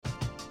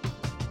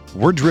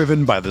We're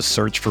driven by the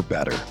search for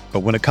better. But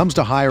when it comes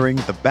to hiring,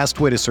 the best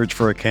way to search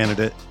for a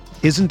candidate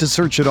isn't to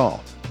search at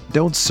all.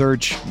 Don't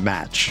search,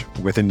 match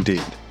with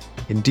Indeed.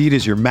 Indeed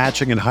is your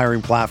matching and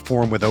hiring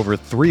platform with over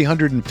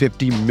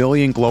 350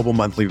 million global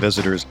monthly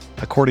visitors,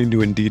 according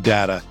to Indeed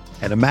data,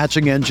 and a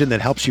matching engine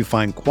that helps you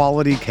find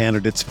quality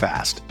candidates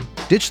fast.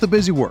 Ditch the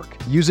busy work.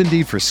 Use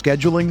Indeed for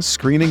scheduling,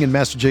 screening, and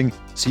messaging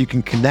so you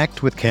can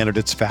connect with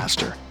candidates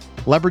faster.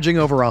 Leveraging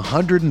over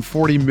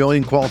 140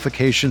 million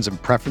qualifications and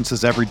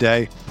preferences every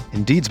day,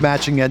 Indeed's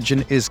matching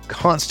engine is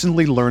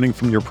constantly learning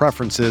from your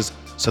preferences,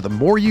 so the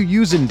more you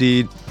use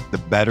Indeed, the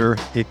better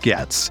it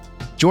gets.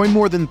 Join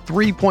more than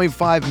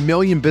 3.5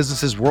 million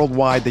businesses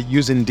worldwide that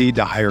use Indeed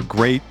to hire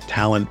great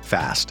talent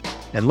fast.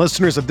 And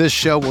listeners of this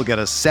show will get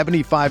a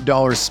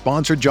 $75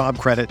 sponsored job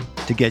credit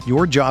to get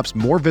your jobs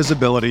more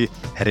visibility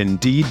at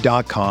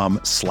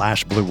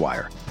Indeed.com/Blue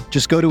Wire.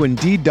 Just go to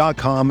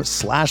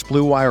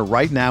Indeed.com/Blue Wire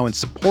right now and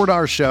support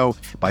our show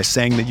by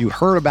saying that you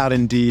heard about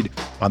Indeed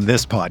on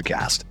this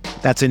podcast.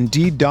 That's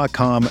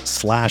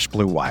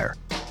Indeed.com/Blue Wire.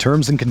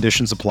 Terms and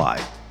conditions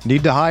apply.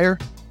 Need to hire?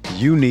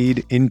 You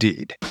need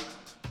Indeed.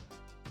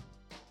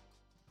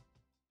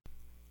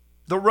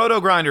 The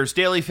Roto-Grinders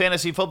Daily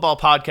Fantasy Football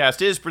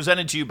Podcast is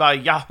presented to you by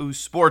Yahoo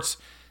Sports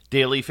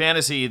Daily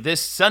Fantasy.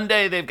 This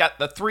Sunday, they've got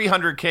the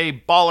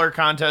 $300K Baller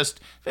Contest.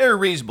 Very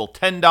reasonable,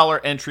 $10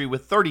 entry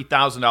with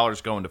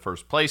 $30,000 going to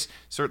first place.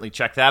 Certainly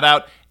check that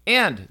out.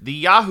 And the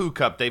Yahoo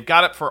Cup, they've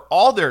got it for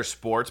all their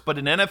sports, but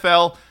in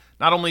NFL,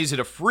 not only is it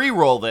a free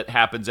roll that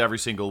happens every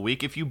single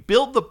week, if you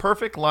build the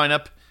perfect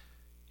lineup,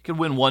 you could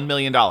win $1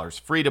 million.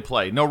 Free to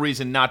play. No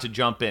reason not to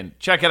jump in.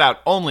 Check it out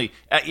only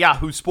at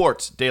Yahoo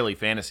Sports Daily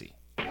Fantasy.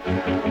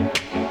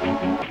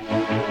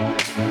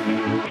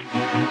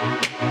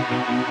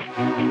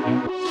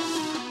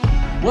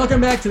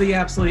 Welcome back to the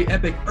absolutely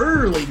epic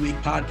early week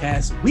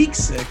podcast, week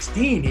 6.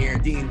 Dean here.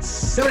 Dean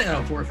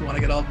 704 if you want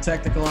to get all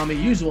technical on me.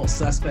 Usual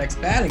suspects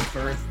batting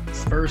first.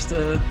 First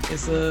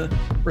is a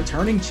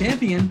returning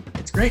champion.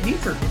 It's Grant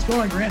Neeford. What's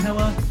going on, Grant? How,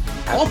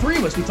 all three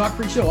of us, we talked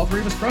pre-show. All three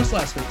of us crushed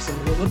last week, so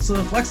let's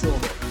flex a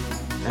little bit.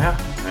 Yeah,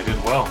 I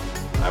did well.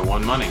 I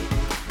won money.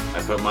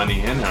 I put money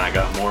in and I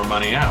got more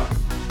money out.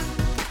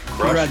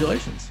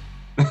 Congratulations.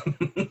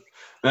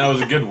 That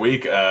was a good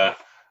week.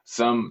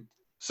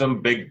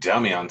 Some big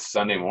dummy on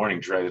Sunday morning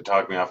tried to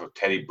talk me off of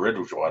Teddy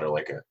Bridgewater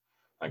like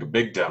a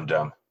big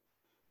dum-dum.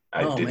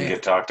 I didn't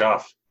get talked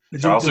off.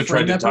 He also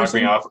tried to talk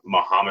me off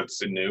Mohamed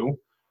Sanu.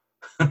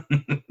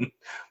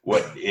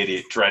 What an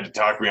idiot. Tried to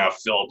talk me off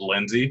Philip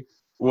Lindsay.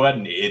 What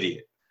an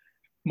idiot.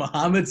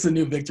 Mohamed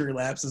Sanu victory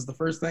laps is the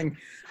first thing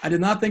I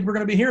did not think we're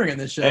going to be hearing in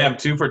this show. Hey, I'm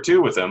 2 for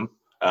 2 with him.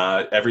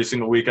 Every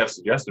single week I've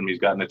suggested him, he's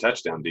gotten a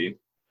touchdown, Dean.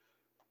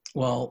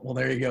 Well,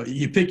 there you go.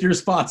 You pick your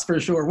spots for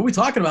sure. What are we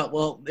talking about?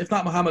 Well, if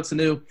not Mohamed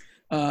Sanu,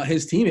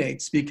 his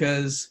teammates,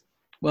 because,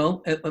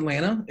 well,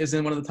 Atlanta is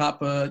in one of the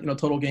top,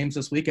 total games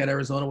this week at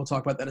Arizona. We'll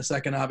talk about that in a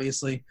second,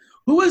 obviously.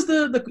 Who was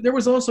there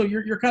was also,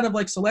 you're kind of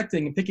like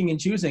selecting and picking and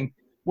choosing.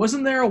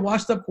 Wasn't there a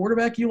washed-up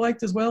quarterback you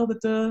liked as well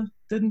that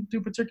didn't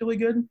do particularly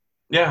good?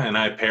 Yeah, and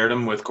I paired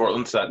him with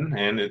Cortland Sutton,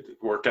 and it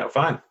worked out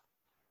fine.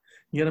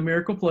 You had a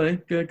miracle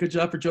play. Good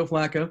job for Joe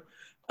Flacco.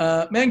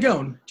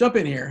 Mangone, jump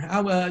in here.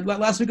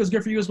 Last week was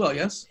good for you as well,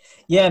 yes?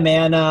 Yeah,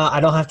 man.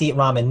 I don't have to eat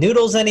ramen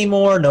noodles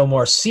anymore. No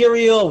more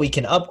cereal. We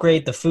can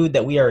upgrade the food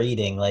that we are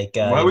eating.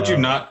 Why would you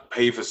not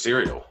pay for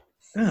cereal?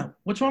 Yeah.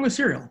 What's wrong with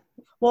cereal?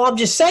 Well, I'm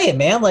just saying,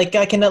 man. I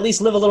can at least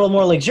live a little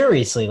more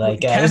luxuriously.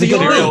 It was a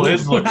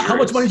good week. How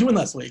much money did you win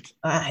last week?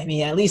 I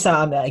mean, at least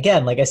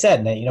again, like I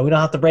said, we don't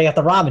have to break out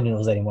the ramen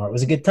noodles anymore. It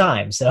was a good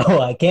time, so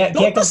I can't.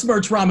 Don't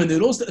besmirch ramen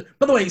noodles.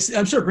 By the way,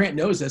 I'm sure Grant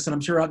knows this, and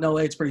I'm sure out in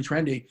LA it's pretty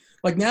trendy.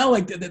 Now,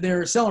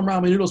 they're selling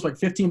ramen noodles for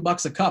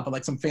 $15 a cup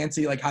at some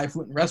fancy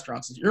highfalutin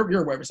restaurants.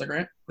 You're aware of it,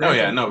 Grant? Oh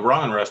yeah, no,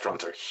 ramen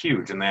restaurants are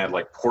huge, and they had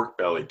pork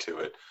belly to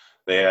it.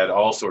 They had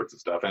all sorts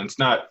of stuff, and it's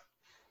not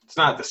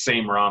the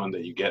same ramen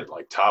that you get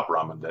top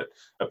ramen that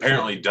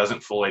apparently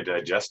doesn't fully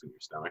digest in your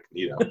stomach,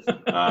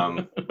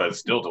 but it's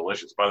still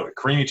delicious. By the way,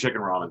 creamy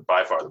chicken ramen,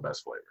 by far the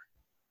best flavor.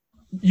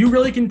 You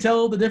really can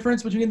tell the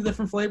difference between the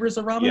different flavors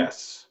of ramen?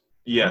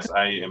 Yes, okay.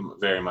 I am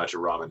very much a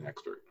ramen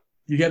expert.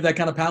 You have that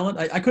kind of palate?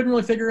 I couldn't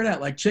really figure it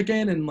out.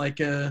 Chicken and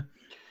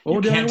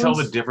you can't tell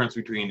the difference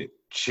between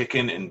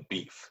chicken and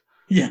beef.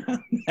 Yeah,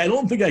 I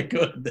don't think I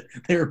could.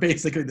 They were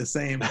basically the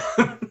same.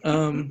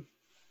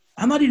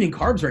 I'm not eating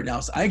carbs right now,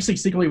 so I actually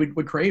secretly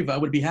would crave. I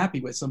would be happy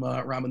with some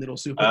ramen noodle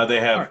soup. They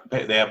have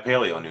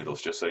paleo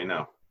noodles, just so you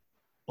know.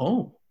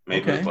 Oh,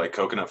 made with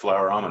coconut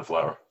flour, almond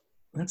flour.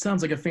 That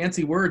sounds like a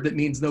fancy word that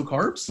means no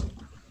carbs.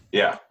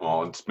 Yeah,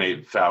 well, it's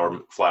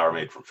flour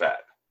made from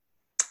fat.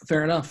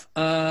 Fair enough.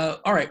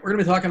 All right, we're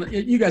gonna be talking.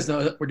 You guys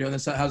know that we're doing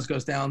this. How this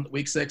goes down,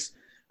 week 6.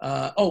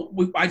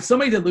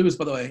 Somebody did lose,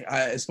 by the way.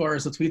 As far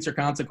as the tweets or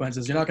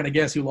consequences, you're not gonna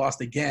guess who lost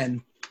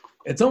again.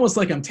 It's almost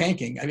like I'm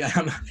tanking. I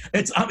mean,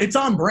 it's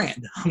on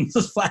brand. I'm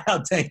just flat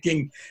out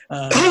tanking.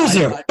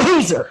 Loser.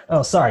 loser.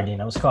 Oh, sorry,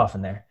 Dean. I was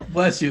coughing there.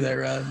 Bless you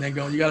there,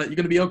 Mangone. You're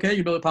gonna be okay.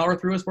 You be able to power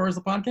through as far as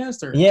the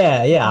podcast, or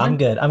Yeah, I'm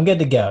good. I'm good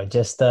to go.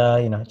 Just just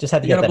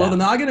had to you get gotta that blow out. the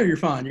noggin, or you're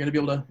fine. You're gonna be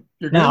able to.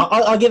 You're No,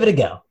 good? I'll give it a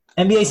go.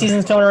 NBA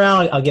season's coming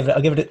around. I'll give it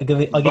a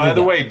go. By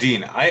the way,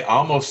 Dean, I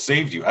almost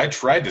saved you. I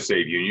tried to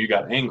save you, and you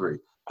got angry.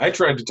 I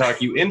tried to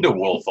talk you into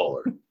Will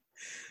Fuller.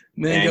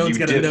 Mangone's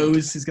got a didn't.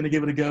 nose. He's going to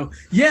give it a go.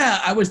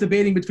 Yeah, I was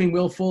debating between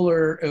Will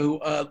Fuller, who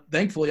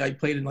thankfully I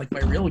played in like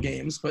my real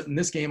games, but in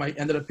this game I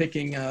ended up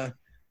picking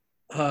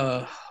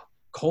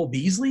Cole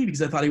Beasley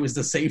because I thought he was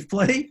the safe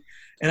play,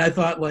 and I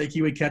thought like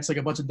he would catch like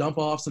a bunch of dump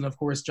offs, and of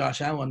course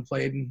Josh Allen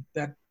played, and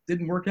that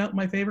didn't work out in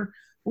my favor.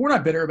 But we're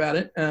not bitter about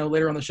it.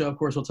 Later on the show, of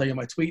course, we'll tell you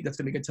my tweet. That's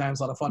going to be good times,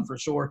 a lot of fun for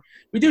sure.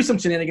 We do some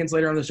shenanigans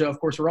later on the show. Of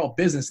course, we're all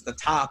business at the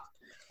top.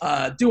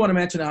 Do want to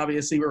mention,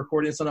 obviously, we're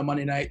recording this on a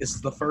Monday night. This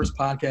is the first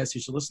podcast you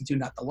should listen to,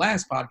 not the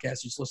last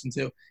podcast you should listen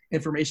to.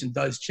 Information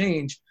does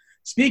change.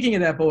 Speaking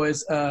of that,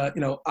 boys,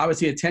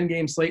 obviously a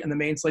 10-game slate on the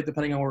main slate,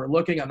 depending on where we're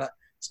looking. On the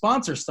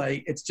sponsor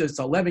site, it's just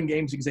 11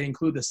 games because they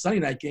include the Sunday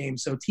night game.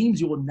 So teams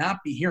you will not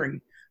be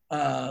hearing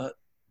bye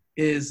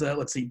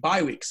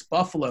weeks,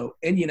 Buffalo,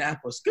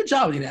 Indianapolis. Good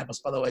job,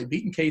 Indianapolis, by the way,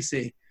 beating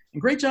KC.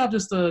 And great job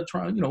just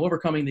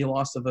overcoming the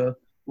loss of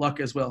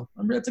Luck as well.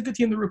 That's a good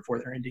team to root for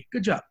there, Indy.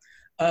 Good job.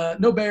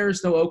 No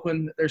Bears, no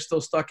Oakland. They're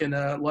still stuck in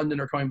London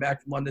or coming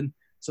back from London,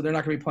 so they're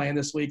not going to be playing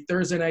this week.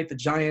 Thursday night, the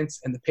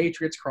Giants and the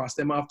Patriots, cross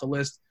them off the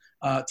list.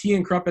 Tea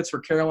and Crumpets for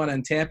Carolina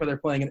and Tampa. They're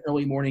playing an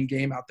early morning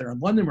game out there in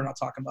London. We're not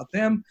talking about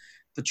them.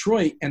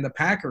 Detroit and the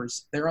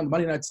Packers, they're on the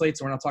Monday night slate,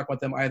 so we're not talking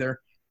about them either.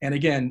 And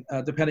again,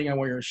 depending on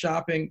where you're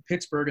shopping,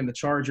 Pittsburgh and the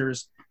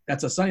Chargers,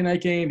 that's a Sunday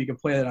night game. You can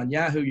play that on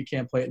Yahoo. You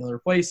can't play it in other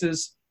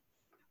places.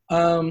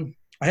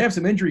 I have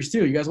some injuries,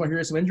 too. You guys want to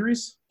hear some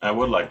injuries? I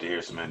would like to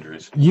hear some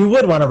injuries. You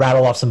would want to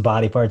rattle off some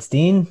body parts,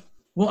 Dean.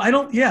 Well, I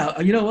don't –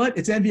 yeah, you know what?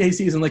 It's NBA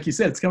season, like you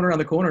said. It's coming around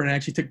the corner, and I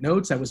actually took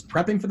notes. I was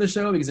prepping for the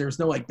show because there was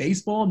no,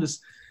 baseball.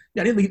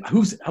 I didn't leave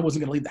 – I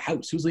wasn't going to leave the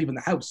house. Who's leaving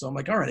the house? So I'm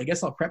like, all right, I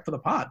guess I'll prep for the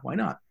pod. Why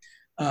not?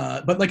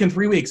 But, in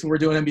 3 weeks when we're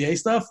doing NBA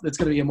stuff, it's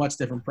going to be a much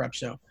different prep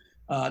show.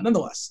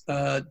 Nonetheless,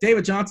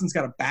 David Johnson's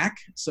got a back,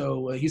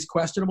 so he's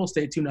questionable.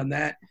 Stay tuned on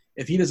that.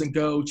 If he doesn't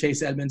go,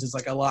 Chase Edmonds is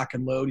like a lock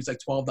and load. He's like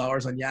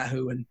 $12 on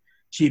Yahoo and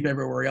cheap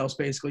everywhere else,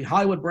 basically.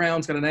 Hollywood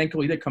Brown's got an ankle.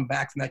 He did come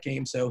back from that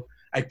game, so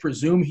I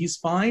presume he's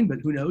fine, but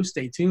who knows?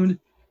 Stay tuned.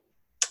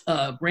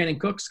 Brandon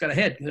Cook's got a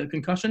head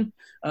concussion.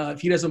 If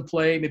he doesn't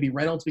play, maybe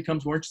Reynolds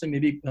becomes more interesting.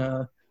 Maybe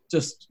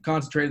just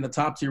concentrate on the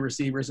top tier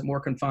receivers and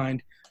more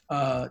confined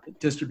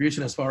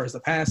distribution as far as the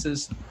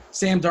passes.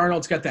 Sam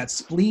Darnold's got that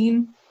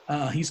spleen.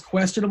 He's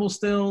questionable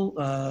still.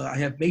 I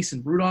have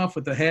Mason Rudolph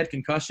with the head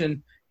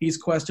concussion. He's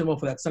questionable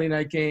for that Sunday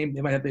night game. They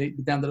might have to be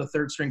down to the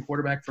third-string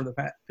quarterback for the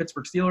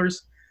Pittsburgh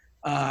Steelers.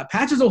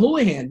 Patches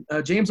O'Houlihan,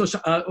 James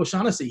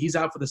O'Shaughnessy, he's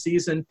out for the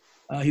season.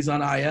 He's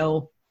on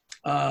IL.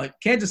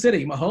 Kansas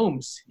City,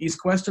 Mahomes, he's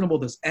questionable.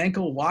 This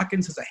ankle.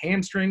 Watkins has a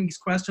hamstring. He's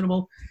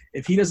questionable.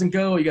 If he doesn't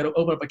go, you got to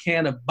open up a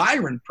can of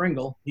Byron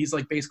Pringle. He's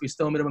basically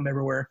still minimum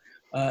everywhere.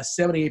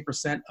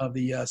 78% of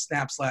the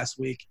snaps last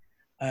week.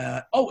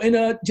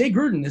 Jay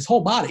Gruden,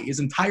 his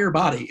entire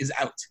body is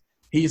out.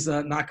 He's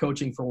not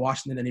coaching for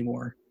Washington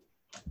anymore.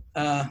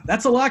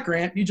 That's a lot,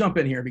 Grant. You jump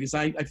in here because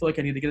I feel like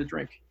I need to get a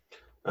drink.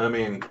 I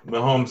mean,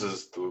 Mahomes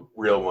is the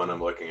real one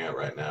I'm looking at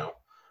right now.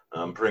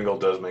 Pringle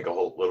does make a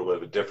whole little bit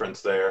of a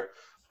difference there.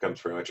 Becomes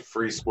pretty much a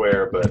free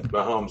square, but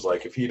Mahomes,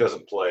 if he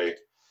doesn't play,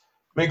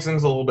 makes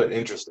things a little bit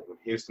interesting.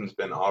 Houston's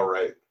been all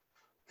right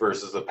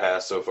versus the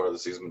past so far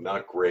this season, but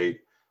not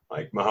great.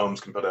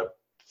 Mahomes can put up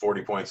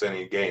 40 points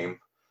any game.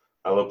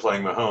 I love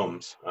playing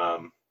Mahomes.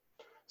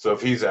 So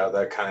if he's out,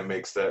 that kind of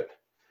makes that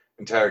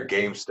entire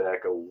game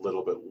stack a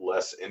little bit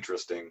less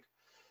interesting.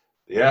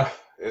 Yeah,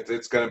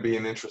 it's going to be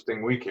an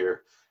interesting week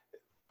here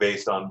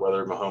based on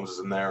whether Mahomes is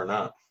in there or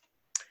not.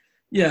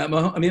 Yeah,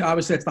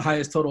 obviously that's the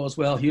highest total as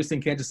well.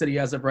 Houston, Kansas City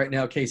as of right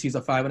now, KC's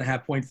a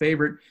 5.5-point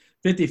favorite.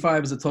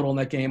 55 is a total in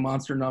that game,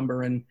 monster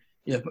number. And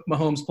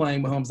Mahomes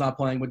playing, Mahomes not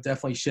playing would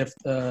definitely shift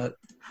the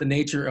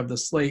nature of the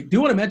slate.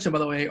 Do want to mention, by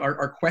the way,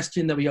 our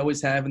question that we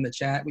always have in the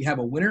chat. We have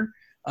a winner.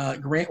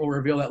 Grant will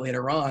reveal that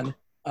later on.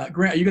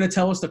 Grant, are you going to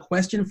tell us the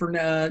question for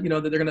that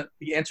they're going to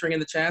be answering in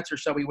the chats, or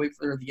shall we wait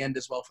for the end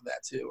as well for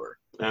that too? Or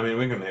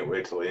we can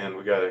wait till the end.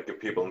 We got to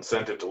give people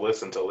incentive to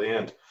listen till the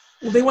end.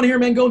 Well, they want to hear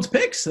Mangone's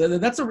picks.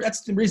 That's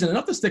the reason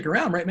enough to stick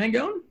around, right,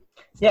 Mangone?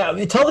 Yeah,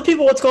 tell the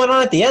people what's going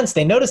on at the end so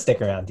they know to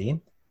stick around,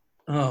 Dean.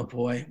 Oh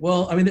boy.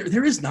 Well,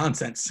 there is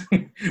nonsense.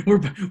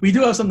 we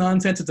do have some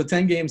nonsense. It's a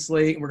 10-game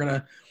slate. We're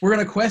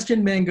gonna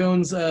question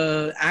Mangone's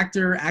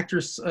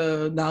actress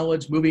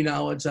knowledge, movie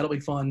knowledge. That'll be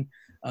fun.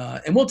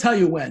 And we'll tell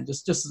you when.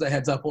 Just as a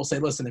heads up, we'll say,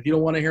 listen, if you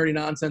don't want to hear any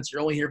nonsense,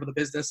 you're only here for the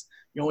business.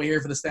 You're only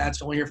here for the stats.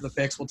 You're only here for the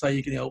picks. We'll tell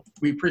you.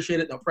 We appreciate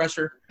it. No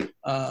pressure.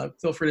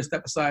 Feel free to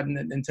step aside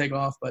and take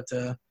off. But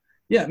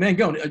yeah,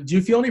 Mangone, do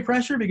you feel any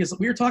pressure? Because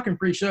we were talking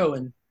pre-show,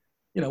 and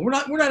we're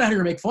not out here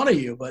to make fun of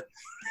you, but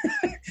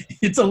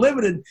It's a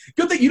limited.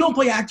 Good thing you don't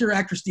play actor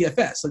actress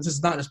DFS. So this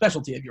is not a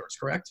specialty of yours,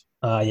 correct?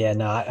 Yeah,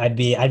 no, I'd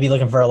be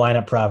looking for a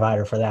lineup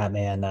provider for that,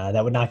 man.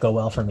 That would not go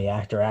well for me,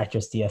 actor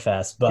actress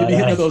DFS. But You'll be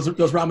hitting those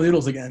ramen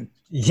noodles again.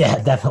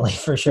 Yeah, definitely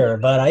for sure.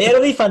 But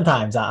it'll be fun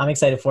times. I'm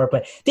excited for it.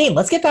 But Dane,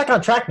 let's get back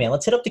on track, man.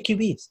 Let's hit up the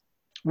QBs.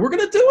 We're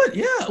going to do it,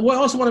 yeah. Well,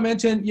 I also want to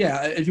mention,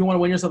 if you want to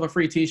win yourself a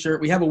free T-shirt,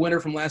 we have a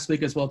winner from last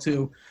week as well,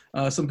 too.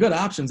 Some good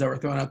options that were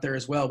thrown out there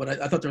as well, but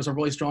I thought there was a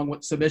really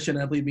strong submission,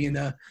 and I believe me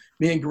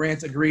and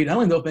Grant agreed. I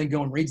don't even know if Ben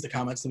Goen reads the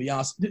comments, to be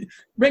honest.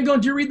 Ben Goen,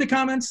 do you read the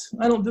comments?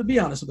 I don't, to be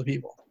honest with the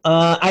people.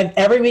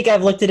 Every week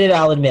I've looked at it,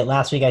 I'll admit.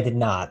 Last week I did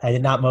not. I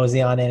did not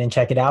mosey on in and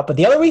check it out, but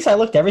the other weeks I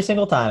looked every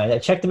single time. I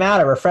checked them out.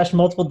 I refreshed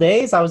multiple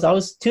days. I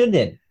was tuned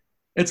in.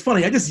 It's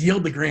funny. I just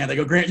yield to Grant. I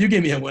go, Grant, you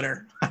gave me a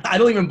winner. I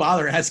don't even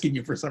bother asking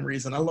you for some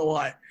reason. I don't know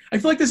why. I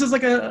feel like this is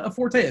like a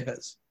forte of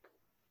his.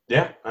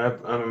 Yeah,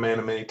 I'm a man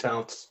of many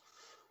talents.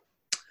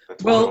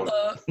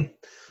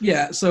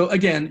 Yeah. So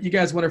again, you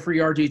guys want a free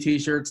RG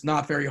T-shirt. It's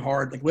not very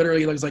hard. Like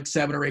literally, there's like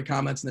 7 or 8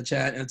 comments in the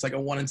chat, and it's like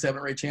a 1 in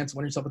 7 or 8 chance to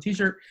win yourself a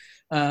T-shirt.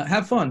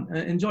 Have fun,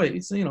 enjoy it.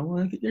 It's,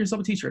 get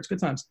yourself a T-shirt. It's good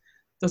times.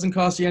 Doesn't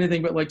cost you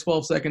anything but like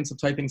 12 seconds of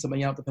typing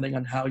something out, depending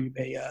on how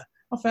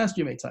fast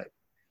you may type.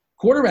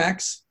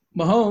 Quarterbacks: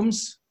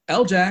 Mahomes,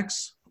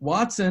 L-Jax,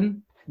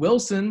 Watson,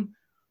 Wilson,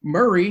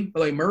 Murray.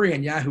 By the way, Murray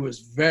on Yahoo is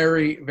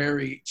very,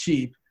 very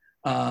cheap.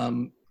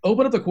 Open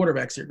up the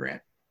quarterbacks here,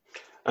 Grant.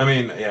 I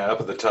mean, yeah,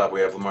 up at the top we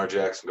have Lamar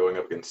Jackson going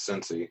up against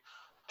Cincy.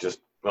 Just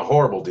a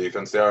horrible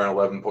defense. They are an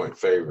 11-point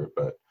favorite,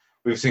 but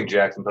we've seen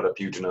Jackson put up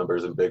huge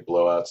numbers and big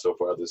blowouts so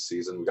far this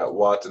season. We got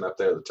Watson up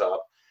there at the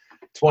top.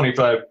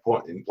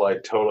 25-point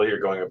implied total here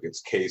going up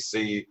against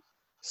KC.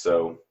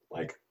 So,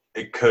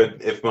 it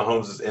could, if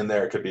Mahomes is in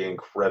there, it could be an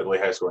incredibly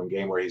high-scoring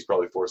game where he's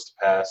probably forced to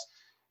pass.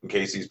 And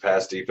KC's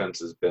pass defense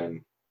has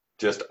been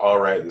just all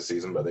right this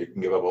season, but they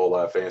can give up a whole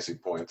lot of fantasy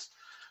points.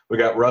 We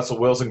got Russell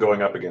Wilson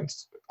going up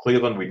against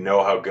Cleveland. We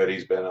know how good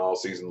he's been all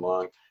season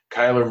long.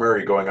 Kyler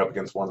Murray going up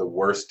against one of the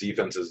worst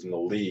defenses in the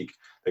league.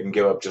 They can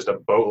give up just a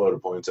boatload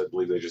of points. I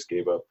believe they just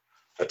gave up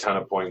a ton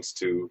of points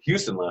to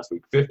Houston last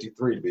week,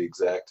 53 to be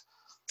exact.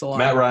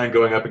 Matt Ryan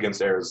going up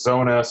against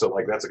Arizona, so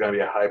that's going to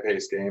be a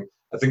high-paced game.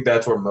 I think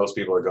that's where most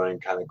people are going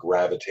to kind of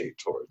gravitate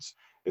towards,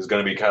 is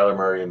going to be Kyler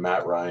Murray and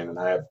Matt Ryan, and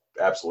I have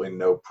absolutely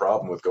no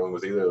problem with going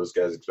with either of those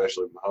guys,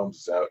 especially if Mahomes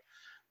is out.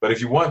 But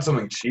if you want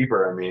something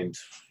cheaper, I mean,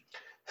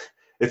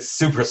 it's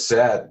super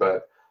sad,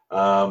 but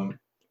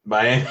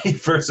Miami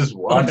versus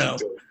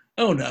Washington.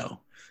 Oh, no.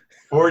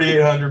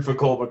 4,800 for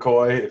Colt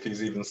McCoy, if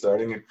he's even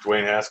starting.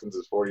 Dwayne Haskins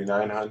is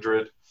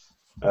 4,900.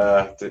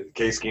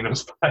 Case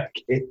Keenum's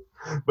 5K.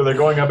 But they're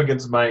going up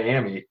against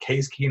Miami.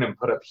 Case Keenum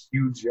put up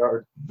huge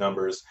yard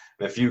numbers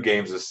in a few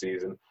games this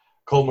season.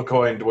 Colt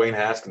McCoy and Dwayne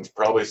Haskins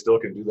probably still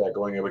can do that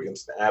going up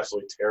against an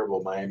absolutely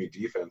terrible Miami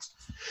defense.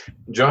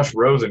 Josh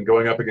Rosen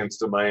going up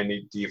against a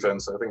Miami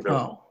defense, I think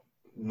they're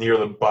near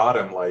the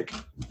bottom.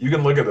 You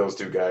can look at those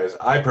two guys.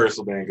 I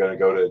personally am going to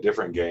go to a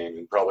different game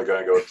and probably going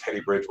to go with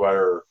Teddy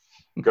Bridgewater or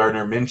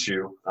Gardner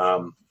Minshew.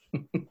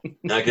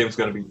 That game's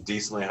going to be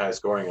decently high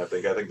scoring, I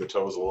think. I think the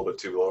total's a little bit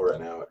too low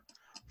right now at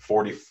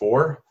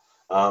 44.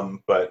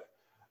 But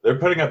they're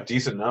putting up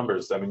decent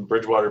numbers. I mean,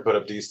 Bridgewater put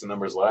up decent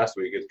numbers last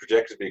week. It's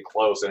projected to be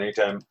close. And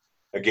anytime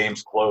a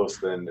game's close,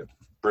 then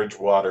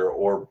Bridgewater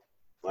or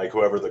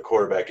whoever the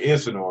quarterback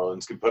is for New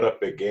Orleans can put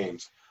up big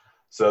games.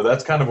 So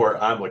that's kind of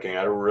where I'm looking.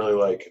 I really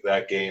like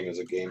that game as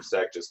a game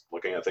stack, just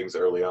looking at things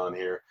early on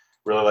here.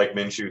 Really like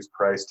Minshew's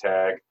price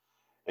tag.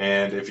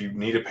 And if you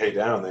need to pay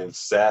down, then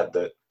it's sad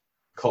that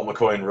Colt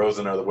McCoy and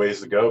Rosen are the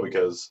ways to go,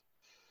 because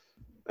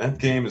that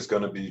game is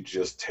going to be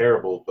just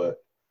terrible, but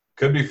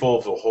could be full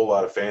of a whole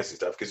lot of fantasy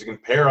stuff, because you can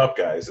pair up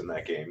guys in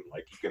that game.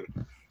 You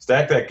can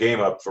stack that game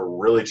up for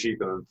really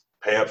cheap and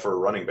pay up for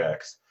running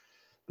backs.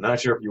 I'm not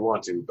sure if you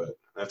want to, but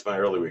that's my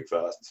early week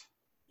thoughts.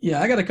 Yeah,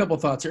 I got a couple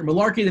of thoughts here.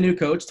 Malarkey, the new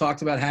coach,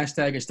 talked about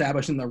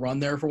 #establishing the run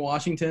there for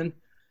Washington.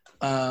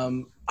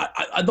 The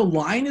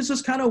line is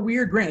just kind of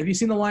weird. Grant, have you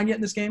seen the line yet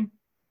in this game?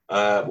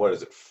 What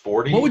is it,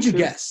 40? What would you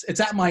guess? It's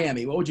at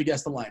Miami. What would you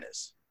guess the line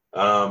is?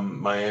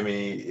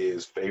 Miami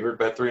is favored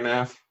by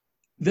 3.5.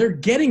 They're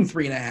getting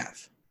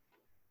 3.5.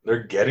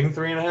 They're getting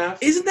 3.5?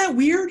 Isn't that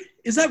weird?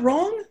 Is that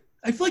wrong?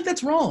 I feel like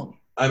that's wrong.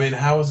 I mean,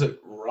 how is it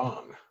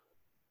wrong?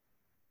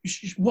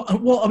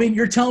 Well, I mean,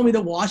 you're telling me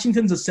that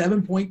Washington's a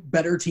 7-point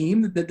better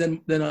team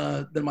than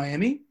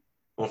Miami?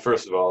 Well,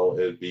 first of all,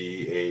 it'd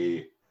be a.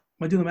 Am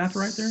I doing the math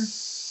right there?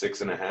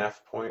 6.5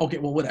 point. Okay,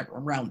 well, whatever.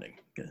 I'm rounding.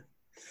 Okay.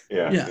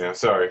 Yeah.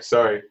 Sorry.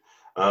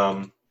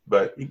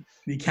 But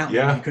the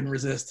accountant, you couldn't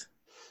resist.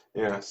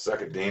 Yeah,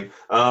 suck it, Dean.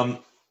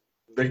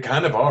 They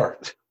kind of are.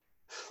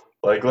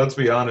 Let's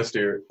be honest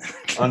here.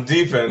 On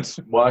defense,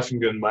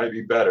 Washington might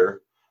be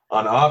better.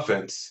 On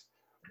offense,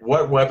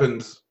 what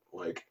weapons,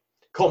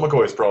 Colt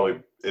McCoy is probably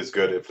as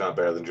good, if not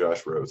better, than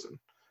Josh Rosen.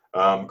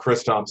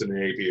 Chris Thompson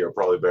and AP are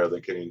probably better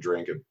than Kenny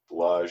Drake and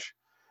Ballage.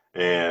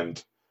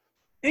 And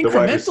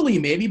incrementally,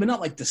 maybe, but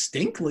not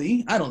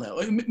distinctly. I don't know.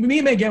 Me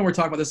and Megan were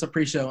talking about this at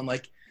pre-show, and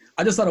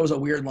I just thought it was a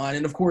weird line.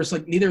 And, of course,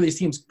 like neither of these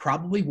teams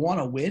probably want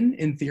to win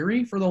in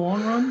theory for the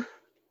long run.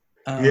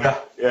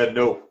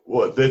 No.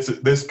 Well,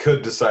 this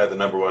could decide the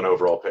number one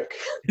overall pick.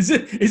 Is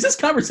this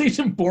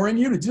conversation boring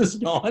you to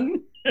just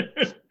yawn?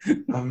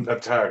 I'm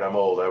tired. I'm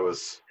old.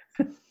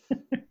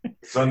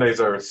 Sundays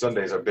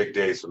are big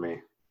days for me.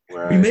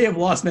 We may have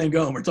lost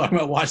Mangone. We're talking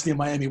about Washington and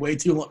Miami way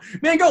too long.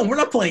 Mangone, we're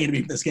not playing to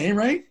beat this game,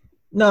 right?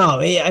 No,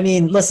 I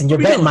mean, listen, you're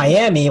betting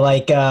Miami.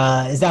 Like,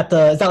 is that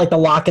like the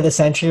lock of the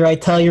century,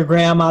 right? Tell your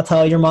grandma,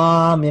 tell your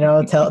mom,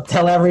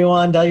 tell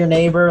everyone, tell your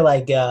neighbor.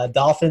 Like,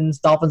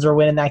 Dolphins are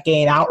winning that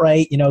game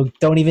outright.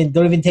 Don't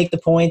even take the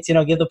points.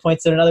 Give the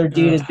points to another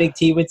dude, as Big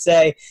T would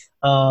say.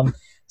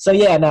 So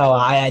yeah, no,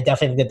 I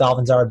definitely think the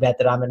Dolphins are a bet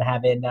that I'm going to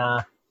have in.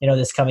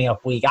 This coming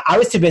up week. I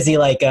was too busy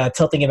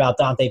tilting about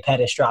Dante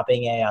Pettis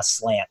dropping a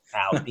slant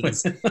out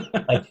because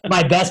like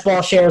my best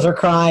ball shares are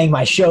crying,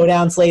 my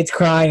showdown slate's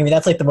crying. I mean,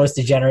 that's like the most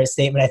degenerate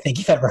statement I think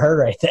you've ever heard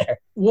right there.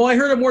 Well, I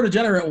heard a more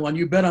degenerate one.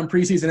 You bet on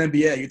preseason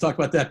NBA. You talked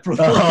about that.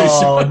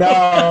 Oh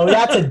no,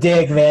 that's a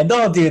dig, man.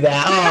 Don't do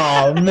that.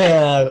 Oh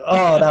man.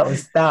 Oh,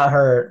 that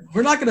hurt.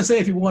 We're not going to say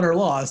if you won or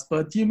lost,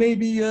 but you may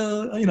be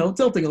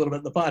tilting a little bit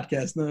in the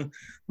podcast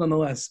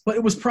nonetheless. But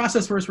it was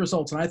process versus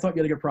results, and I thought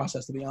you had a good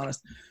process, to be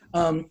honest.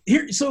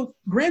 So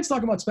Grant's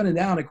talking about spending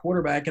down a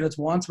quarterback, and it's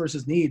wants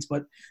versus needs.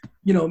 But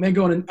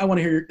Mangone, and I want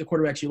to hear the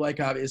quarterbacks you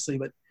like, obviously.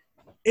 But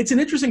it's an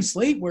interesting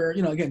slate where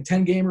again,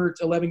 10-gamer,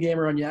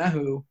 11-gamer on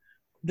Yahoo.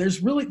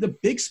 There's really the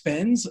big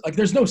spends. Like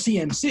there's no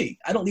CMC.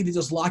 I don't need to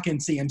just lock in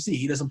CMC.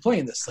 He doesn't play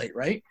in this slate,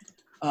 right?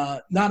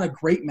 Not a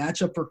great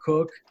matchup for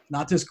Cook.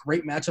 Not this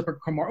great matchup for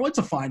Kamara. Well, it's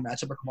a fine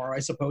matchup for Kamara. I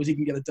suppose he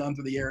can get it done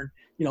through the air.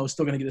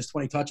 Still going to get his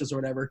 20 touches or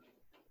whatever.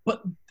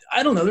 But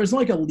I don't know. There's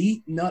like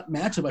elite nut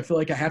matchup I feel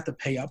like I have to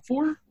pay up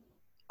for.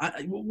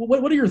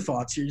 What are your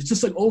thoughts here? It's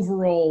just like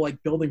overall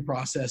like building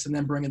process and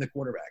then bringing the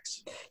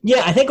quarterbacks.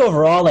 Yeah, I think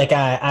overall like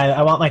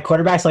I want my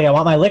quarterbacks like I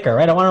want my liquor,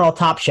 right? I want it all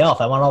top shelf.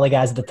 I want all the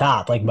guys at the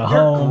top like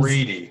Mahomes. You're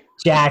greedy.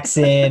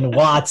 Jackson,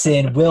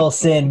 Watson,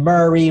 Wilson,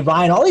 Murray,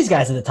 Ryan, all these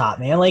guys at the top,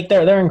 man. Like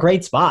they're in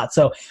great spots.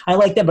 So I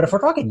like that. But if we're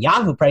talking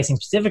Yahoo pricing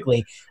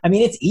specifically, I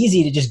mean, it's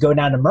easy to just go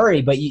down to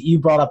Murray, but you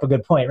brought up a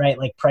good point, right?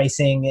 Like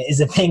pricing is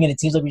a thing, and it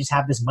seems like we just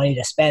have this money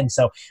to spend.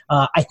 So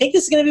I think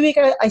this is going to be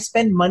big. I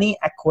spend money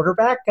at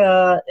quarterback,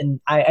 and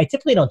I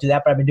typically don't do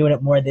that, but I've been doing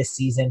it more this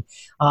season.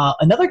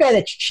 Another guy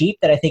that's cheap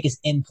that I think is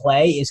in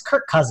play is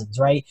Kirk Cousins,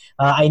 right?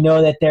 I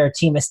know that their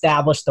team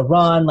established the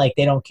run, like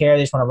they don't care.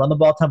 They just want to run the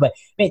ball a ton, but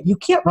man, you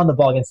can't run the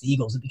ball against the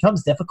Eagles. It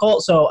becomes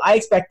difficult. So I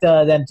expect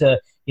them to,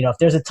 if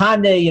there's a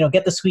time to,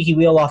 get the squeaky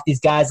wheel off these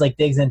guys like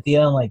Diggs and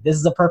Thielen, like this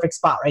is a perfect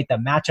spot, right? The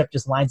matchup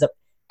just lines up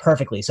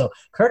perfectly. So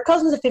Kirk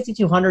Cousins at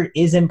 5,200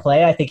 is in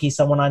play. I think he's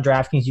someone on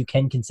DraftKings you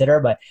can consider,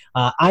 but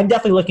I'm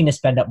definitely looking to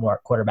spend up more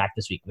at quarterback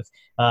this week with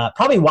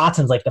probably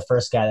Watson's like the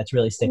first guy that's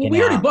really sticking out.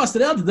 We already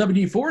busted out the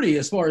WD-40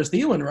 as far as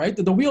Thielen, right?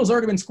 The wheel's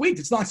already been squeaked.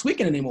 It's not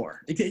squeaking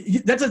anymore.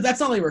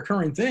 That's not like a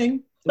recurring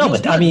thing. No,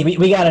 but I mean,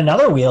 we got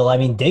another wheel. I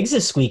mean, Diggs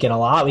is squeaking a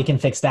lot. We can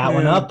fix that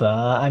one up.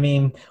 I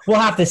mean, we'll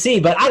have to see.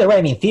 But either way,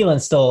 I mean,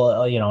 Thielen's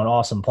still, an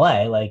awesome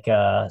play. Like,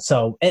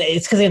 so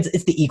it's because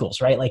it's the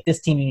Eagles, right? Like this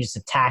team, you just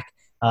attack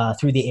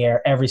through the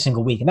air every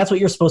single week, and that's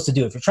what you're supposed to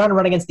do. If you're trying to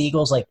run against the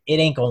Eagles, like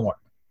it ain't gonna work.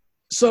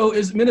 So,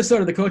 is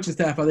Minnesota, the coaching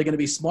staff, are they going to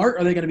be smart?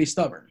 Or are they going to be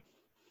stubborn?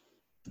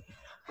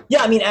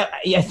 Yeah, I mean,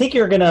 I think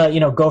you're gonna,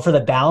 go for the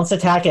balance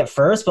attack at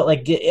first, but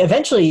like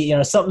eventually,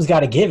 something's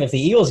got to give. If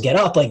the Eagles get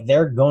up, like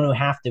they're going to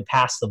have to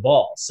pass the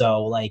ball.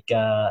 So like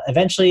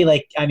eventually,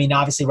 like I mean,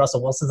 obviously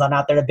Russell Wilson's not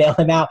out there to bail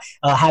him out.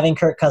 Having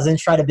Kirk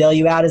Cousins try to bail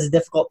you out is a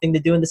difficult thing to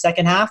do in the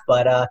second half,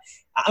 but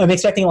I'm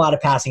expecting a lot of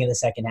passing in the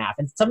second half.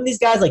 And some of these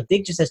guys, like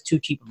Diggs, just has too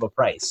cheap of a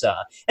price.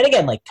 And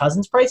again, like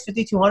Cousins' price,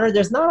 5,200.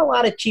 There's not a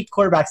lot of cheap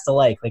quarterbacks to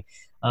like. Like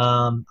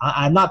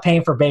I'm not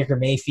paying for Baker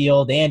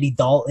Mayfield, Andy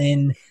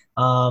Dalton.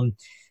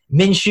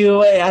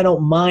 Minshew, I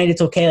don't mind.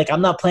 It's okay. Like, I'm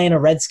not playing a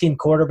Redskin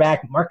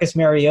quarterback. Marcus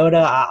Mariota,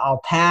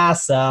 I'll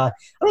pass. I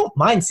don't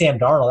mind Sam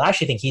Darnold. I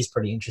actually think he's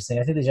pretty interesting.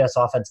 I think the Jets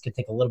offense could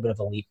take a little bit of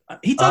a leap.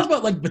 He talked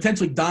about, like,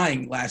 potentially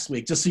dying last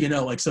week, just so you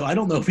know. Like, so I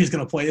don't know if he's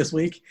going to play this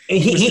week.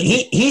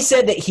 He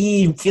said that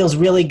he feels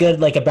really good,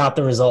 like, about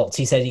the results.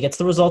 He said he gets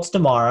the results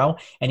tomorrow,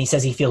 and he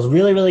says he feels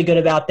really, really good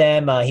about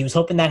them. He was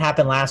hoping that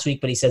happened last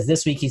week, but he says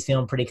this week he's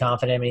feeling pretty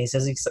confident, and he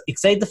says he's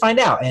excited to find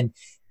out. And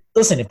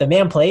listen, if the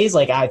man plays,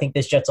 like I think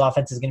this Jets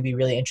offense is going to be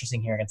really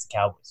interesting here against the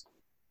Cowboys.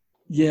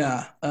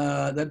 Yeah,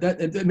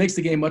 that makes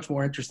the game much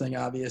more interesting,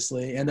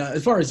 obviously. And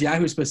as far as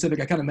Yahoo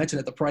specific, I kind of mentioned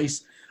at the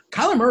price.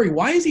 Kyler Murray,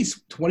 why is he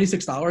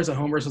 $26 at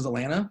home versus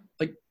Atlanta?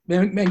 Like,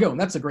 man, go.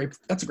 That's a great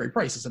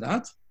price, is it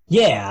not?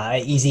 Yeah,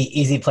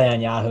 easy play on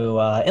Yahoo.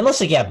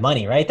 Unless you have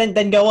money, right?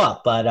 Then go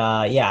up.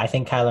 But yeah, I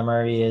think Kyler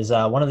Murray is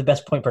one of the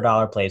best point per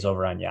dollar plays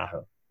over on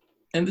Yahoo.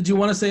 And did you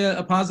want to say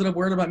a positive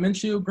word about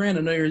Minshew, Grant?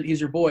 I know he's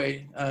your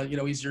boy.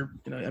 He's your.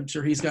 I'm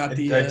sure he's got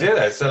the. I did.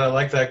 I said I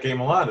like that game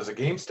a lot as a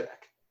game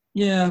stack.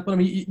 Yeah, but I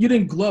mean, you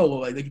didn't glow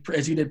like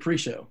as you did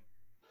pre-show.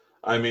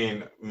 I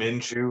mean,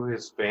 Minshew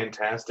is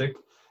fantastic.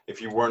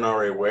 If you weren't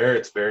already aware,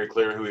 it's very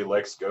clear who he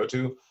likes to go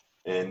to.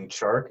 And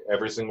Chark,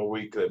 every single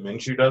week that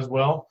Minshew does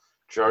well,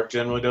 Chark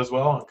generally does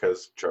well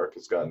because Chark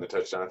has gotten the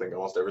touchdown, I think,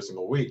 almost every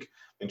single week.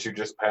 Minshew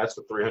just passed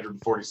for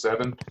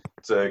 347.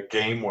 It's a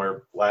game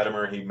where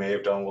Latimer, he may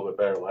have done a little bit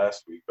better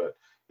last week, but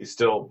he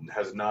still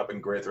has not been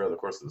great throughout the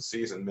course of the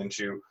season.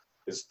 Minshew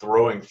is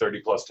throwing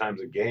 30-plus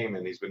times a game,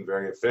 and he's been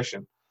very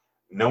efficient.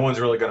 No one's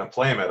really going to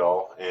play him at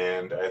all,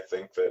 and I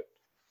think that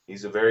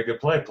he's a very good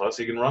play. Plus,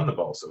 he can run the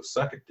ball, so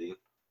suck it, Dean.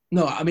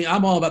 No, I mean,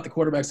 I'm all about the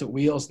quarterbacks at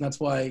wheels, and that's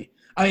why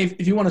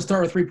if you want to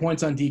start with 3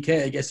 points on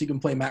DK, I guess you can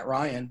play Matt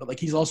Ryan, but, like,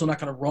 he's also not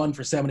going to run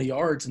for 70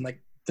 yards and,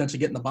 like, potentially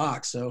get in the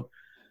box. So,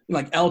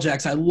 like,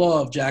 Jackson, I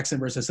love Jackson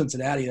versus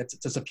Cincinnati. That's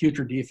just a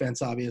putrid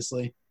defense,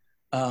 obviously.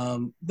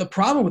 The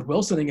problem with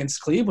Wilson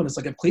against Cleveland is,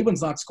 like, if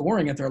Cleveland's not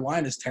scoring, if their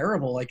line is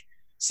terrible, like,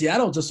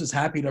 Seattle just is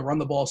happy to run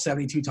the ball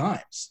 72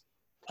 times.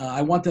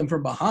 I want them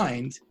from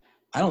behind.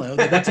 I don't know.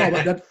 That's all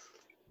about that.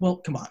 Well,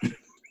 come on.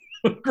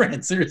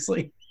 Grant,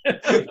 seriously.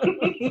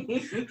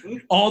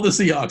 All the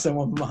Seahawks I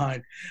want from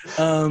behind.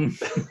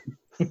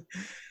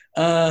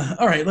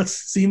 All right,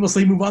 let's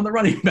seamlessly move on to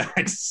running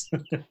backs.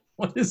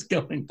 What is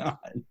going on?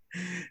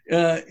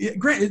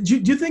 Grant, do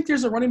you think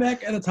there's a running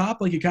back at the top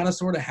like you kind of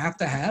sort of have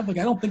to have? Like,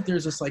 I don't think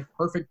there's this, like,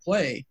 perfect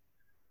play.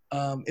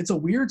 It's a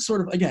weird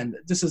sort of, again,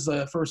 this is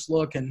a first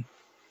look, and,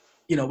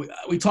 you know,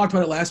 we talked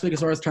about it last week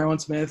as far as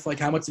Tyron Smith, like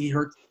how much he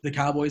hurt the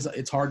Cowboys.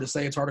 It's hard to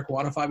say. It's hard to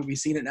quantify, but we've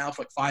seen it now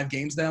for like 5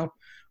 games now.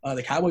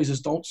 The Cowboys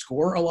just don't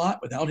score a lot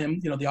without him.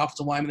 You know, the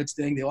offensive lineman it's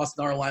thing. They lost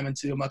another lineman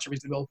too. I'm not sure if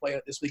he's going to be able to play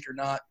it this week or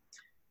not.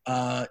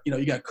 You know,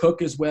 you got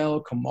Cook as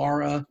well,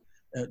 Kamara.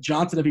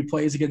 Johnson, if he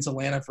plays against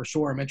Atlanta, for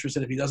sure. I'm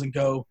interested. If he doesn't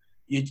go,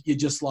 you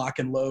just lock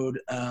and load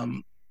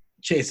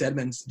Chase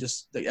Edmonds.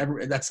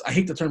 I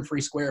hate the term free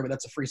square, but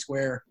that's a free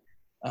square.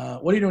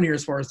 What are you doing here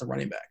as far as the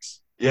running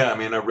backs? Yeah, I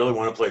mean, I really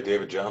want to play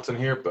David Johnson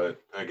here, but,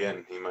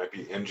 again, he might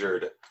be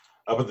injured.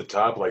 Up at the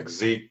top, like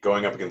Zeke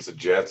going up against the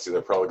Jets,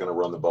 they're probably going to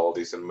run the ball a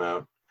decent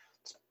amount.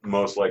 It's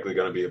most likely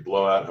going to be a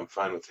blowout. I'm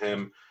fine with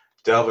him.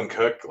 Dalvin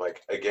Cook,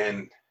 like,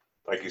 again,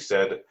 like you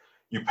said,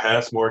 you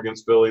pass more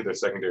against Philly. Their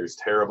secondary is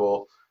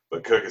terrible,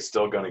 but Cook is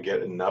still going to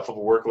get enough of a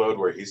workload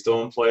where he's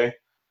still in play.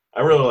 I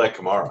really like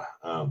Kamara.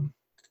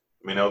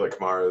 We know that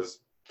Kamara is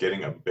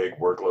getting a big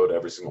workload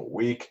every single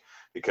week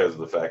because of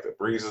the fact that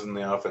Breeze is in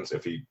the offense.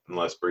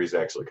 Unless Breeze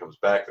actually comes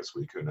back this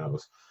week, who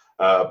knows?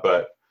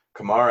 But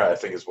Kamara, I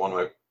think, is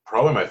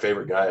probably my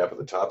favorite guy up at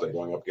the top there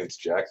going up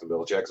against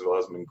Jacksonville. Jacksonville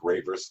hasn't been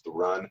great versus the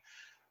run.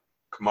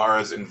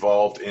 Kamara's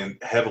involved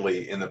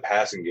heavily in the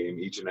passing game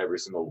each and every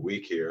single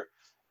week here.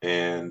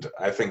 And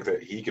I think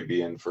that he could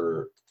be in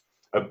for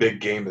a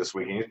big game this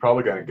week. And he's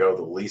probably going to go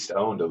the least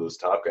owned of those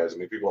top guys. I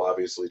mean, people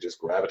obviously just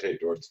gravitate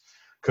towards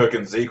Cook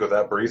and Zeke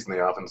without Breeze in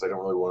the offense. They don't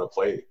really want to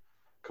play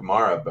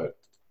Kamara, but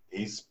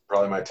he's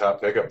probably my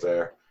top pickup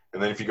there.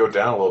 And then if you go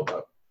down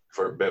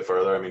a bit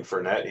further, I mean,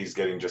 Fournette, he's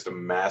getting just a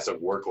massive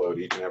workload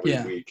each and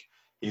every week.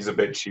 He's a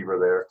bit cheaper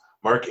there.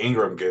 Mark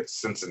Ingram gets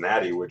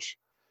Cincinnati, which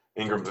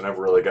Ingram's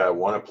never really got to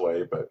want to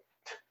play, but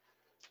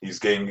he's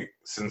getting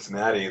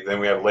Cincinnati. Then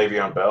we have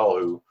Le'Veon Bell,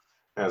 who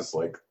has,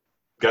 like,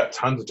 got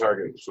tons of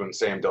targets when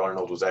Sam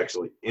Darnold was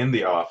actually in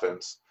the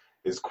offense,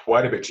 is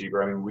quite a bit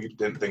cheaper. I mean, we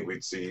didn't think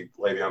we'd see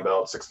Le'Veon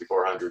Bell at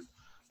 $6,400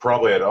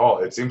 probably at all.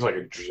 It seems like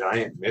a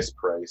giant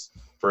misprice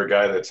for a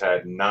guy that's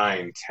had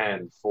 9,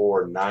 10,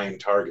 4, 9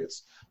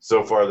 targets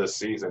so far this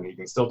season. He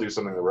can still do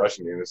something in the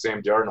rushing game. If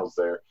Sam Darnold's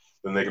there,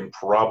 then they can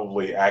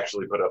probably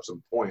actually put up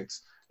some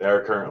points. They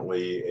are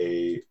currently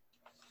a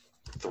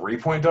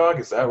 3-point dog.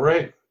 Is that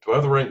right? Do I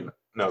have the right?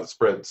 No, the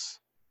spread's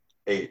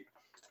 8.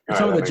 You're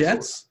talking about the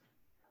Jets?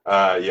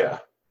 Yeah.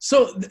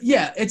 So,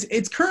 yeah,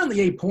 it's currently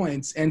 8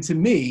 points. And to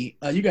me,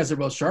 you guys are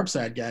both sharp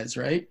side guys,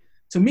 right?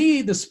 To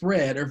me, the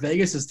spread or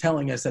Vegas is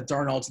telling us that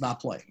Darnold's not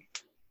playing.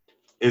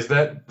 Is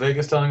that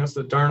Vegas telling us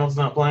that Darnold's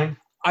not playing?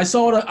 I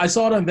saw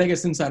it on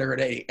Vegas Insider at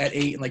 8,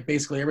 and like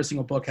basically every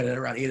single book had it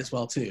around 8 as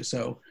well too.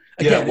 So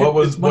again, what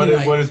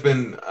has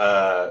been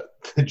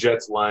the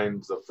Jets'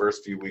 lines the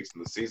first few weeks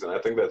in the season? I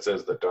think that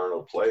says that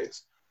Darnold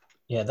plays.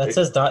 Yeah, that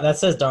says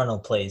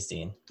Darnold plays,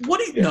 Dean. What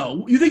do you know?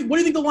 What do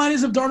you think the line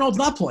is if Darnold's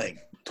not playing?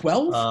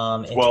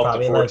 12? It's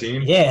 12 to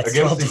 14. It's against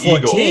 12 to the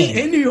 14. Eagles.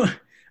 In New York.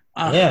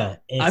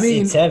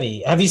 It's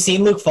heavy. Have you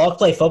seen Luke Falk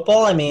play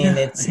football? I mean,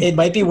 it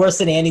might be worse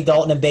than Andy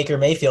Dalton and Baker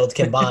Mayfield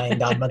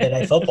combined on Monday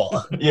Night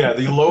Football. Yeah,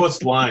 the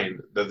lowest line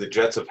that the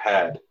Jets have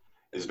had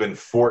has been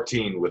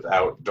 14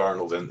 without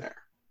Darnold in there.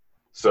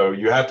 So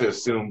you have to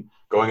assume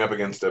going up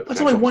against a that's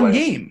only one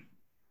game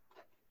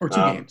or 2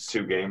 games.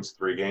 2 games,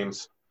 3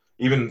 games.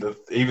 Even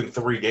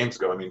 3 games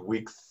ago, I mean,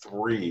 week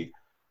 3,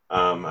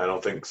 I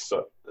don't think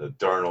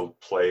Darnold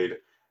played,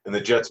 and the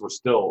Jets were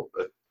still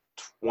a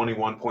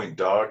 21-point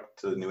dog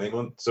to New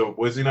England. So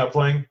was he not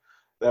playing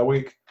that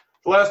week?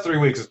 The last 3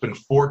 weeks, it's been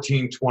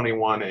 14,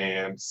 21,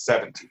 and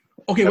 17.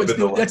 Okay,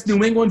 that's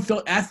New England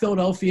at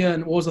Philadelphia,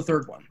 and what was the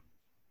third one?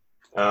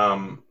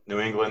 New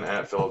England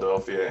at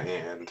Philadelphia,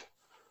 and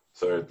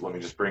sorry, let me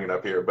just bring it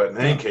up here. But in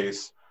any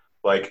case,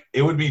 like,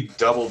 it would be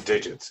double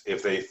digits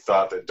if they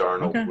thought that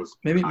Darnold was.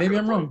 Maybe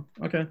I'm wrong.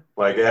 Okay.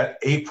 Like, at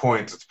 8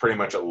 points, it's pretty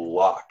much a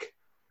lock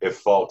if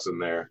Falk's in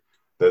there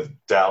that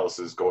Dallas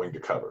is going to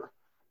cover.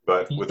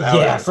 But without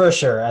Yeah, him, for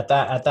sure. At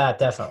that,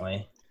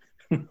 definitely.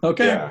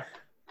 Okay. yeah.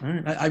 All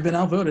right. I've been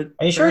outvoted.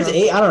 Are you sure Fair it's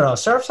enough. 8? I don't know.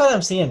 Surfside,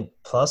 I'm seeing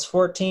plus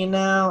 14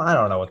 now. I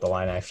don't know what the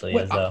line actually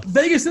is, though.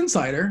 Vegas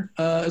Insider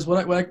is what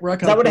I Is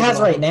that what it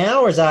has right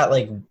now, or is that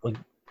like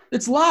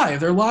It's live.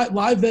 They're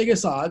live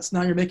Vegas odds.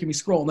 Now you're making me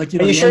scroll. Like, are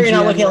the you sure you're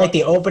not MGM looking at like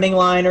the opening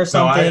line or No,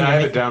 something? I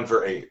have it down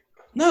for 8.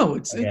 No,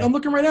 Okay. I'm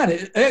looking right at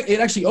it. It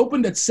actually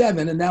opened at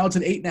 7, and now it's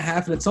an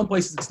 8.5, and at some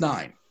places it's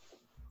 9.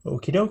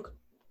 Okie doke.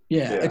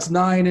 Yeah, Yeah. it's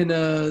 9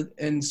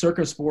 in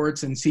Circa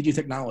Sports and CG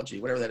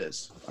Technology, whatever that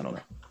is. I don't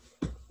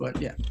know,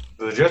 but yeah.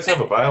 Did the Jets have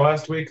a bye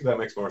last week? That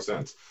makes more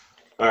sense.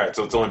 All right,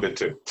 so it's only been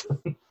 2.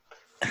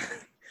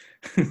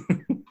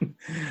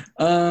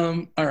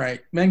 All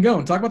right,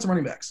 Mangone, talk about some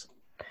running backs.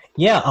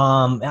 Yeah,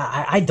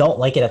 I don't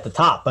like it at the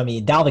top. I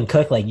mean, Dalvin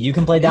Cook, like you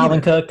can play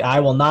Dalvin Cook. I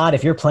will not.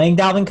 If you're playing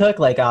Dalvin Cook,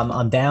 like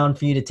I'm down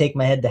for you to take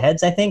my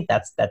head-to-heads. I think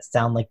that's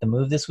sound like the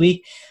move this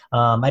week.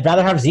 I'd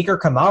rather have Zeke or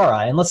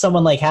Kamara, unless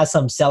someone like has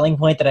some selling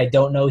point that I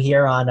don't know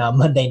here on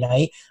Monday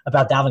night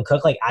about Dalvin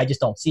Cook. Like I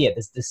just don't see it.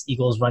 This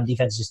Eagles run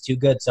defense is just too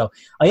good. So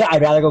yeah,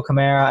 I'd rather go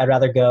Kamara. I'd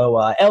rather go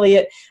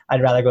Elliott.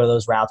 I'd rather go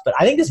those routes. But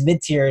I think this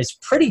mid-tier is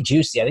pretty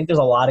juicy. I think there's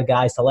a lot of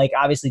guys to like.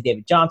 Obviously,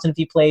 David Johnson if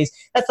he plays.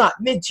 That's not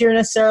mid-tier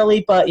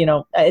necessarily, but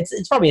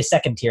it's probably a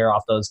second tier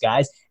off those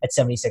guys at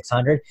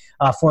 7,600.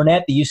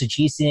 Fournette, the usage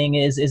he's seeing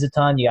is a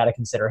ton. You got to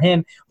consider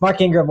him.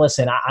 Mark Ingram.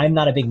 Listen, I'm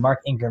not a big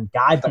Mark Ingram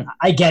guy, but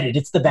I get it.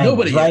 It's the Bengals,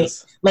 Nobody right?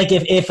 is. Like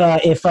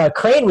if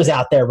Crane was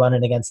out there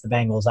running against the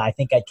Bengals, I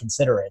think I'd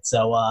consider it.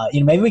 So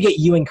maybe we get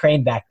you and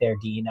Crane back there,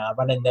 Dean,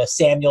 running the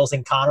Samuels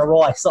and Connor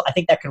role. I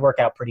think that could work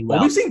out pretty well.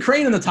 Well, we've seen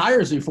Crane in the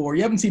tires before.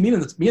 You haven't seen me in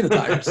the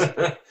tires.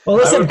 Well,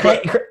 listen,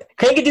 I would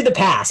Crane can do the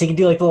pass. He can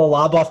do like the little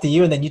lob off to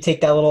you, and then you take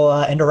that little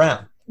end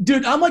around.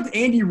 Dude, I'm like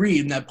Andy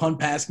Reid in that punt,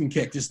 pass, and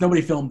kick. Just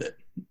nobody filmed it.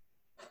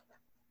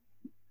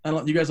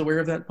 You guys aware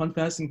of that punt,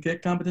 pass, and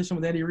kick competition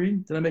with Andy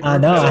Reid? Did I make?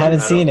 No, I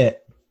haven't I seen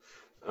it.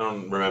 I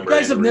don't remember. You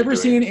guys have Andy Reid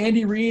never doing seen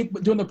Andy Reid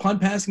doing the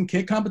punt, pass, and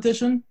kick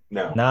competition?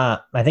 No. Nah,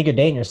 I think you're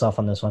dating yourself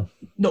on this one.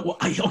 No. Well,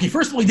 okay,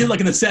 first of all, he did like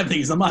in the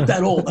 70s. I'm not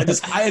that old.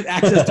 I had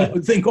access to a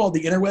thing called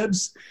the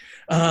interwebs.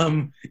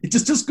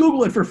 Just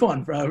Google it for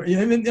fun.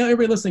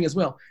 Everybody listening as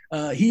well.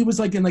 He was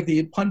like in like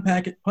the punt,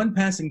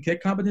 pass, and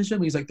kick competition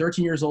when he's like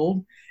 13 years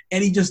old,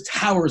 and he just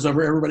towers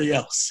over everybody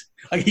else.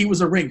 Like he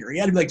was a ringer. He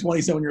had to be like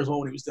 27 years old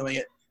when he was doing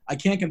it. I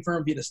can't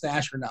confirm if he had a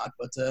stash or not,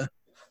 but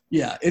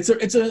yeah, it's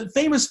a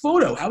famous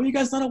photo. How are you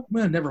guys not?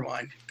 Never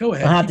mind. Go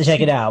ahead. I'll have to check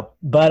it out.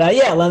 But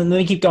yeah, let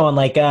me keep going.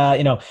 Like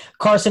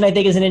Carson, I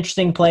think is an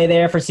interesting play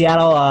there for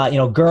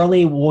Seattle.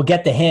 Gurley, we'll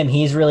get to him.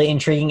 He's really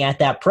intriguing at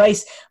that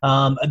price.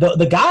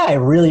 The guy I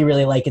really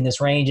really like in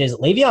this range is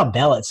Le'Veon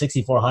Bell at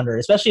 6,400,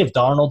 especially if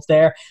Darnold's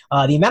there.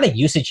 The amount of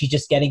usage he's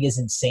just getting is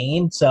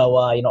insane. So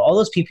all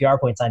those PPR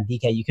points on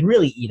DK you can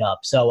really eat up.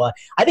 So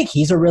I think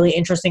he's a really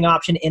interesting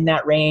option in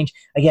that range.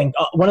 Again,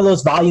 one of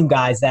those volume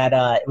guys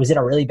that was in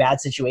a really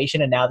bad situation.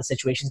 And now the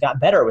situation's gotten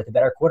better with a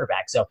better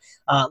quarterback. So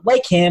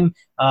like him,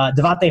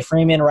 Devontae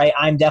Freeman, right?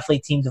 I'm definitely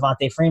team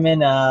Devontae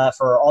Freeman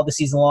for all the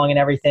season long and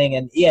everything.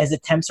 And yeah, his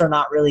attempts are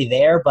not really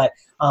there, but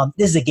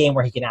this is a game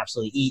where he can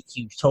absolutely eat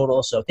huge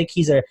totals. So I think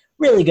he's a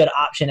really good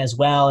option as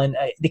well. And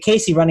the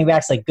KC running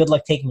backs, like good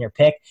luck taking your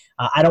pick.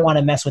 I don't want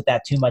to mess with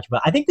that too much,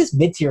 but I think this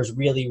mid-tier is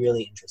really,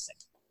 really interesting.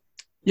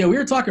 Yeah, we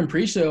were talking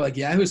pre-show, like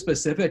Yahoo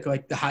specific,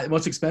 like the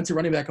most expensive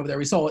running back over there.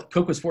 We saw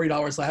Cook was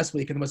 $40 last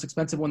week, and the most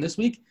expensive one this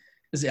week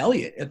is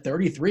Elliott at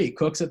 33,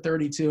 Cooks at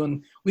 32,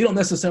 and we don't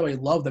necessarily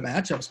love the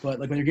matchups, but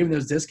like when you're giving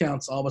those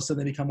discounts, all of a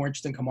sudden they become more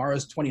interesting.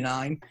 Kamara's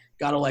 29,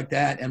 gotta like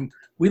that, and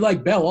we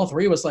like Bell. All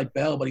three of us like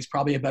Bell, but he's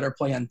probably a better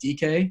play on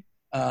DK.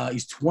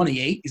 He's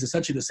 28. He's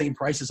essentially the same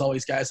price as all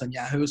these guys on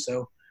Yahoo.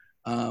 So,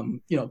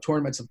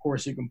 tournaments, of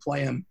course, you can play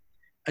him.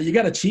 You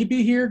got a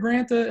cheapie here,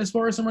 Grant, as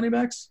far as some running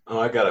backs? Oh,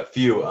 I got a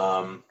few.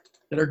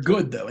 That are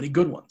good though. Any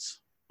good ones?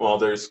 Well,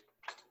 there's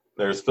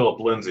Philip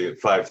Lindsay at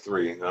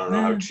 5'3". I don't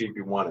know how cheap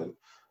you wanted.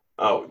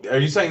 Oh, are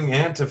you saying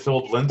and to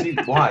Philip Lindsay?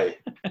 Why?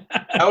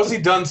 How has he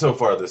done so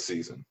far this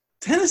season?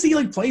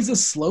 Tennessee plays a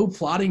slow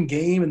plotting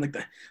game, and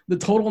the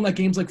total in that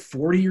game's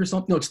 40 or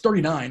something. No, it's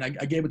 39. I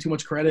gave it too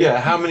much credit.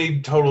 Yeah, how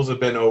many totals have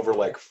been over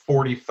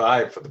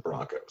 45 for the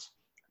Broncos?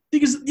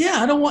 Because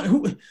I don't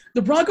want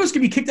the Broncos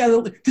could be kicked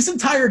out of this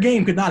entire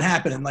game could not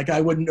happen, and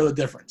I wouldn't know the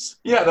difference.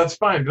 Yeah, that's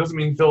fine. It doesn't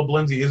mean Philip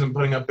Lindsay isn't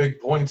putting up big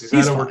points.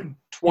 He's had over fine.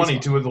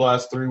 22 of the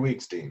last 3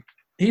 weeks, Dean.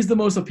 He's the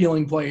most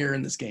appealing player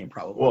in this game,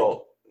 probably.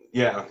 Well,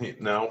 yeah,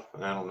 no,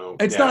 I don't know.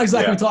 It's not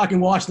exactly talking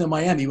Washington,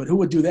 Miami, but who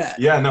would do that?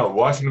 Yeah, no,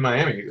 Washington,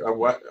 Miami.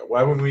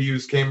 Why wouldn't we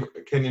use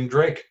Kenyon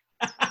Drake?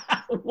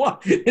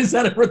 What is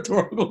that a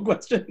rhetorical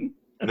question?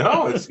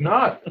 No, it's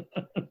not.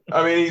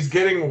 I mean, he's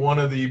getting one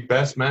of the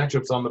best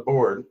matchups on the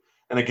board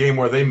in a game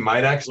where they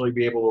might actually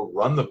be able to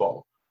run the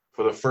ball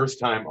for the first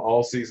time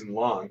all season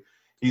long.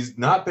 He's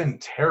not been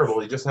terrible.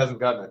 He just hasn't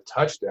gotten a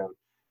touchdown.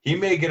 He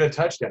may get a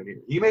touchdown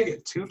here. He may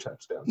get 2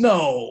 touchdowns.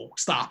 No,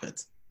 stop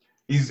it.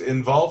 He's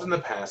involved in the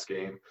pass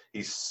game.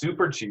 He's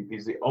super cheap.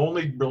 He's the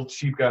only real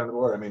cheap guy on the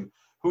board. I mean,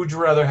 who would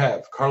you rather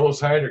have, Carlos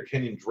Hyde or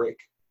Kenyon Drake?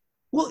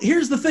 Well,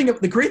 here's the thing.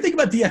 The great thing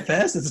about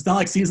DFS is it's not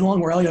like season long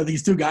where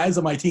these two guys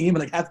on my team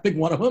and I have to pick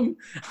one of them.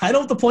 I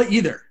don't have to play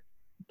either.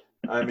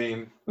 I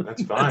mean,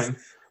 that's fine.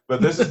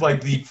 But this is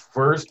like the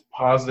first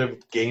positive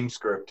game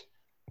script,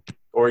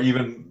 or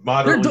even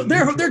moderately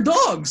they're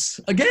dogs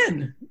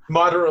again.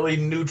 Moderately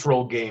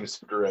neutral game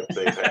script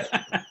they've had.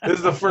 This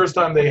is the first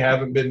time they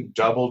haven't been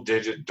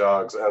double-digit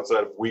dogs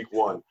outside of week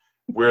 1,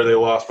 where they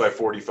lost by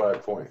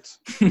 45 points.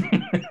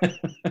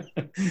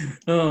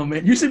 Oh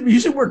man, you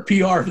should work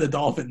PR for the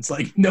Dolphins.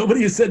 Like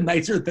nobody has said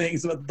nicer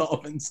things about the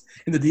Dolphins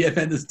in the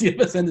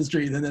DFS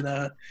industry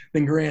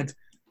than Grant.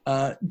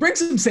 Bring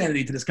some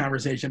sanity to this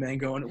conversation, man.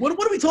 What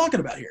are we talking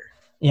about here?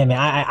 Yeah, man.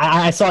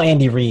 I saw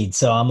Andy Reid,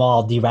 so I'm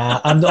all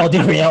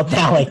derailed.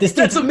 now. Like this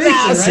dude's That's amazing,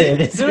 massive.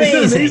 right? It's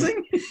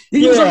amazing.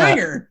 He was a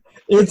ringer.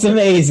 It's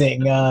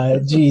amazing.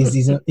 Geez,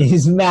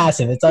 he's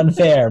massive. It's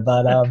unfair,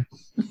 but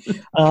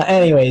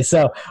anyway.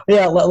 So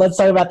yeah, let's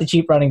talk about the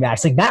cheap running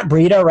backs. Like Matt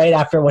Breida, right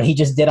after what he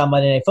just did on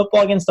Monday Night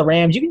Football against the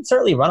Rams, you can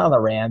certainly run on the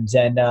Rams,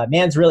 and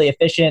man's really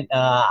efficient.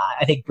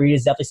 I think Breida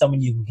is definitely someone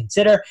you can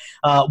consider.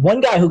 One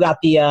guy who got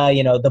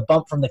the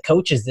bump from the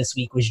coaches this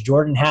week was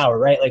Jordan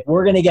Howard, right? Like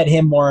we're gonna get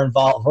him more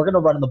involved. We're gonna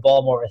run the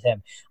ball more with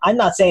him. I'm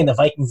not saying the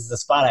Vikings is the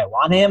spot I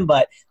want him,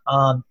 but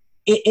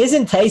it is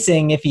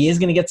enticing if he is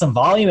going to get some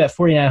volume at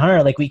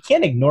 4,900. Like we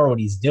can't ignore what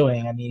he's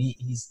doing. I mean,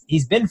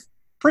 he's been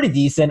pretty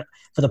decent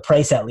for the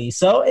price at least.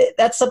 So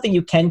that's something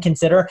you can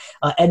consider.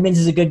 Edmonds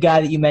is a good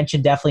guy that you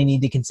mentioned. Definitely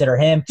need to consider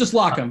him. Just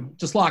lock him.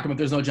 Just lock him if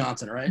there's no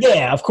Johnson, right?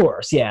 Yeah, of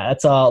course. Yeah,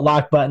 that's a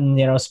lock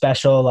button,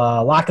 special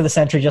lock of the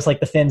century, just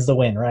like the Finns to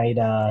win, right?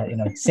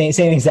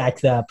 Same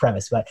exact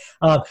premise. But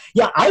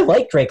yeah, I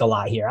like Drake a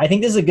lot here. I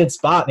think this is a good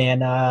spot, man.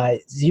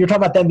 You're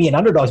talking about them being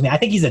underdogs, man. I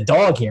think he's a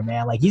dog here,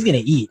 man. Like he's going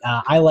to eat.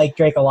 I like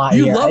Drake a lot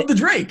here. You love the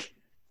Drake.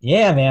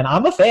 Yeah, man,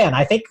 I'm a fan.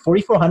 I think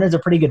 4,400 is a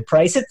pretty good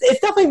price. It's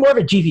definitely more of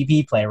a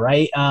GPP play,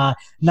 right?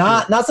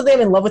 Not something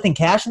I'm in love with in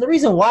cash. And the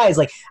reason why is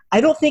like I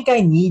don't think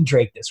I need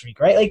Drake this week,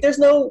 right? Like there's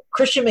no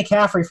Christian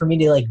McCaffrey for me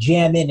to like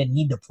jam in and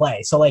need to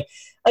play. So like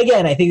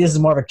again, I think this is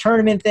more of a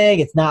tournament thing.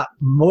 It's not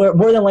more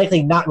than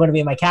likely not going to be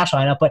in my cash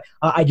lineup, but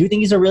I do think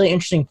he's a really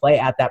interesting play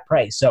at that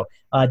price. So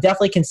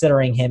definitely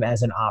considering him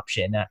as an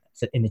option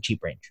in the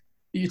cheap range.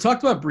 You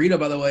talked about Breida,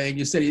 by the way, and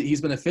you said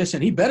he's been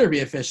efficient. He better be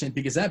efficient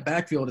because that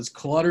backfield is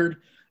cluttered.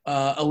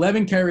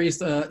 11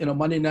 carries,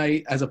 Monday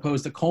night, as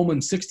opposed to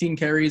Coleman, 16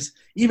 carries.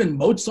 Even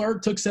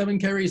Mozart took 7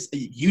 carries.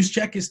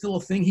 Juszczyk is still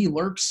a thing. He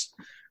lurks.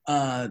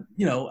 I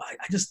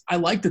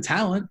like the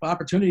talent, but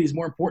opportunity is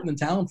more important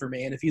than talent for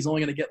me. And if he's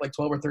only going to get like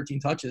 12 or 13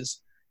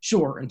 touches,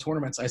 sure, in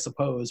tournaments, I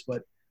suppose,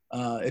 but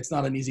it's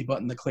not an easy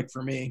button to click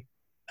for me.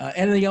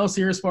 Anything else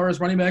here as far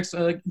as running backs,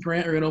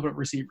 Grant, or going to open up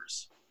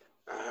receivers?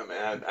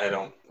 Man, I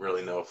don't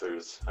really know if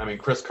there's – I mean,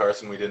 Chris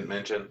Carson we didn't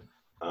mention.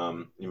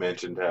 You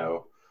mentioned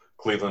how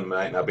Cleveland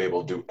might not be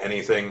able to do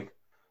anything.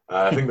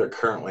 I think they're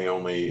currently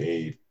only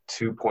a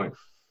 2-point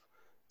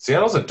 –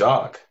 Seattle's a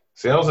dog.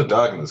 Seattle's a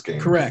dog in this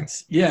game.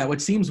 Correct. Yeah,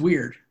 which seems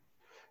weird.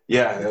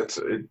 Yeah,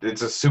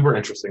 it's a super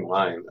interesting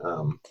line.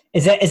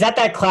 Is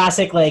that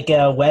classic like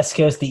West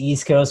Coast to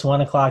East Coast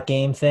 1 o'clock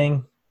game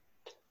thing?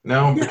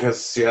 No,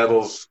 because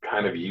Seattle's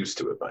kind of used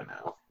to it by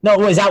now. No,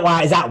 is that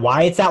why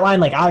it's that line?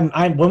 Like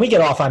I'm when we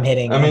get off, I'm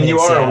hitting. I mean, you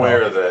are Seattle.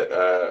 aware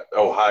that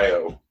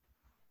Ohio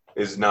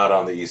is not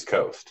on the East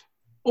Coast.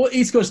 Well,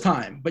 East Coast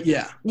time, but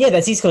yeah. Yeah,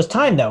 that's East Coast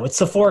time though. It's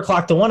the 4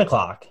 o'clock to 1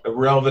 o'clock.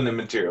 Irrelevant and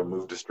material.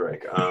 Move to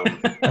strike.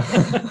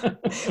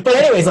 But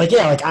anyways,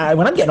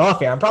 when I'm getting off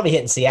here, I'm probably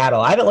hitting Seattle.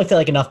 I haven't looked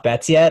at enough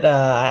bets yet.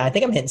 I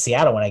think I'm hitting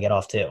Seattle when I get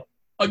off too.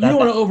 You don't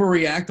want to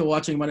overreact to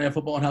watching Monday Night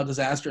Football and how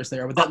disastrous they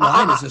are, but that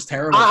line is just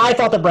terrible. I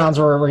thought the Browns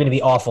were going to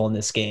be awful in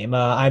this game.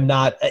 I'm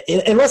not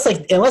unless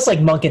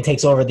Monken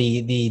takes over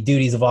the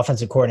duties of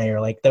offensive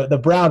coordinator. Like the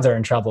Browns are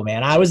in trouble,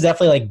 man. I was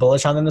definitely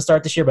bullish on them to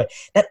start this year, but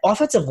that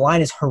offensive line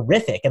is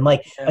horrific. And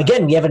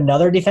again, we have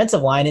another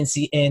defensive line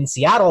in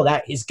Seattle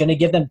that is going to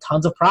give them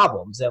tons of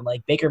problems. And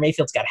Baker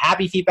Mayfield's got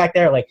happy feet back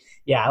there.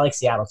 I like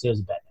Seattle too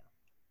as a bet.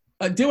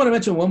 I do want to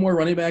mention one more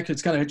running back.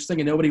 It's kind of interesting,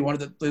 and nobody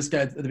wanted this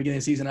guy at the beginning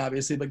of the season,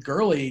 obviously. But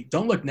Gurley,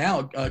 don't look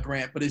now,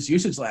 Grant, but his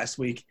usage last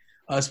week,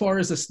 as far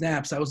as the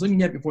snaps, I was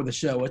looking at before the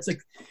show. It's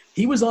like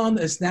he was on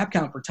the snap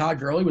count for Todd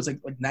Gurley was like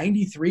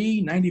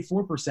 93,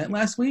 94%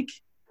 last week.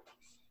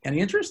 Any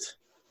interest?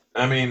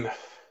 I mean,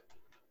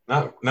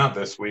 not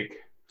this week.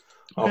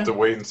 I'll have to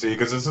wait and see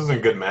because this isn't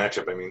a good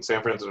matchup. I mean,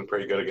 San Francisco's been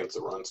pretty good against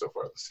the run so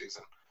far this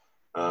season.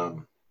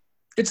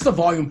 It's the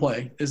volume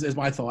play is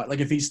my thought.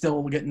 If he's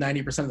still getting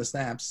 90% of the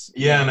snaps.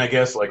 Yeah, and I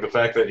guess the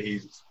fact that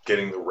he's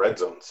getting the red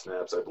zone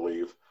snaps, I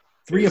believe.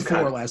 3 of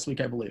 4 last week,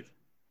 I believe.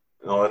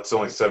 No, that's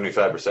only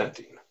 75%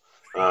 team.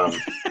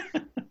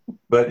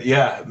 But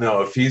yeah,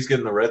 no, if he's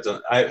getting the red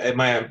zone, I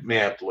may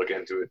have to look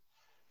into it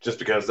just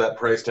because that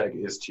price tag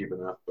is cheap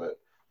enough. But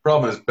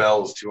problem is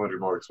Bell's $200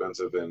 more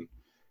expensive, and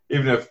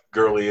even if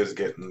Gurley is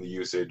getting the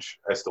usage,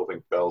 I still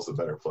think Bell's a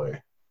better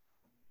play.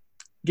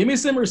 Give me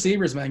some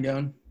receivers,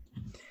 Mangone.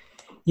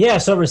 Yeah,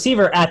 so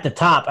receiver at the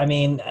top. I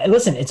mean,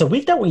 listen, it's a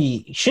week that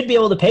we should be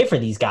able to pay for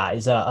these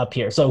guys up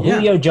here. So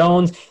Julio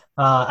Jones,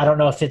 I don't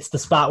know if it's the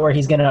spot where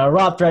he's going to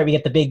erupt, right? We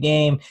get the big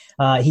game.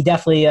 He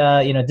definitely,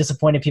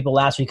 disappointed people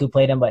last week who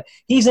played him, but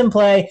he's in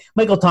play.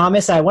 Michael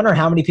Thomas, I wonder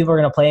how many people are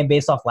going to play him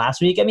based off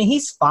last week. I mean,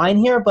 he's fine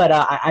here, but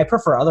I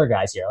prefer other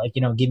guys here. Like,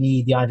 give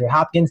me DeAndre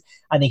Hopkins.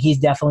 I think he's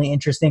definitely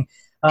interesting.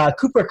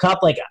 Cooper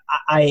Kupp, like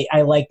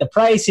I like the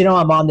price.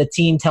 I'm on the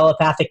team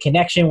telepathic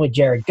connection with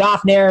Jared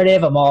Goff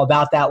narrative. I'm all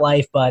about that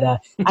life, but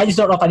I just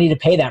don't know if I need to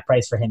pay that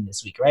price for him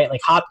this week, right?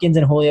 Like Hopkins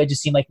and Julio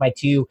just seem like my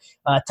two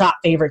top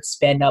favorite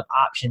spend up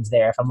options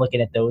there if I'm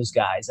looking at those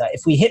guys.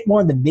 If we hit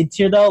more in the mid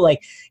tier though,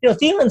 like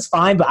Thielen's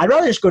fine, but I'd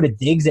rather just go to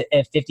Diggs at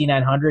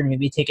 5,900 and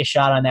maybe take a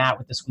shot on that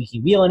with the squeaky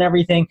wheel and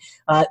everything.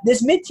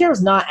 This mid tier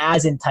is not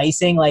as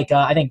enticing. Like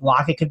I think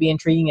Lockett could be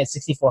intriguing at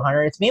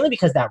 6,400. It's mainly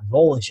because that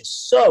role is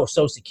just so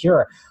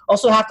secure.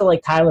 Also have to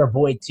like Tyler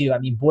Boyd too. I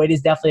mean, Boyd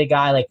is definitely a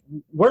guy, like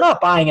we're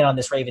not buying it on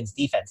this Ravens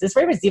defense. This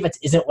Ravens defense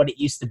isn't what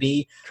it used to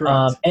be.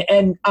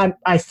 And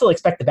I still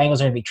expect the Bengals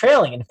are going to be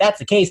trailing. And if that's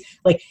the case,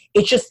 like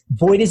it's just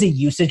Boyd is a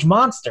usage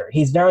monster.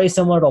 He's very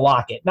similar to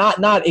Lockett.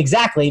 Not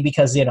exactly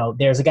because,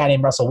 there's a guy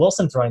named Russell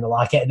Wilson throwing the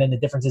Lockett and then the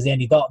difference is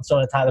Andy Dalton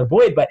throwing to Tyler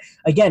Boyd. But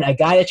again, a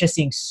guy that's just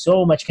seeing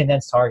so much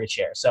condensed target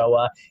share.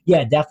 So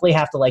definitely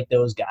have to like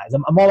those guys.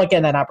 I'm all about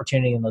getting that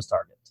opportunity in those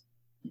targets.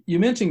 You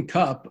mentioned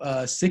Kupp,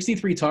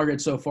 63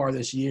 targets so far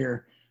this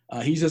year.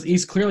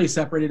 He's clearly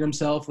separated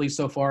himself, at least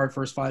so far,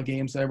 first 5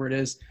 games, whatever it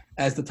is,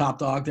 as the top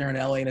dog there in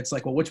LA. And it's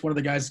like, well, which one of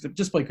the guys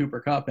just play Cooper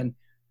Kupp? And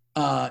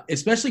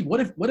especially,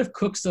 what if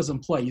Cooks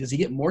doesn't play? Does he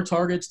get more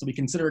targets? Do we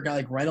consider a guy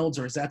like Reynolds,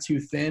 or is that too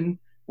thin?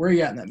 Where are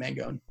you at in that,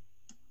 Mangone?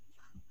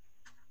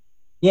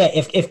 Yeah,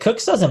 if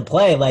Cooks doesn't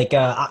play, like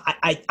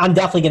I'm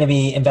definitely going to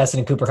be invested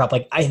in Cooper Kupp.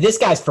 Like this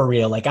guy's for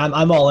real. Like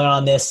I'm all in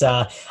on this.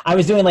 I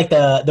was doing like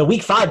the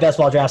week 5 best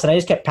ball drafts, and I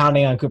just kept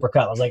pounding on Cooper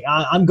Kupp. I was like,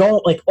 I'm going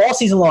like all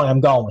season long.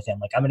 I'm going with him.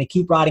 Like I'm going to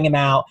keep riding him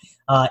out.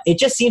 It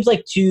just seems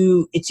like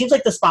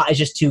the spot is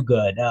just too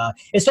good.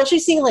 Especially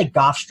seeing like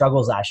Goff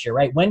struggles last year,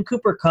 right? When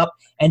Cooper Kupp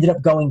ended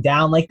up going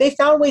down, like they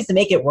found ways to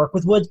make it work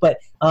with Woods, but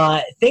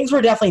things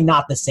were definitely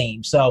not the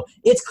same. So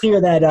it's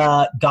clear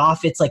that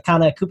Goff, it's like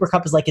kind of Cooper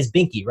Kupp is like his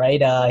binky, right?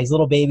 He's a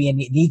little baby and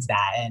he needs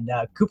that. And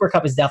Cooper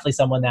Kupp is definitely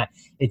someone that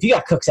if you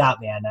got Cooks out,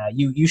 man,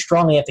 you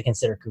strongly have to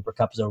consider Cooper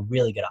Kupp as a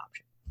really good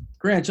option.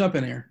 Grant, jump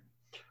in here.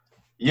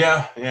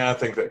 Yeah, I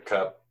think that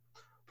Kupp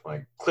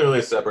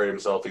clearly separated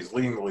himself. He's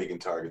leading the league in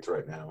targets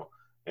right now,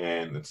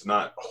 and it's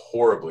not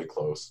horribly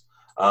close.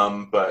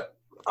 But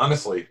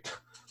honestly,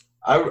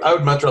 I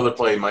would much rather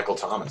play Michael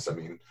Thomas. I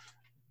mean,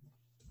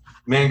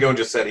 Mangone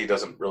just said he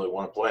doesn't really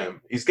want to play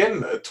him. He's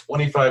getting a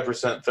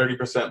 25%,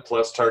 30%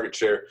 plus target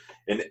share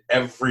in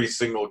every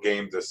single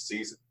game this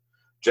season.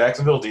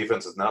 Jacksonville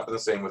defense has not been the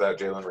same without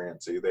Jalen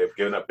Ramsey. They've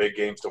given up big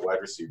games to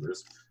wide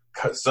receivers.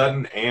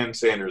 Sutton and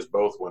Sanders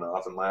both went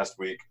off, and last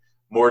week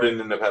Moore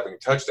didn't end up having a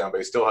touchdown, but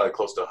he still had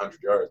close to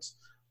 100 yards.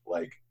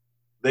 Like,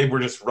 they were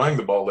just running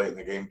the ball late in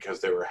the game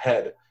because they were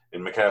ahead,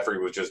 and McCaffrey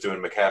was just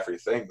doing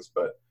McCaffrey things.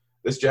 But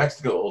this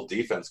Jacksonville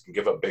defense can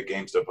give up big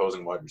games to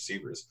opposing wide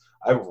receivers.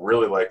 I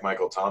really like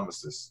Michael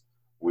Thomas this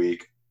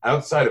week.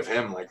 Outside of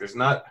him, there's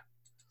not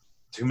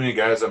too many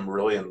guys I'm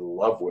really in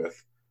love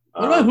with.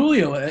 What about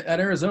Julio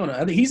at Arizona? I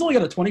think he's only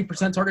got a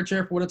 20% target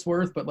share for what it's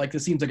worth, but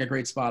this seems like a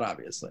great spot,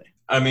 obviously.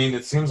 I mean,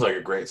 it seems like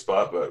a great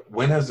spot, but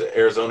when has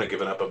Arizona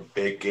given up a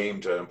big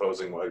game to an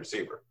opposing wide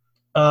receiver?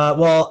 I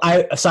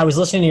was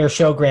listening to your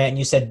show, Grant, and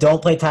you said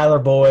don't play Tyler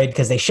Boyd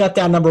because they shut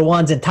down number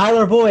ones, and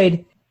Tyler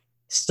Boyd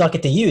stuck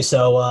it to you.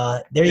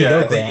 So there you go,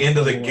 at Grant. the end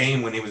of the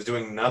game when he was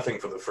doing nothing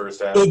for the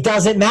first half. It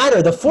doesn't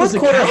matter. The fourth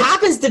quarter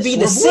happens to be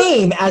the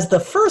same as the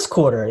first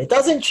quarter. It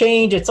doesn't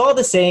change. It's all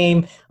the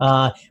same.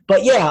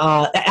 But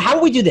how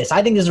do we do this?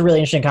 I think this is a really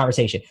interesting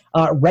conversation.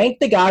 Rank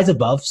the guys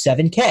above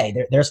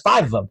 7K. There's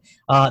 5 of them.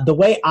 The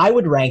way I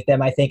would rank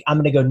them, I think I'm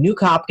going to go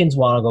Nuke Hopkins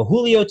 1. I'll go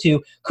Julio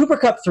 2, Cooper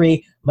Kupp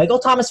 3, Michael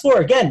Thomas 4.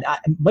 Again,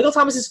 Michael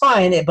Thomas is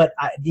fine, but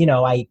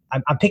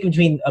I'm picking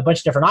between a bunch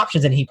of different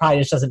options, and he probably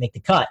just doesn't make the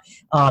cut.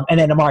 And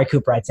then Amari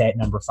Cooper, I'd say at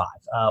number 5.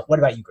 What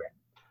about you, Grant?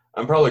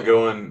 I'm probably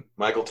going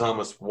Michael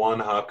Thomas 1,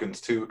 Hopkins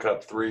 2,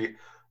 Kupp 3,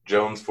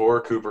 Jones 4,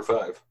 Cooper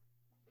 5.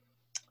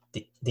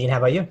 Dean, how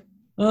about you?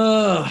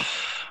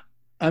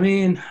 I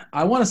mean,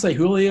 I want to say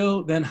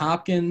Julio, then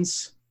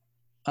Hopkins.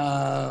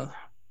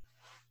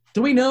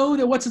 Do we know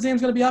that what's his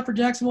name's going to be out for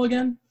Jacksonville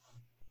again?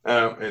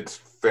 It's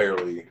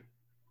fairly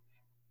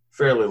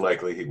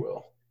likely he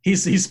will.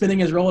 He's spinning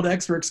his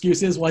Rolodex for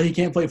excuses why he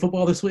can't play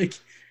football this week.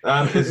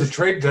 Is the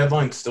trade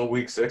deadline still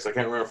week 6? I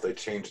can't remember if they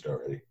changed it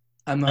already.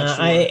 I'm not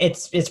sure.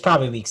 It's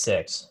probably week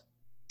 6.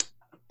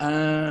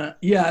 I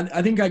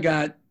think I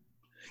got.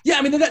 Yeah,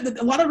 I mean,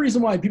 a lot of the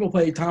reason why people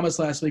played Thomas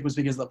last week was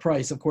because of the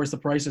price. Of course, the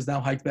price is now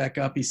hiked back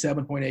up. He's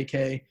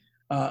 7.8K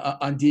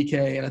on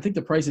DK, and I think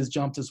the price has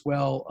jumped as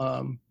well.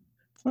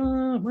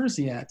 Where is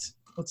he at?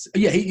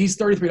 He's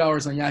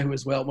 $33 on Yahoo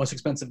as well. Most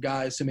expensive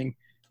guy, assuming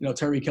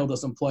Tyreek Hill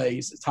doesn't play.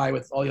 He's tied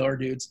with all the other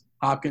dudes.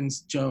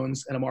 Hopkins,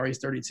 Jones, and Amari's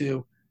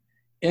 32.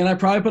 And I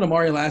probably put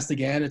Amari last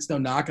again. It's no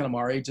knock on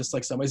Amari, just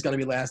like somebody's got to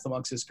be last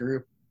amongst this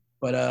group.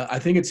 But I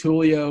think it's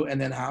Julio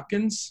and then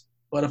Hopkins.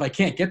 But if I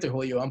can't get to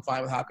Julio, I'm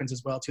fine with Hopkins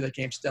as well, too. That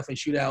game should definitely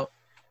shoot out.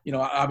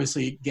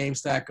 Obviously game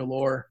stack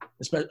galore,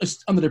 especially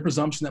under the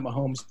presumption that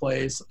Mahomes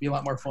plays. It'll be a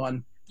lot more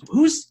fun.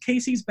 Who's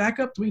Casey's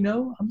backup? Do we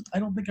know? I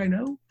don't think I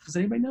know. Does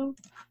anybody know?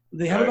 Do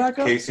they have a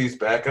backup? Casey's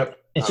backup?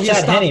 It's They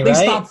Chad Henne, right? They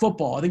stopped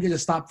football. I think they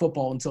just stopped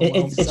football until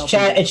Mahomes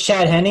It's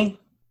Chad Henne.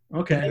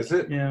 Okay. Is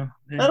it? Yeah.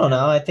 I don't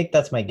know. I think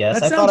that's my guess.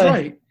 That sounds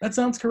right. That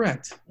sounds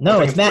correct. No,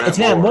 I it's think Matt. It's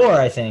Matt Moore.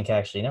 I think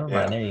actually. Never mind.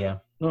 Yeah. There you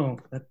go.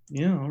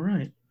 Oh, all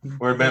right.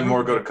 Where did Matt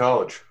Moore go to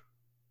college?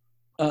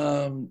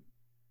 FIU.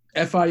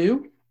 I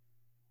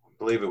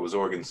believe it was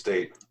Oregon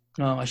State.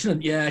 Oh, I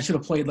should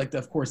have played like that.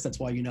 Of course, that's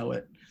why you know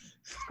it.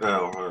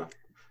 Oh,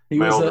 He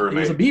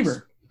was a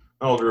Beaver.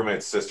 My old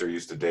roommate's sister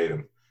used to date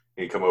him.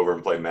 He'd come over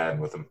and play Madden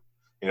with him.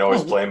 He'd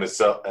always play him as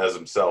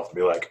himself and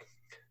be like,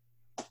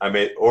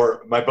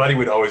 or my buddy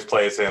would always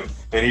play as him,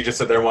 and he'd just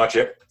sit there and watch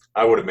it.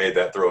 I would have made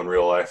that throw in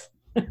real life.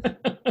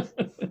 That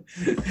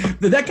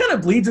kind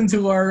of bleeds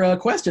into our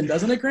question,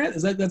 doesn't it,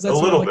 Grant? That's a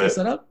little bit the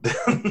setup?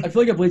 I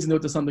feel like it bleeds into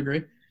it to some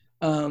degree.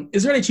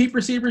 Is there any cheap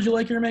receivers you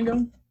like here,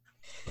 Mango?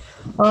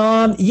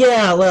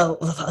 Yeah,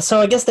 well,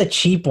 so I guess the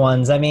cheap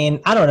ones, I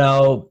mean, I don't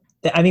know.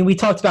 I mean, we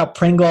talked about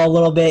Pringle a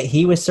little bit.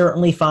 He was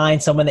certainly fine,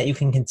 someone that you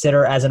can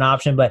consider as an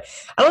option, but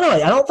I don't know.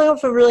 I don't know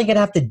if we're really going to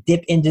have to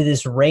dip into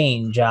this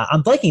range.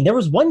 I'm blanking. There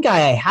was one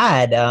guy I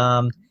had.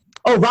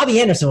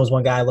 Robbie Anderson was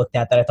one guy I looked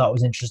at that I thought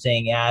was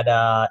interesting at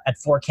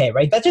 4K,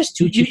 right? That's just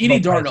too cheap. You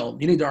need Darnold.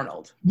 You need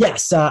Darnold.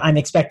 Yes, I'm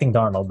expecting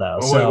Darnold, though.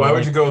 Oh, wait, why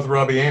would you go with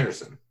Robbie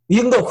Anderson?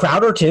 You can go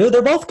Crowder, too.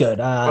 They're both good.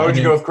 Why would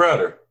you go with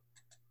Crowder?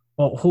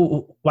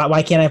 Well,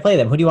 why can't I play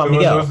them? Who do you want me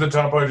to go? Who was the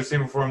top wide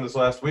receiver for him this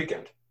last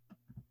weekend?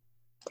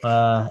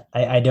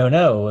 I don't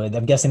know.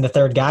 I'm guessing the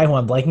third guy who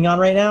I'm blanking on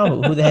right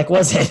now. Who the heck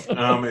was it?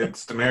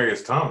 It's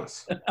Demaryius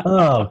Thomas.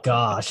 Oh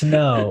gosh,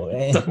 no.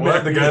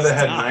 What, the guy that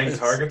had 9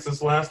 targets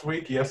this last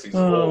week? Yes, he's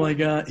old. Oh my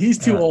God, he's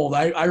too old.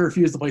 I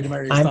refuse to play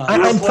Demaryius Thomas. I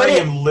was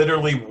playing him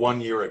literally 1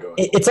 year ago.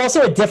 It's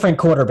also a different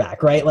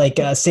quarterback, right? Like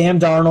Sam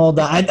Darnold.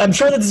 I'm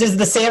sure that just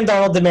the Sam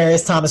Darnold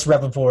Demaryius Thomas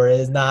rapport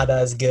is not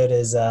as good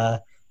as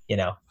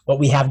what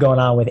we have going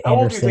on with Anderson.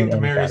 How old do you think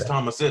Demaryius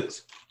Thomas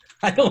is?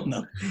 I don't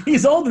know.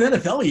 He's old in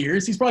NFL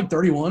years. He's probably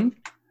 31.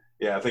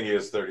 Yeah, I think he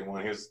is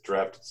 31. He was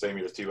drafted the same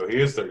year as Tebow.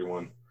 He is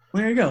 31.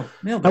 There you go.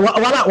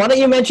 Why don't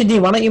you mention D?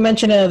 Why don't you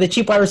mention the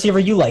cheap wide receiver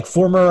you like?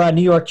 Former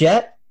New York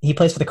Jet. He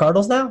plays for the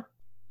Cardinals now.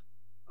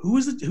 Who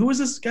is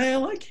this guy I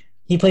like?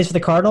 He plays for the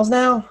Cardinals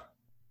now.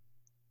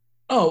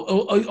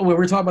 Oh,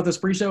 we're talking about this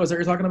pre-show. Is that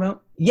what you're talking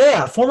about?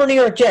 Yeah, former New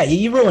York Jet.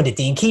 You ruined it,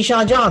 Dean.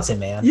 Keyshawn Johnson,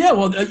 man. Yeah.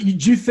 Well, do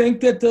you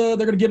think that they're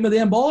going to give him the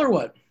damn ball or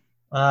what?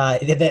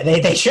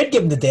 They should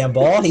give him the damn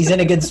ball. He's in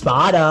a good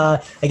spot.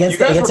 You guys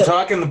were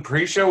talking the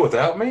pre-show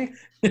without me?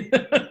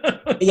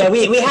 Yeah,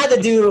 we had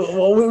to do.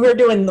 Well, we were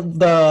doing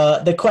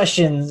the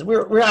questions.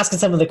 We're asking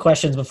some of the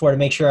questions before to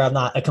make sure I'm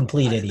not a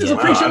complete idiot.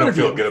 I don't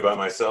feel good about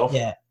myself.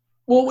 Yeah.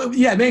 Well,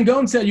 yeah.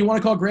 Mangone said, "You want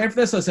to call Grant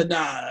for this?" I said,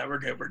 "Nah, we're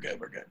good.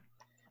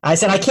 I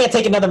said I can't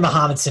take another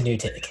Mohamed Sanu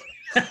take.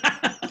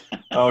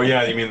 Oh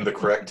yeah, you mean the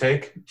correct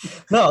take?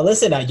 No,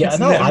 listen.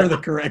 Never the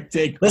correct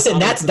take. Listen,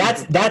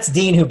 that's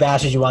Dean who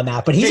bashes you on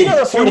that, but he's Dean,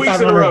 another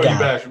 4,500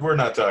 guy. We're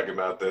not talking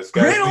about this,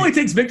 guys. Grant only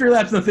takes victory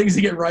laps on the things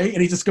he get right,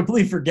 and he just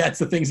completely forgets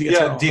the things he gets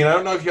wrong. Dean, I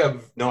don't know if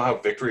you know how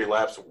victory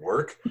laps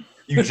work.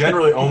 You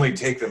generally only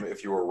take them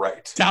if you were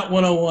right. Tout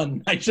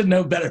 101. I should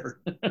know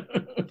better.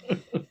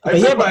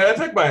 I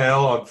took my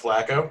L on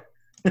Flacco.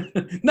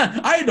 No,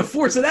 I had to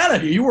force it out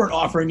of you. You weren't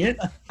offering it.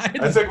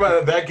 I took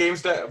that game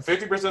stack.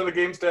 50% of the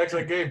game stacks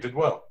I gave did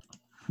well.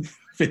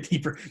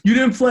 50%. You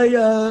didn't play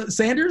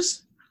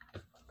Sanders?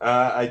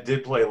 I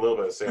did play a little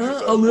bit of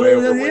Sanders. A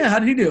little, yeah. How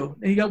did he do?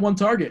 He got one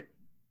target.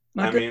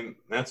 I mean,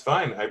 that's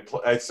fine.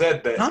 I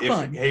said that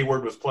if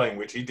Hayward was playing,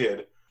 which he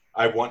did,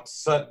 I want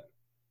Sutton.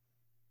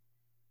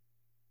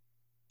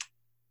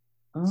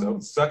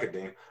 So suck it,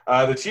 Dean.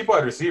 The cheap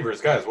wide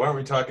receivers, guys. Why aren't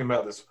we talking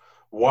about this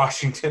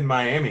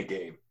Washington-Miami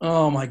game?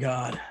 Oh my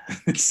God!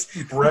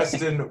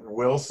 Preston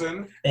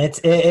Wilson.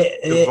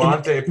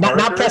 Devontae Parker.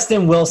 Not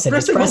Preston Wilson.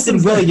 It's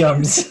Preston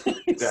Williams.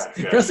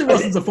 Preston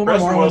Wilson's a former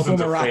Marlins,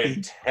 former Rocky.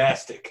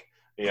 Fantastic.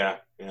 Yeah.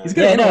 He's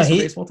good at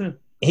baseball too.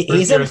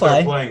 He's in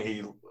play.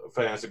 Playing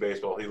fantasy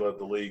baseball. He led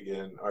the league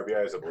in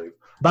RBIs, I believe.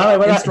 By the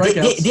way,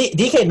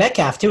 DK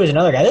Metcalf too is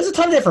another guy. There's a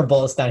ton of different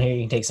bullets down here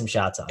you can take some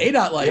shots on.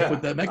 A-Dot life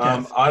with the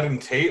Metcalf.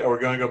 Auden Tate. Are we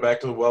going to go back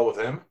to the well with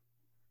him?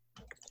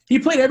 He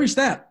played every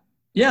snap.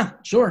 Yeah,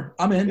 sure.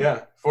 I'm in.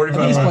 Yeah,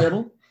 45. He's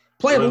playable.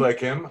 Really like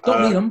him.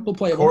 Don't need him, but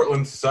playable.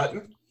 Cortland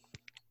Sutton.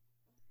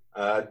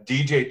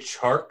 DJ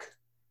Chark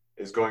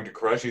is going to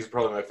crush. He's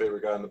probably my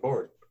favorite guy on the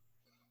board.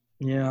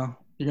 Yeah.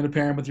 You're going to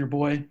pair him with your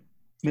boy,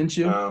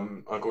 Minshew?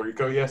 Uncle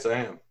Rico, yes, I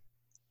am.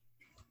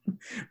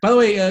 By the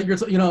way,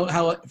 you know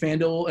how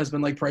FanDuel has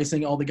been like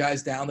pricing all the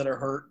guys down that are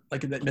hurt,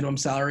 like at that minimum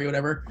salary or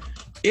whatever.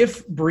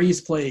 If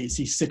Breeze plays,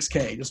 he's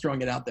 $6K. Just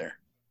throwing it out there.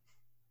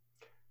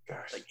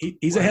 Gosh, like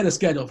he's ahead of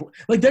schedule.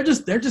 Like they're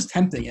just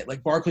tempting it.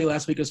 Like Barkley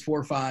last week was 4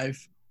 or 5.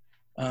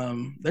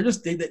 They're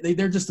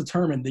just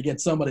determined to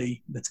get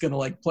somebody that's gonna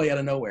like play out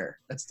of nowhere.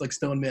 That's like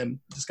Stone Mim,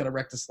 just gonna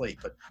wreck the slate.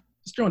 But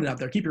Just throwing it out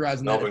there. Keep your eyes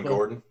on that. Melvin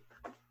Gordon.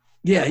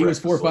 Yeah, he was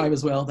 4 or 5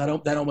 as well.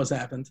 That almost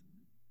happened.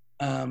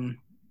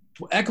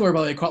 Eckler,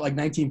 by the way, caught like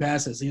 19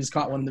 passes. He just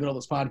caught one in the middle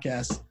of this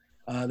podcast.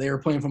 They were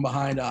playing from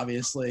behind,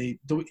 obviously.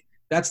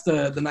 That's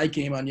the night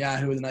game on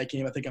Yahoo, the night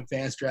game I think on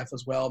FansDraft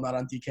as well, not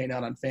on DK,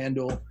 not on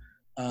FanDuel.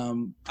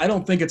 I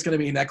don't think it's going to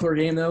be an Eckler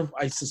game, though.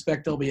 I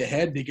suspect they'll be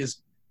ahead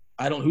because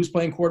I don't – who's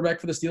playing quarterback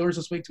for the Steelers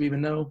this week? Do we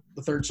even know?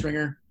 The third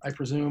stringer, I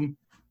presume.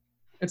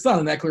 It's not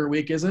an Eckler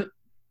week, is it,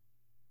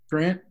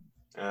 Grant?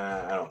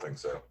 I don't think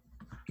so.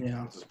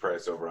 Yeah. What's his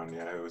price over on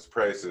Yahoo? His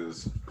price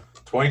is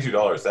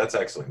 $22. That's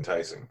actually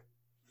enticing.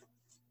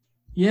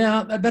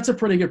 Yeah, that's a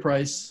pretty good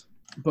price.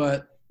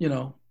 But,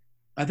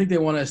 I think they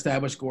want to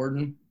establish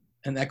Gordon,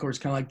 and Eckler's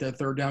kind of like the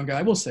third down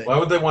guy. We'll see. Why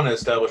would they want to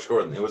establish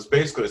Gordon? It was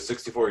basically a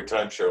 60-40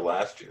 timeshare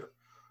last year.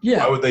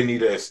 Yeah. Why would they need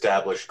to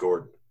establish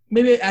Gordon?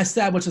 Maybe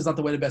establish is not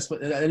the way to best –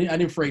 I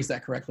didn't phrase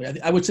that correctly.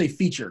 I would say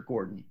feature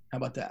Gordon. How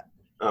about that?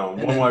 Oh,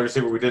 one wide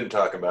receiver we didn't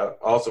talk about,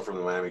 also from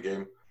the Miami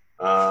game.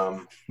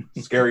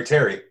 Scary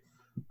Terry.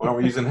 Why aren't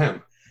we using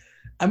him?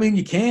 I mean,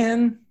 you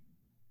can.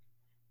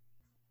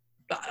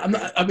 I'm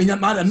not Solid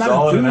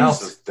enthused.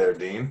 analysis there,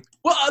 Dean.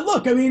 Well,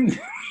 look, I mean,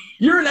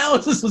 your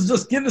analysis was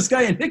just give this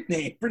guy a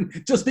nickname.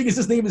 Just because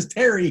his name is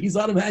Terry, he's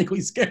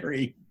automatically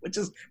scary, which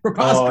is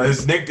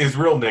preposterous. Oh, his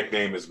real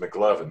nickname is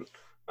McLovin.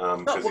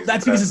 He's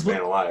that's the because best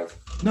man alive.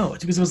 No,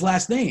 it's because of his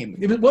last name.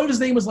 What if his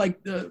name was like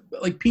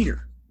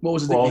Peter? What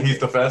was his nickname? Well, he's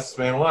the fastest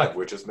man alive,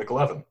 which is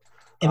McLovin.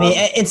 I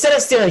mean, instead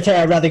of Scary Terry,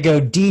 I'd rather go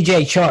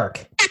DJ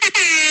Chark.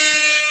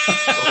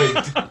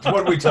 Okay,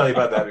 what did we tell you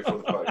about that before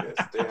the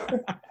podcast?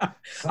 Damn.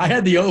 I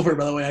had the over,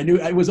 by the way. I knew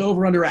I was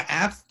over under a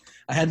half.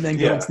 I had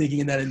Mangone sneaking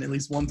in that at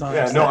least one time.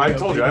 Yeah, so no, I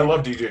told you I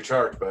love DJ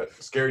Chark, but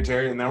Scary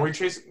Terry. And now are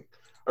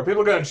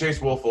people going to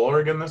chase Will Fuller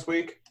again this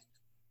week?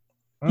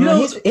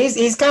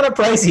 He's kind of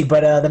pricey,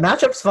 but the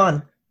matchup's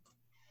fun.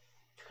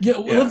 Yeah,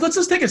 well, let's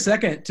just take a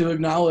second to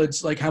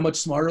acknowledge like how much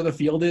smarter the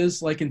field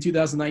is like in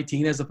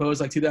 2019 as opposed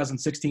to like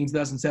 2016,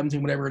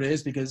 2017, whatever it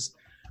is, because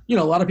a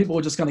lot of people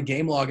will just kind of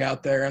game log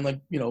out there and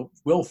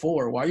Will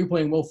Fuller. Why are you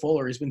playing Will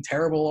Fuller? He's been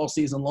terrible all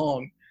season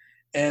long,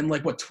 and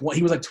he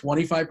was like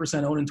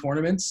 25% owned in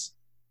tournaments.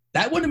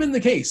 That wouldn't have been the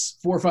case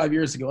 4 or 5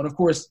 years ago. And of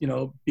course,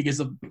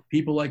 because of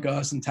people like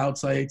us and tout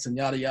sites and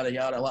yada yada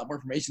yada, a lot more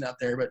information out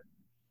there. But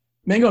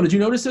Mango, did you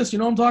notice this? You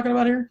know what I'm talking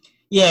about here?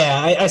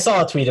 Yeah, I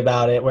saw a tweet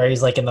about it where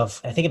he's like in the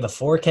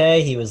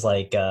 4K, he was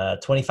like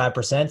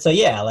 25%. So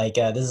yeah,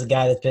 this is a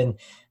guy that's been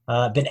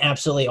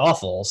absolutely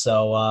awful.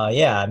 So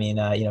I mean,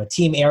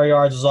 team air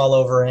yards was all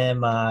over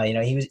him.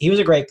 He was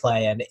a great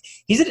play, and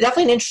he's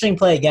definitely an interesting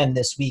play again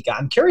this week.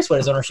 I'm curious what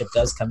his ownership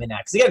does come in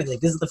at, because again,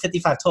 this is the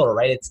 55 total,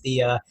 right? It's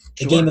the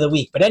game of the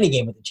week, but any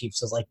game with the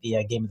Chiefs is like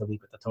the game of the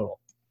week with the total.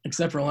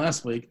 Except for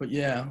last week. But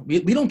yeah, we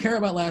don't care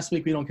about last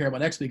week. We don't care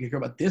about next week. We care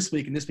about this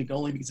week and this week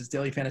only because it's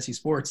daily fantasy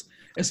sports.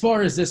 As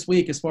far as this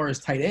week, as far as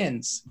tight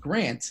ends,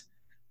 Grant,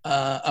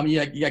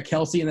 you got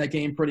Kelsey in that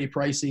game, pretty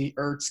pricey.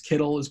 Ertz,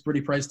 Kittle is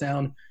pretty priced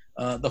down.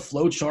 The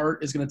flow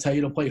chart is going to tell you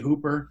to play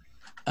Hooper.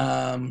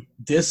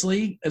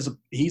 Disley,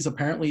 he's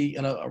apparently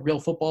a real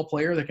football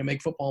player that can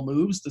make football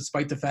moves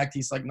despite the fact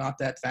he's not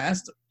that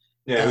fast.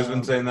 Yeah, who's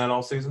been saying that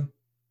all season?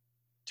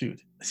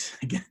 Dude,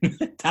 again,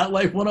 Tout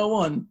Life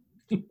 101.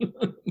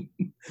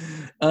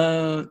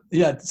 So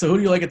who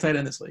do you like at tight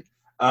end this week?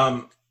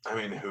 I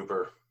mean,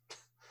 Hooper.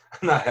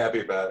 I'm not happy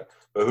about it,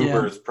 but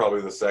Hooper is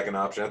probably the second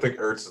option. I think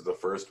Ertz is the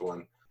first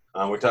one.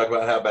 We talk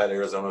about how bad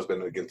Arizona's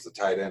been against the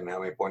tight end and how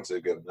many points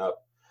they've given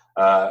up.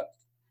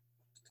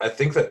 I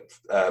think that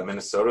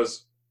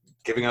Minnesota's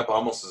giving up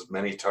almost as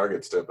many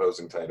targets to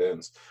opposing tight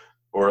ends,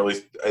 or at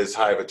least as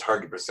high of a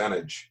target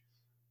percentage.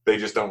 They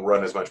just don't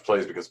run as much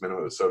plays because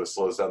Minnesota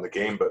slows down the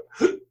game, but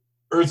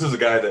Ertz is a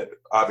guy that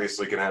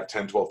obviously can have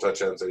 10, 12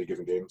 touchdowns any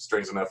given game.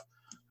 Strange enough,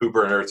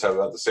 Hooper and Ertz have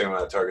about the same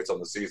amount of targets on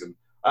the season.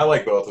 I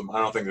like both of them. I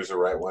don't think there's a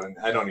right one, and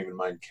I don't even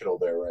mind Kittle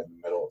there right in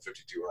the middle at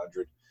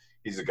 5,200.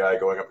 He's a guy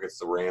going up against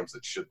the Rams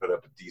that should put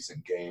up a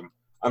decent game.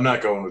 I'm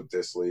not going with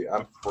Disley.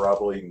 I'm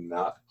probably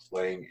not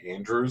playing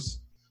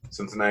Andrews.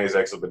 Cincinnati's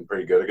actually been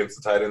pretty good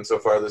against the tight end so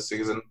far this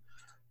season.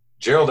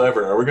 Gerald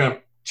Everett, are we going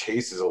to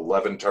chase his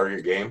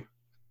 11-target game?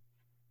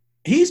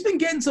 He's been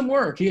getting some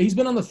work. He's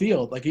been on the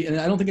field. And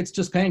I don't think it's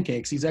just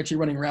pancakes. He's actually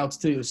running routes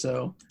too.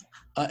 So,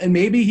 and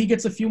maybe he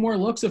gets a few more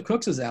looks if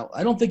Cooks is out.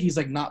 I don't think he's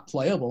not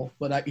playable,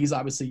 but he's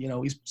obviously,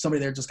 he's somebody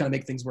there just kind of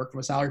make things work from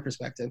a salary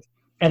perspective.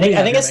 I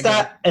think a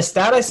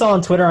stat I saw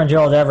on Twitter on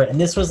Gerald Everett,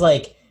 and this was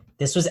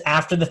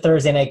after the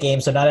Thursday night game,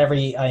 so not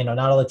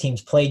all the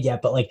teams played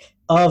yet, but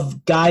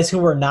of guys who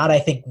were not, I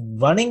think,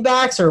 running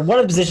backs or one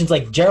of the positions,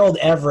 Gerald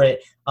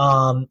Everett,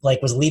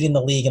 was leading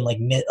the league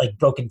in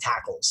broken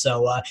tackles.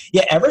 So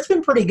Everett's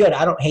been pretty good.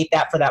 I don't hate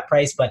that for that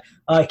price, but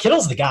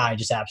Kittle's the guy I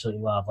just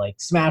absolutely love.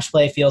 Smash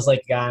play feels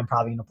like a guy I'm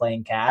probably going to play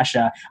in cash.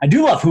 I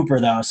do love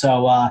Hooper though,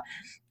 so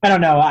I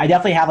don't know. I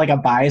definitely have a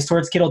bias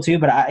towards Kittle too,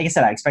 but like I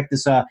said, I expect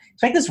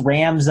this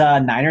Rams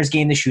Niners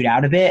game to shoot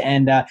out a bit,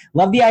 and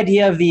love the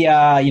idea of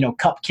the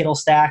Cup Kittle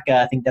stack.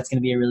 I think that's going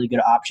to be a really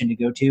good option to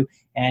go to,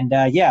 and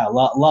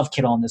love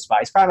Kittle in this spot.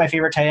 He's probably my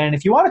favorite tight end.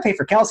 If you want to pay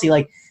for Kelsey,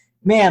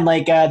 man,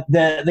 like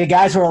the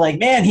guys who are like,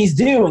 man, he's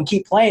due and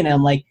keep playing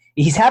him. Like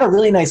he's had a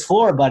really nice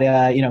floor, but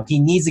he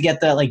needs to get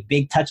the like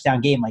big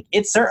touchdown game. Like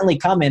it's certainly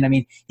coming. I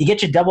mean, he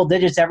gets you double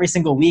digits every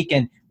single week,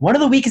 and one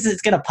of the weeks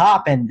it's going to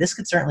pop, and this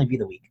could certainly be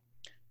the week.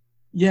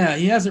 Yeah,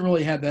 he hasn't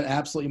really had that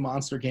absolutely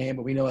monster game,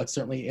 but we know that's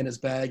certainly in his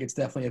bag. It's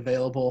definitely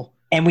available.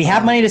 And we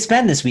have money to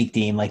spend this week,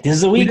 Dean. Like this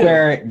is a week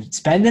where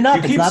spending up.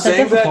 You keep it's not saying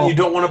that difficult. that you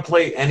don't want to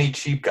play any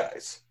cheap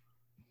guys.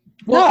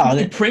 Well,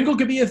 No, Pringle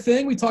could be a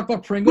thing. We talked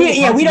about Pringle.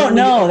 we don't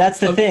know. That's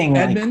the thing.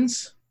 Like,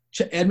 Edmonds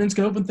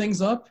could open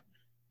things up.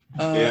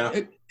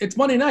 It's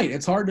Monday night.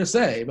 It's hard to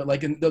say, but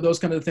like those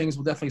kind of things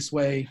will definitely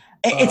sway.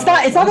 it's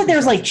not that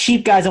there's like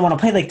cheap guys I want to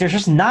play. Like there's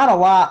just not a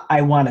lot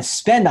I want to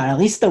spend on. At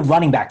least the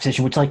running back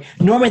position, which like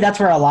normally that's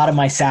where a lot of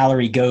my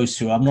salary goes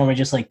to. I'm normally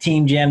just like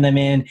team jam them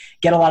in,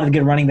 get a lot of the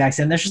good running backs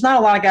in. There's just not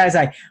a lot of guys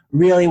I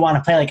really want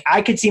to play. Like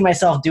I could see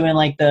myself doing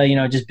like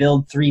the just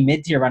build 3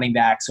 mid-tier running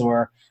backs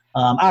or. I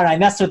don't know. I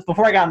messed with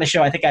before I got on the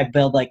show. I think I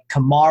built like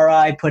Kamara.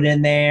 I put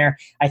in there.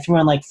 I threw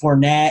in like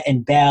Fournette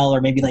and Bell, or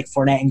maybe like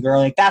Fournette and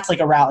Gurley. Like that's like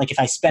a route. Like if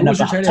I spend up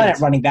a ton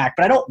at running back,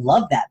 but I don't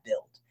love that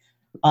build.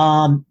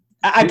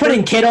 I put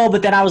in Kittle,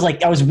 but then I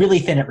was really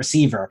thin at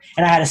receiver,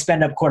 and I had to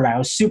spend up quarterback. I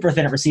was super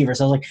thin at receiver,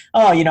 so I was like,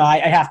 I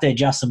have to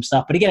adjust some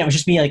stuff. But again, it was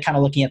just me like kind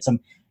of looking at some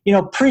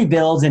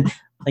pre-builds and.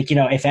 Like,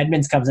 if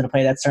Edmonds comes into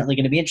play, that's certainly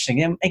going to be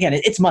interesting. And again,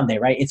 it's Monday,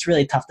 right? It's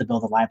really tough to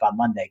build a lineup on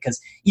Monday because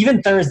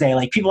even Thursday,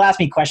 like people ask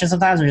me questions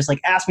sometimes. They're just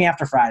like, ask me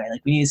after Friday.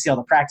 Like we need to see all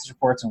the practice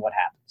reports and what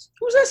happens.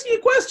 Who's asking you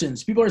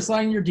questions? People are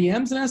sliding your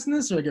DMs and asking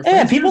this? Or like your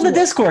people in the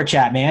Discord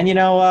chat, man.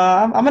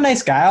 I'm a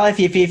nice guy. If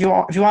you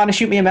want to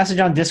shoot me a message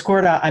on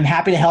Discord, I'm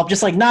happy to help.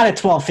 Just like not at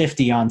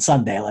 12:50 on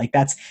Sunday. Like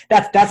that's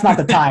not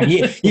the time.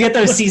 You get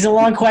those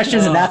season-long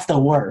questions, and that's the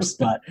worst.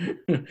 But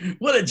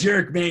what a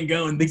jerk, man,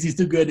 going thinks he's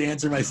too good to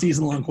answer my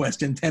season-long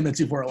question 10 minutes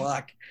before a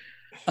lock.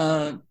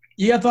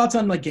 You got thoughts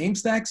on like game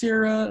stacks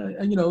here?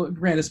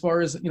 Grant, as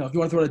far as, if you want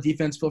to throw out a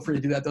defense, feel free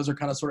to do that. Those are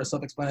kind of sort of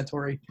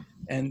self-explanatory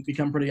and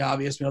become pretty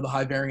obvious. We know the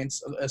high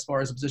variance as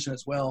far as a position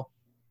as well.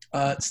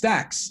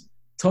 Stacks,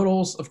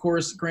 totals, of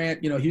course,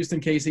 Grant,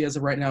 Houston, KC as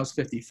of right now is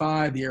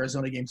 55. The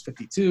Arizona game's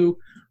 52.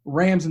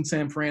 Rams and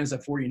San Fran is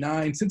at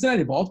 49.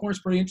 Cincinnati, Baltimore is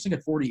pretty interesting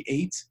at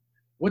 48.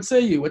 What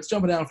say you? What's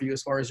jumping down for you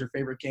as far as your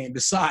favorite game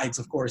besides,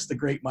 of course, the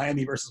great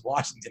Miami versus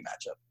Washington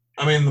matchup?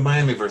 I mean, the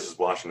Miami versus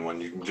Washington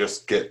one, you can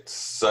just get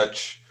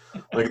such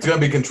 – like it's going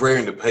to be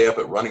contrarian to pay up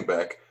at running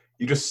back.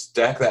 You just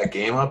stack that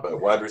game up at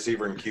wide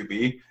receiver and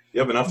QB. You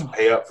have enough to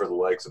pay up for the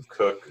likes of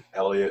Cook,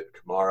 Elliott,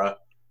 Kamara.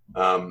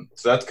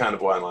 So that's kind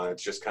of why I'm on it.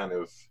 It's just kind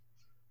of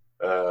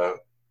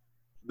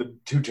the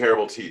two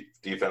terrible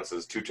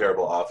defenses, two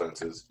terrible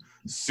offenses,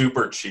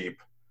 super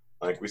cheap.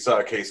 Like we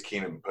saw Case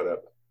Keenum put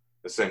up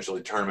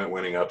essentially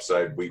tournament-winning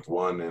upside week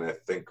 1, and I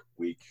think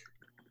week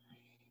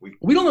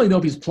we don't really know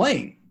if he's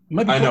playing.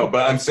 I know,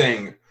 but I'm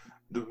saying,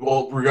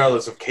 well,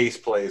 regardless of Case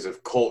plays,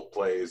 if Colt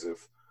plays,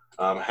 if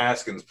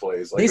Haskins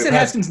plays. Like they said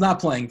Haskins not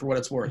playing for what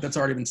it's worth. That's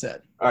already been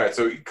said. All right,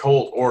 so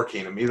Colt or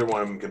Keenum, either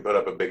one of them can put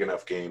up a big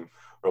enough game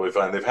really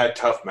fine. They've had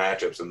tough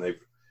matchups, and they've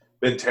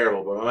been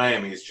terrible, but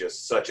Miami is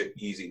just such an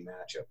easy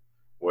matchup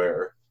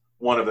where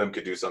one of them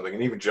could do something.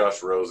 And even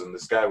Josh Rosen,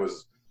 this guy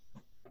was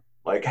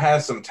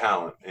has some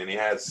talent, and he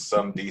has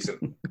some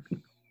decent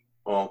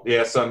 – well, he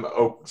has some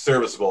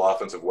serviceable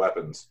offensive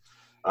weapons.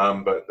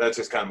 But that's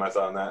just kind of my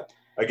thought on that.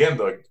 Again,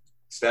 the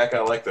stack I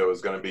like, though,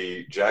 is going to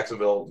be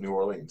Jacksonville, New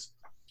Orleans.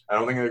 I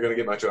don't think they're going to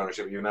get much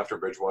ownership, even after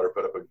Bridgewater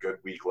put up a good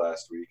week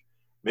last week.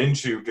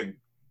 Minshew can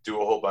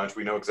do a whole bunch.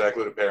 We know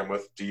exactly what to pair him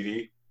with,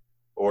 Dede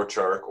or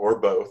Chark or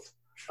both.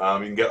 You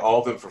can get all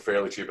of them for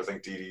fairly cheap. I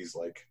think Dede's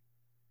like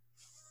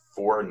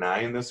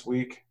 4.9 this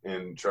week,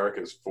 and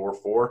Chark is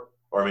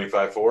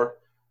 5.4.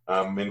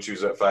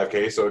 Minshew's at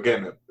 5K. So,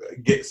 again,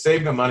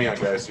 saving the money on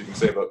guys so you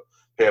can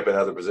pay up at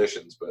other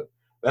positions. But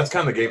that's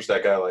kind of the game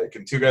stack I like.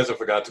 And two guys I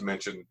forgot to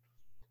mention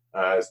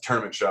as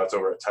tournament shots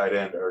over at tight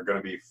end are going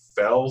to be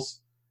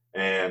Fells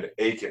and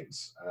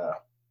Akins.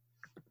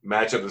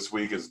 Matchup this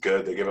week is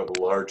good. They give up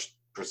a large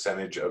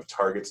percentage of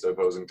targets to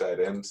opposing tight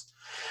ends.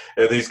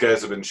 And these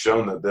guys have been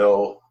shown that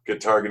they'll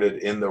get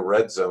targeted in the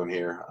red zone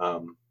here.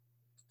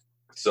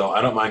 So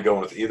I don't mind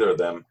going with either of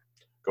them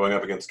going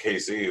up against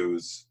KC,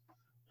 who's –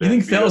 you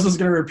think Fells is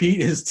going to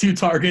repeat his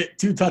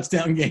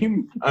 2-touchdown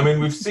game? I mean,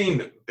 we've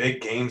seen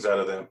big games out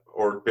of them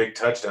or big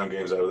touchdown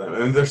games out of them. I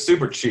mean, they're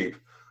super cheap,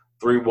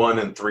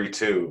 3-1 and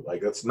 3-2.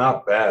 Like, that's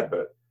not bad,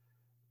 but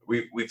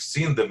we've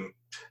seen them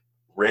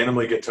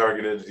randomly get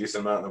targeted a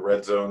decent amount in the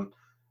red zone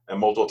and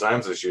multiple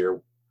times this year.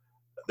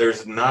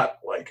 There's not,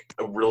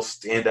 a real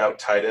standout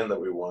tight end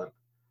that we want.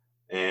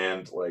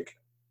 And,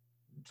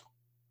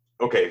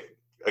 okay,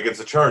 against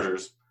the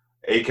Chargers –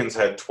 Akins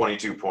had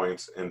 22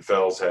 points and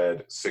Fells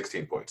had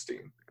 16 points,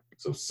 team.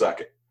 So suck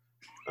it.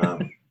 Two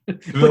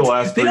of the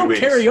last 3 weeks. They don't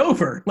carry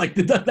over. That's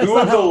two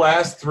of the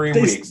last 3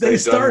 weeks. They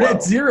start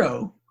at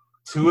 0.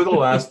 2 of the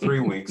last 3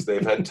 weeks,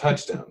 they've had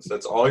touchdowns.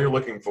 That's all you're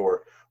looking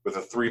for with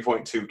a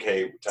 3.2K tight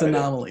end. It's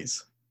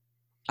anomalies.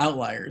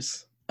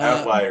 Outliers.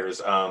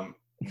 Outliers.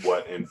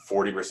 in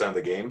 40% of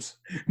the games.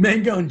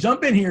 Mangone,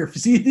 jump in here.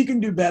 See if you can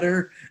do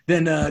better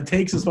than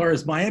takes as far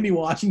as Miami,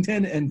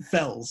 Washington, and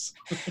Fells.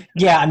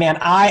 Yeah, man.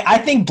 I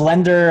think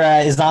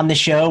Blender is on the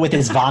show with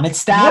his vomit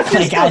staff.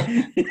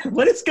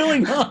 What is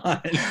going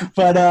on?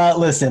 But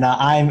listen,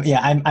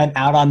 I'm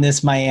out on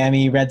this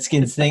Miami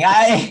Redskins thing.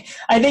 I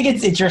think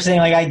it's interesting.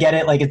 Like, I get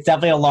it. Like, it's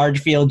definitely a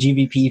large field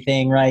GVP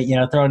thing, right? You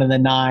know, throwing in the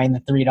 $9,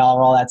 the $3,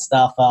 all that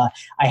stuff.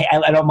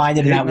 I don't mind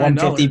it in that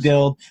 $150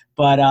 build.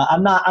 But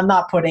I'm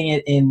not putting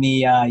it in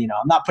the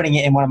I'm not putting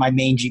it in one of my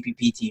main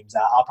GPP teams.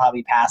 I'll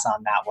probably pass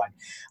on that one.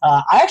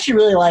 I actually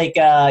really like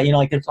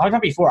like they talked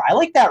about before. I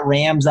like that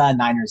Rams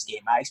Niners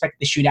game. I expect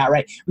the shootout.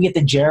 Right, we get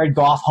the Jared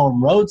Goff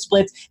home road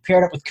splits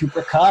paired up with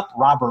Cooper Kupp,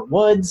 Robert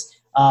Woods,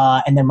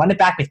 and then run it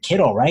back with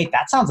Kittle. Right,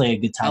 that sounds like a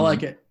good time. I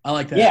like it. I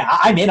like that. Yeah,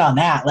 I'm in on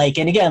that. Like,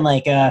 and again,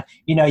 like,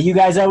 you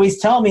guys always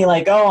tell me,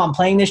 like, oh, I'm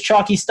playing this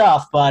chalky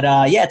stuff, but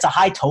yeah, it's a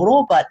high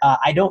total, but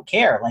I don't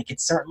care. Like,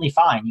 it's certainly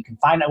fine. You can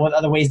find out what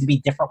other ways to be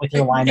different with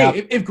your lineup.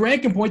 Hey, if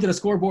Grant can point to the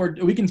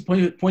scoreboard, we can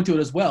point to it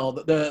as well.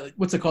 The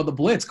what's it called? The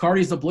Blitz.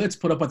 Cardi's the Blitz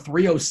put up a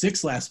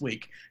 306 last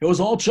week. It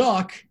was all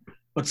chalk,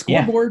 but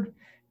scoreboard.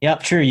 Yeah.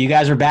 Yep, true. You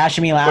guys were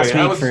bashing me last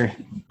week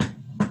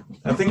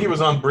I think he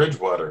was on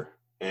Bridgewater,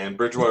 and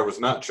Bridgewater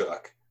was not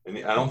chalk. And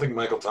I don't think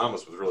Michael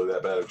Thomas was really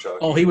that bad at chalk.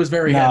 Oh, he was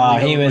very. No,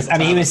 he was. I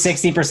mean, he was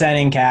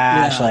 60% in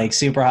cash, like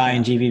super high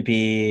in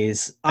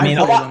GPPs. I mean,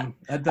 a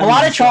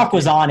lot of chalk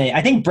was on it.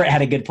 I think Britt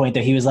had a good point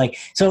though. He was like,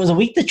 so it was a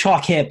week the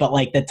chalk hit, but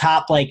like the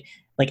top, like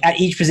at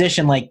each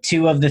position, like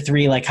 2 of the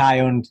 3 like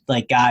high owned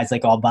like guys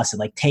like all busted.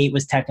 Like Tate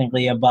was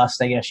technically a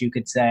bust, I guess you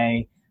could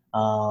say.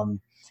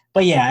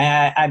 But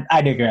yeah,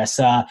 I digress.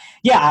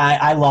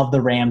 I love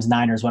the Rams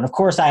Niners one. Of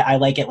course, I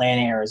like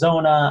Atlanta,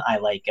 Arizona. I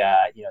like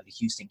the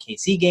Houston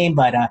KC game.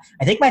 But I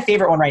think my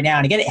favorite one right now,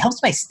 and again, it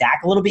helps my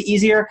stack a little bit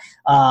easier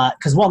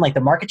because one, like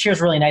the market share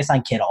is really nice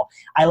on Kittle.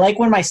 I like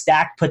when my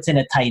stack puts in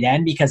a tight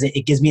end because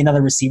it gives me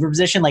another receiver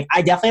position. Like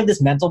I definitely have this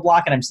mental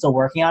block, and I'm still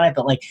working on it.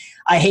 But like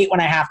I hate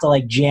when I have to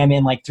like jam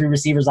in like 3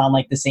 receivers on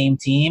like the same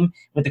team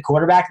with the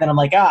quarterback. Then I'm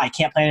like, I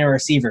can't play any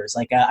receivers.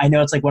 Like I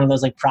know it's like one of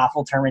those like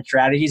profitable tournament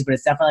strategies, but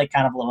it's definitely like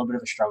kind of a little bit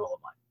of a struggle of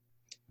mine.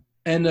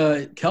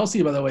 And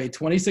Kelsey, by the way,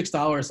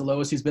 $26, the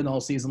lowest he's been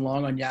all season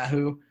long on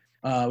Yahoo.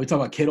 We talk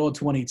about Kittle at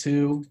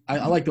 22.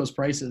 I like those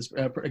prices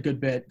a good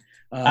bit.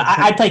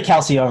 I'd play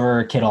Kelsey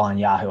over Kittle on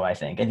Yahoo. I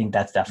think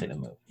that's definitely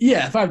the move.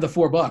 Yeah, if I have the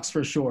 $4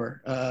 for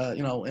sure.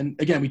 And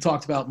again, we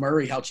talked about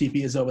Murray, how cheap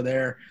he is over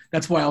there.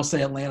 That's why I'll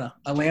say Atlanta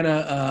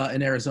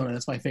and Arizona.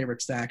 That's my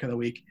favorite stack of the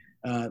week.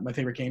 My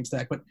favorite game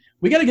stack. But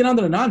we got to get on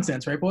to the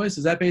nonsense, right, boys?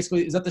 Is that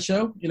the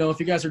show? If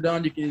you guys are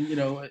done, you can,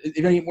 if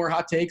you need more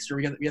hot takes, or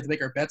we have to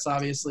make our bets,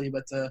 obviously.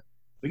 But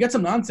we got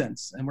some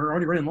nonsense, and we're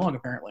already running long,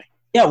 apparently.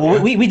 Yeah,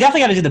 well, we definitely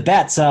got to do the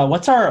bets.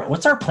 What's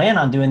our plan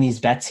on doing these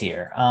bets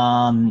here?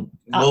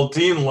 Well,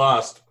 Dean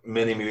lost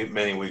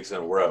many weeks in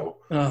a row.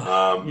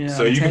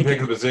 So you can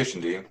pick the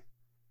position, Dean.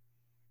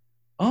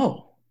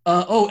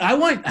 I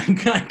want.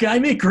 Can I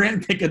make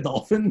Grant pick a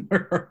Dolphin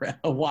or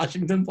a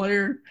Washington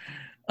player?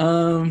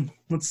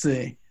 Let's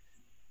see.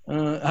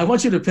 I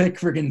want you to pick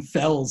friggin'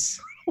 Fells.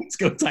 Let's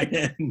go tight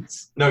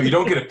ends. No, you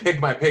don't get to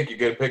pick my pick. You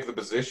get to pick the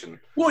position.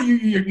 Well,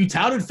 you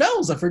touted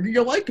Fells. I figured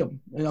you'll like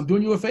him, and I'm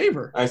doing you a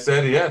favor. I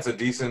said, it's a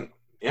decent.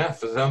 Yeah,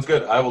 sounds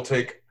good. I will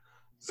take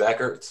Zach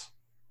Ertz.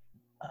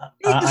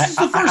 This is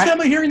the first time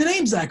I'm hearing the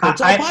name Zach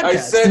Ertz. I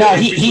said no.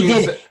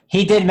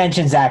 He did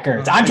mention Zach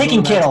Ertz. I'm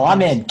taking Kittle.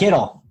 I'm in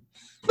Kittle.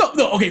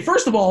 No. Okay.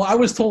 First of all, I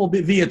was told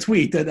via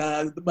tweet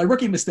that my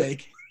rookie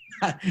mistake.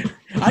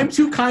 I'm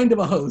too kind of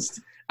a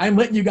host. I'm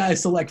letting you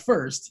guys select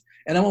first,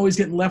 and I'm always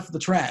getting left with the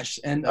trash.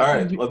 And all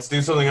right, let's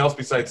do something else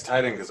besides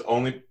tight end because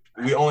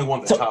we only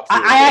want the top 3.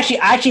 I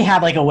actually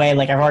have like a way,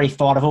 like I've already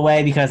thought of a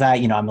way because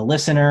I'm a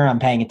listener. I'm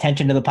paying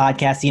attention to the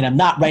podcast, and I'm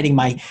not writing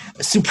my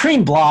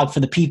supreme blog for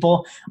the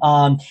people.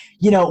 When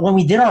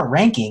we did our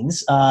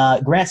rankings,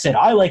 Grant said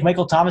I like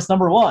Michael Thomas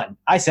number 1.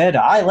 I said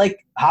I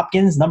like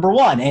Hopkins number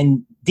 1,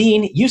 and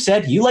Dean, you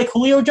said you like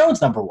Julio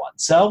Jones number 1.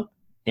 So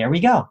there we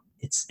go.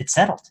 It's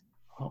settled.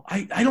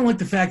 I don't like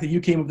the fact that you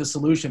came up with the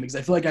solution because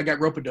I feel like I got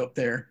rope-a-dope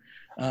there.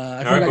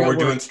 All right, but we're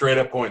doing straight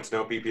up points,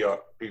 no PPR.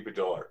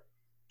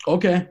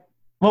 Okay.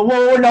 Well,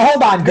 no,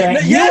 hold on, Grant.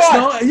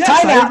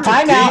 Time out.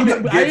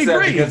 I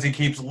agree because he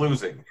keeps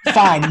losing.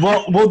 Fine,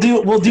 we'll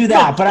do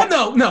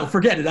that. No,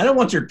 forget it. I don't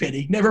want your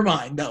pity. Never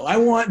mind. No, I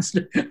want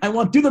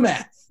do the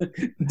math,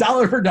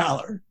 dollar for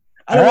dollar.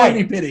 I don't want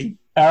any pity.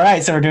 All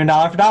right, so we're doing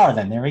dollar for dollar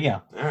then. There we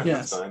go. All right,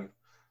 yes. That's fine.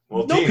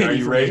 Well, no, Dean, are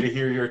you ready to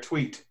hear your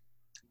tweet?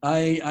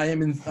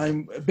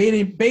 I'm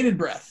bated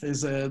breath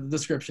is the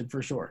description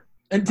for sure.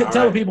 And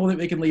tell people that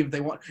they can leave if they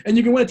want. And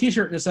you can win a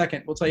T-shirt in a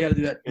second. We'll tell you how to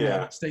do that.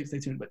 Yeah. Stay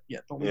tuned. But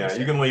don't leave. Yeah,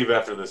 you can leave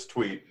after this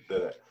tweet.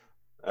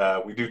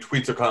 We do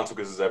tweets or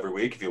consequences every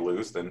week. If you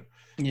lose, then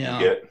you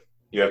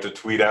have to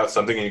tweet out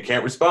something, and you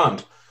can't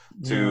respond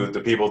to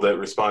the people that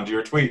respond to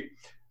your tweet.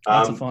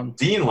 Lots of fun.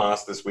 Dean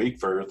lost this week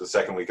for the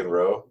second week in a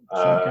row.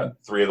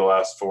 3 of the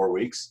last 4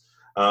 weeks.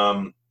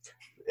 And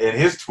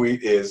his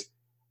tweet is,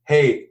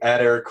 "Hey,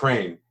 at Eric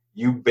Crane,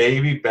 you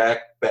baby back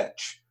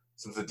betch.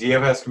 since the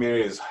DFS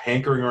community is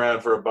hankering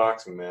around for a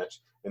boxing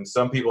match, and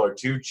some people are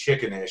too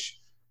chickenish,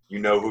 you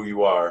know who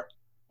you are.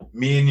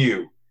 Me and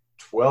you,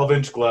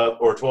 12-inch glove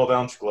or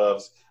 12-ounce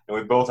gloves, and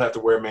we both have to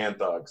wear man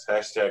thogs.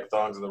 Hashtag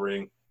thongs in the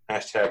ring.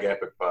 Hashtag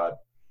epic pod.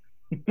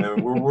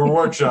 And we're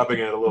workshopping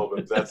it a little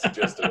bit. That's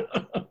just it.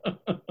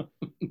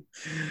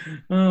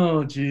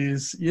 Oh,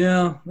 geez.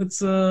 Yeah,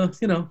 it's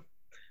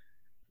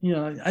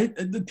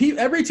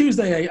every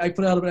Tuesday I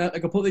put out a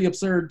completely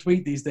absurd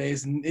tweet these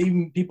days, and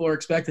even people are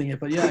expecting it.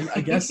 But yeah,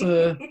 I guess.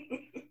 And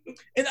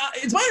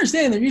it's my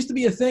understanding there used to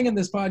be a thing in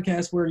this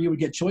podcast where you would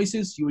get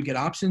choices, you would get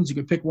options, you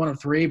could pick one of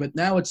three, but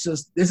now it's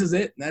just this is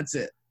it, and that's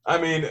it.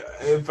 I mean,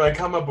 if I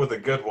come up with a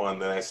good one,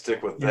 then I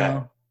stick with that.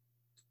 Yeah.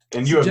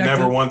 And you have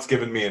never once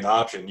given me an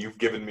option. You've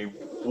given me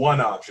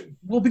one option.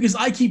 Well, because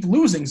I keep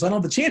losing, so I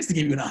don't have the chance to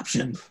give you an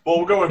option.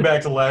 Well, going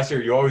back to last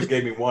year, you always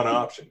gave me one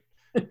option.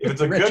 If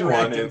it's a good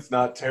one and it's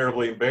not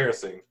terribly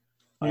embarrassing,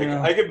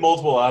 Yeah. I get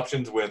multiple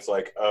options when it's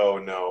like, oh,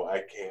 no,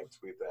 I can't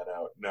tweet that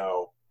out.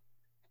 No.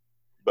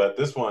 But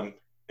this one,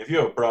 if you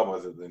have a problem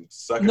with it, then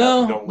suck it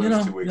up and don't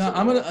lose 2 weeks.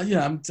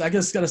 Yeah, I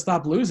guess got to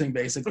stop losing,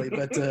 basically.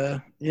 But,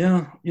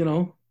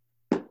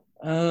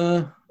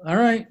 all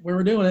right, where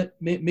we're doing it,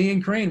 me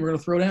and Crane, we're going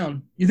to throw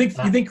down. You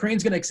think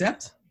Crane's going to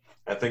accept?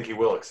 I think he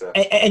will accept.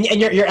 And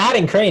you're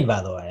adding Crane,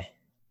 by the way.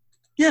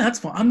 Yeah, that's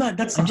fine. I'm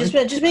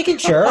just making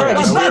sure. We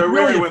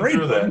already went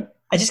through that.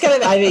 I just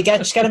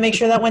gotta make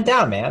sure that went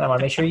down, man. I want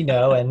to make sure you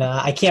know, and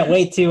I can't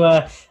wait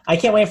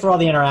for all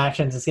the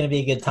interactions. It's gonna be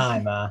a good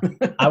time.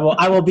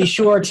 I will be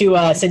sure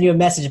to send you a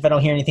message if I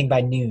don't hear anything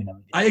by noon.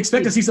 I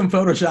expect to see some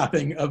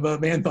photoshopping of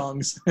man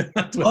thongs.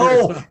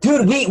 Oh,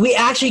 dude, we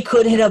actually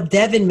could hit up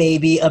Devin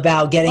maybe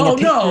about getting a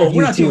picture of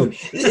you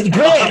two.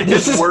 Grant,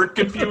 this is work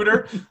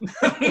computer.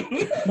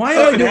 Why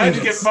am I doing How'd this?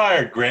 you get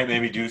fired? Grant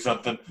made me do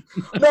something.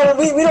 No,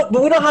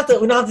 we don't have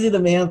to do the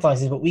man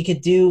thongs, but we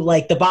could do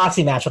like the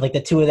boxing match with like the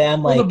two of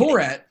them. Like the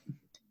Borat.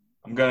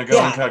 I'm going to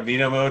go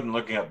incognito mode and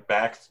looking up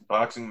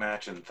boxing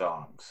match and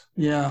thongs.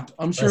 Yeah,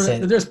 I'm sure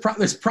there's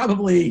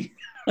probably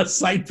a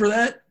site for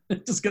that.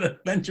 Just going to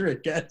venture a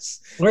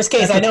guess. Worst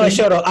case, I know a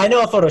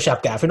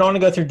Photoshop guy. If we don't want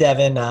to go through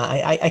Devin,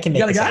 I can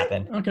make this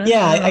happen. Okay.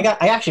 Yeah,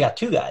 I actually got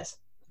 2 guys.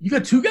 You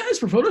got 2 guys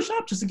for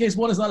Photoshop just in case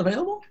one is not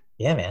available?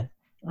 Yeah, man.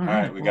 All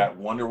right, we got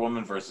Wonder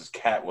Woman versus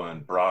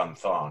Catwoman, bra and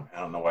thong. I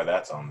don't know why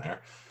that's on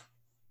there.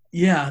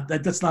 Yeah,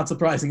 that's not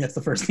surprising. That's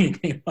the first thing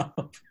that came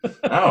up.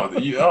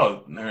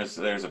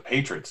 There's a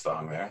Patriots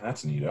thong there.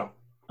 That's neato.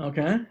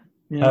 Okay.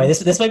 Yeah. All right,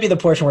 this might be the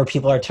portion where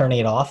people are turning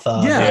it off.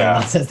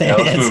 Let's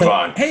move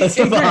on. Hey,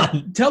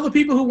 Grant, tell the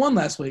people who won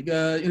last week,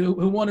 who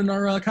won in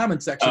our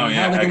comment section. Oh,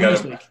 yeah, how they won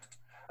this week.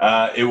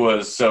 It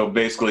was, so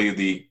basically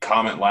the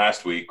comment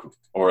last week,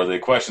 or the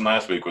question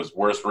last week was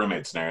worst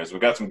roommate scenarios. We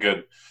got some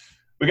good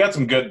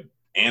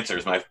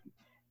answers.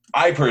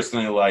 I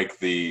personally like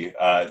the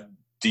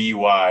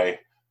DUI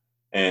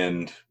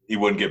and he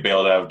wouldn't get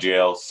bailed out of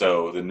jail.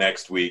 So the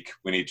next week,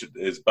 when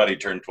his buddy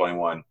turned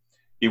 21,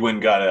 he went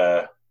and got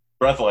a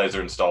breathalyzer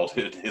installed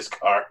in his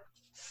car.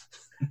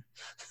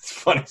 It's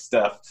funny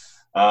stuff.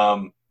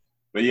 But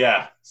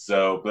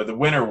the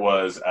winner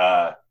was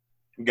a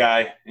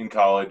guy in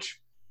college,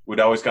 would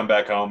always come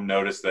back home,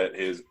 notice that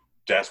his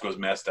desk was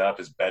messed up,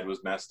 his bed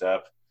was messed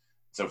up.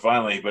 So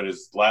finally he put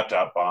his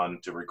laptop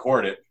on to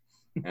record it.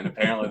 And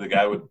apparently the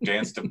guy would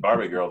dance to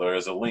Barbie Girl. There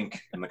is a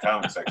link in the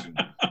comment section.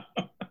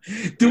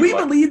 Do we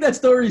believe that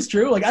story is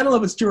true? Like, I don't know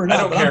if it's true or not.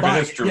 I don't care if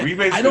it is true. Yeah, we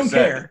basically I don't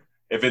care.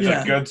 If it's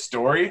a good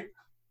story,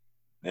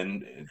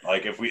 and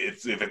like if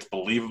it's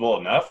believable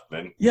enough,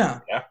 then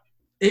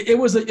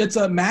It's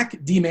a Mac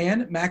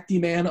D-Man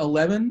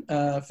 11.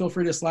 Feel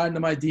free to slide into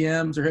my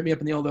DMs or hit me up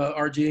in the old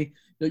RG.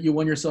 You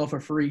won yourself a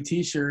free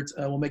T-shirt.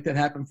 We'll make that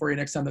happen for you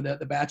next time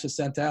the batch is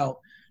sent out.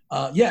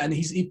 And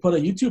he put a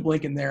YouTube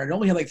link in there. It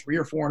only had like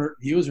 300 or 400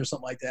 views or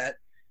something like that.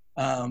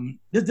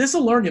 This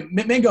will learn you.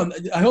 Mango,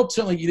 I hope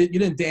certainly you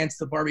didn't dance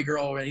the Barbie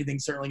Girl or anything.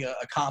 Certainly a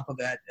comp of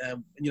that.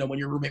 When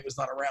your roommate was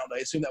not around. I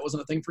assume that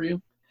wasn't a thing for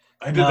you.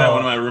 I did that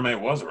when my roommate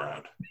was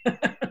around.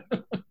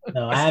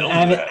 No,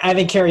 I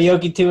haven't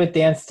karaoke to it,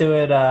 danced to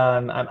it.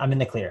 I'm in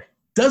the clear.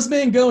 Does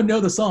Mango know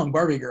the song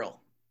Barbie Girl?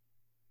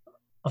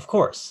 Of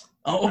course.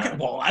 Oh, okay.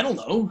 Well, I don't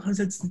know.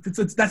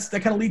 That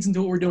kind of leads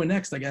into what we're doing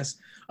next, I guess.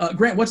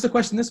 Grant, what's the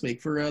question this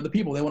week for the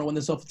people? They want to win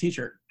themselves a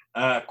T-shirt.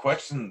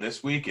 Question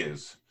this week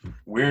is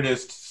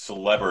weirdest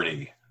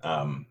celebrity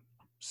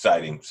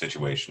sighting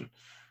situation.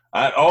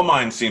 All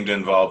mine seem to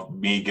involve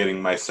me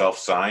getting myself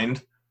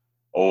signed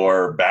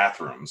or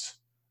bathrooms.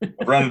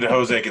 I've run into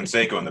Jose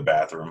Canseco in the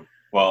bathroom.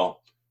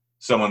 Well,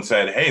 someone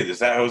said, "Hey, is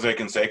that Jose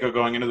Canseco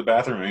going into the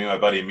bathroom?" And me and my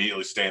buddy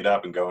immediately stand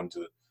up and go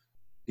into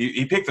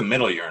He picked the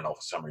middle urinal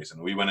for some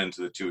reason. We went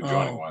into the 2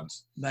 adjoining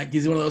ones.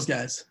 He's one of those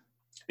guys.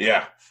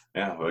 Yeah,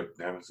 but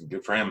that was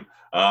good for him.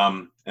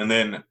 And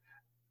then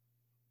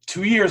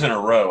 2 years in a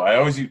row,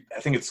 I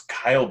think it's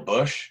Kyle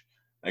Busch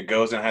that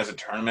goes and has a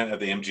tournament at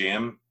the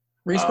MGM.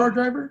 Race car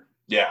driver?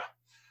 Yeah.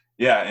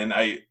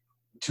 And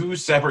 2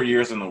 separate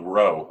years in a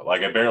row,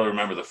 like I barely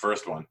remember the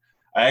first one.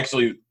 I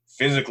actually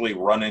physically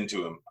run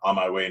into him on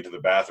my way into the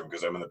bathroom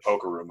because I'm in the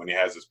poker room when he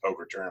has his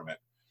poker tournament.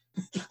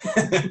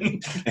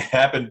 It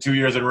happened 2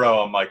 years in a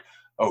row. I'm like,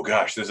 oh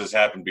gosh, this has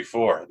happened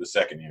before the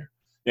second year.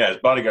 Yeah, his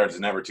bodyguard is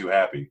never too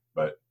happy,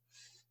 but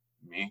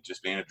me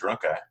just being a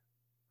drunk guy.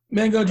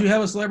 Mango, do you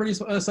have a celebrity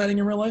sighting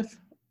in real life?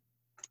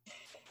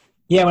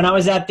 Yeah, when I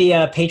was at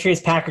the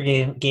Patriots-Packer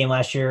game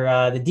last year,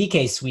 the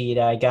DK suite,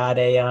 I got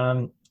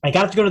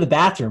to go to the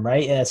bathroom,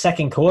 right?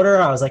 Second quarter,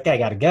 I was like, I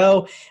got to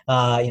go,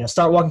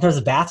 start walking towards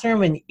the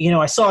bathroom. And,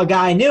 I saw a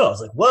guy I knew. I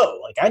was like, whoa,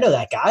 like I know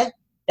that guy.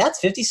 That's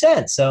 50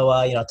 Cent. So,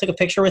 took a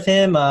picture with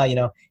him.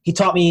 He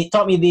taught me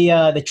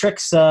the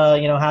tricks, how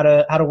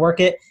to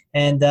work it.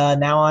 And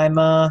now I'm,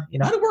 How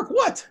to work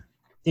what?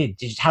 Dude,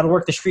 just how to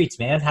work the streets,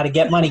 man. How to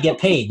get money, get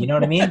paid. You know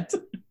what I mean?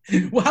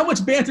 Well, how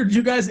much banter did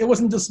you guys? It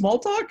wasn't just small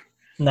talk?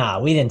 Nah,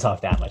 we didn't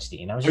talk that much,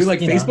 Dean. I was Are just, you like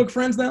Facebook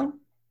friends now?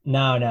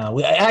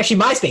 No.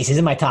 Actually, MySpace is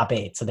in my top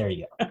 8, so there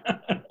you go.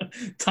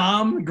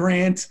 Tom,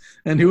 Grant,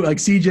 and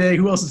CJ.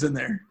 Who else is in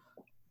there?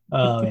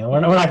 Oh, man, we're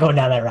not going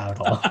down that rabbit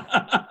hole.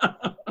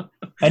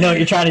 I know what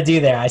you're trying to do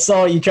there. I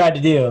saw what you tried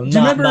to do.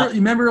 You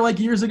remember like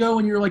years ago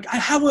when you were like,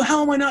 how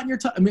am I not in your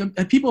top? I mean,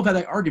 people have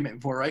had that argument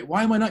before, right?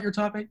 Why am I not in your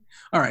top 8?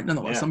 All right,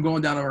 nonetheless, I'm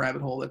going down a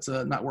rabbit hole that's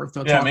not worth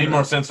talking about. Yeah, it made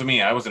more sense to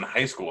me. I was in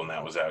high school when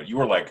that was out. You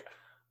were like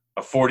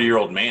a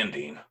 40-year-old man,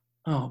 Dean.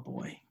 Oh,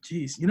 boy.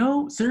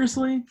 Jeez.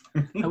 Seriously?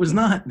 I was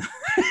not.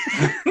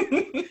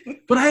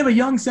 But I have a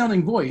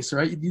young-sounding voice,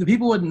 right?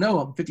 People wouldn't know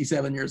I'm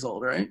 57 years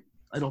old, right?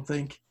 I don't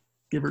think,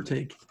 give or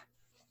take.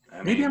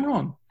 Maybe I'm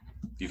wrong.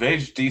 You've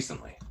aged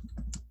decently.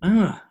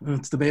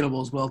 It's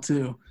debatable as well,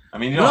 too. I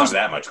mean, you don't have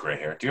that much gray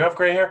hair. Do you have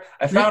gray hair?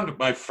 I found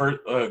my first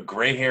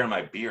gray hair in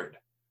my beard.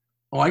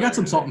 Oh, I got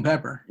some salt and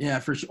pepper. Yeah,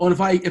 for sure.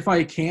 And if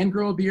I can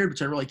grow a beard,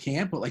 which I really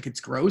can't, but like it's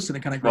gross and it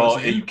kind of grows.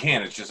 Well, you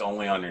can. It's just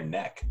only on your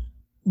neck.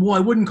 Well, I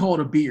wouldn't call it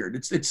a beard.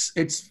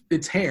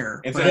 It's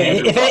hair.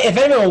 If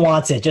anyone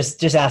wants it,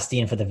 just ask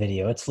Dean for the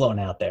video. It's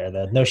floating out there.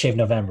 The No Shave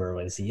November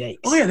was yikes.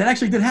 Oh yeah, that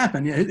actually did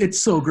happen. Yeah, it's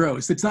so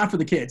gross. It's not for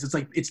the kids.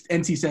 It's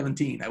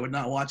NC-17. I would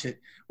not watch it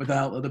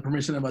without the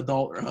permission of an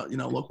adult,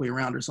 locally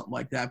around or something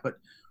like that. But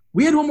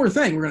we had one more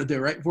thing we're gonna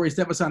do right before you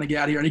step us on to get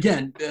out of here. And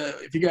again,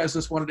 if you guys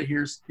just wanted to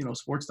hear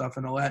sports stuff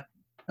and all that,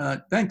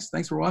 thanks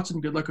for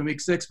watching. Good luck on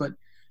week 6. But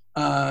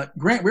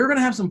Grant, we're going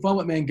to have some fun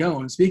with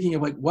Mangone. Speaking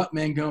of like what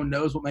Mangone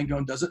knows, what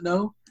Mangone doesn't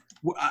know,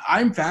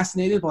 I'm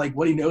fascinated by like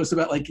what he knows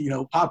about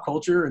pop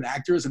culture and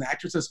actors and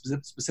actresses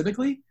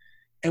specifically.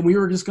 And we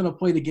were just going to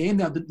play the game.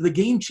 Now, did the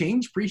game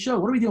change pre-show?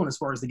 What are we doing as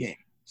far as the game?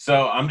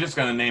 So I'm just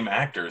going to name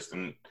actors,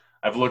 and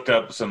I've looked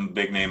up some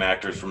big name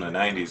actors from the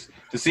 90s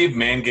to see if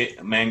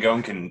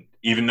Mangone can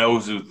even know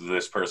who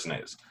this person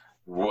is,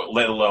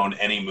 let alone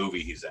any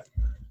movie he's in.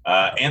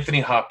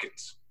 Anthony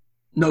Hopkins.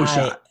 No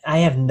shot. I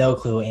have no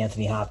clue who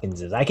Anthony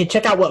Hopkins is. I could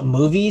check out what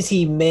movies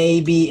he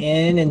may be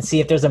in and see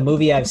if there's a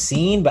movie I've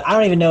seen, but I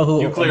don't even know who.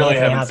 You clearly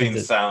haven't seen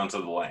Silence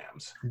of the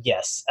Lambs.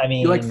 Yes, I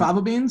mean. You like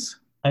fava beans?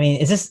 I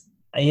mean, is this?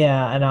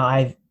 Yeah, I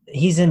know.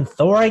 He's in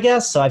Thor, I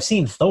guess. So I've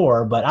seen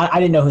Thor, but I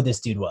didn't know who this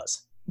dude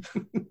was.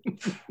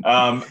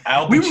 Al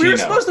Pacino. We were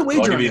supposed to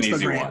wager on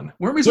this, Grant.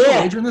 Weren't we supposed to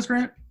wager on this,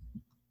 Grant?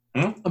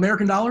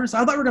 American dollars? I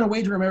thought we were going to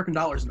wager American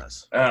dollars in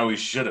this. Oh, we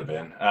should have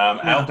been.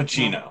 Al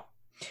Pacino.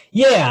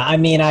 Yeah, I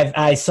mean,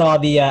 I saw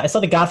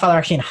the Godfather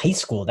actually in high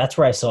school. That's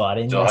where I saw it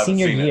in my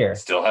senior year.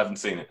 Still haven't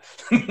seen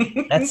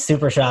it. That's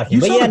super shocking.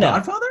 You saw the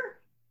Godfather?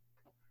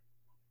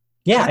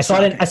 Yeah, I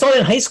saw it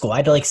in high school. I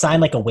had to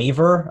sign a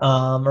waiver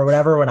or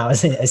whatever when I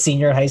was a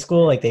senior in high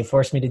school. They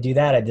forced me to do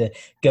that. I had to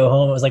go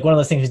home. It was one of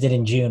those things we did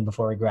in June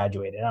before we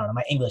graduated. I don't know.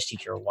 My English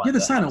teacher won. You had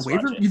to sign a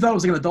waiver? You thought it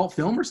was an adult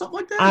film or something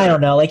like that? I don't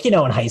know.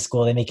 in high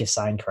school they make you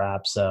sign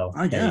crap. So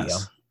I guess. There you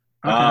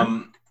go.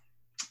 Okay.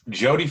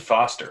 Jodie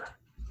Foster.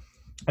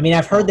 I mean,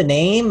 I've heard the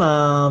name.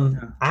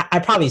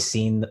 I've probably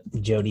seen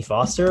Jodie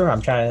Foster.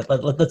 I'm trying to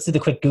let's do the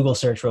quick Google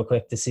search real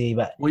quick to see.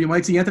 But you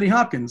might see Anthony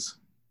Hopkins.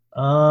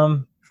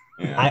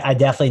 I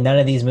definitely none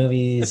of these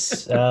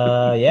movies.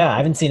 I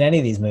haven't seen any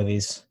of these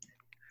movies.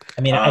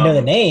 I mean, I know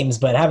the names,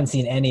 but I haven't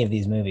seen any of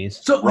these movies.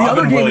 So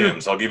Robin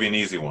Williams. I'll give you an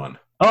easy one.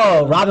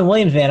 Oh, Robin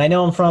Williams, man! I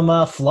know him from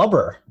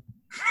Flubber.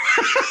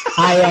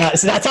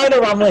 So that's how I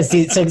know Robin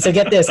Williams. So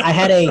get this.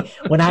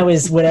 When I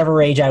was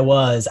whatever age I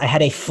was, I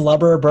had a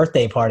Flubber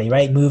birthday party,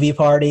 right? Movie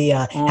party.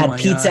 Had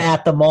pizza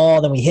at the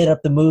mall. Then we hit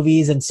up the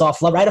movies and saw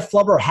Flubber. I had a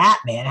Flubber hat,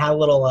 man. Had a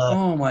little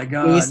oh my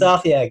god movie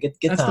stuff. Yeah, good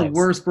That's times. The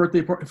worst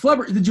birthday party.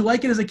 Flubber. Did you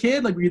like it as a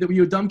kid? Were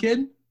you a dumb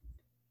kid?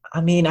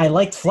 I mean, I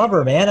liked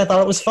Flubber, man. I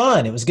thought it was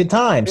fun. It was a good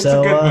time. It's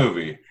a good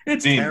movie.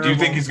 Dean, do you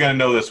think he's going to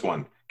know this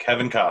one?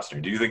 Kevin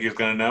Costner. Do you think he's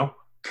going to know?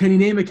 Can he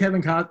name a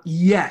Kevin Costner?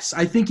 Yes,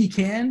 I think he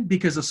can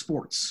because of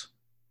sports.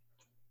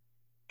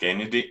 Can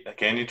you,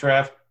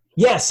 Trav?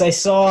 Yes, I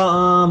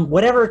saw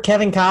whatever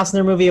Kevin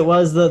Costner movie it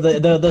was,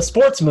 the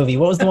sports movie.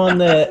 What was the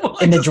one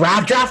in the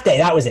draft day?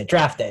 That was it,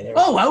 draft day.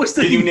 I was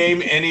thinking. Can you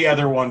name any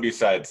other one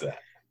besides that?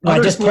 I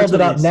just pulled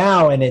it up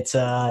now, and it's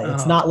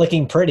not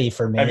looking pretty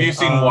for me. Have you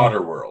seen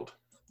Waterworld?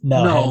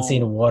 No, I haven't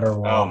seen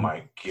Waterworld. Oh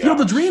my god!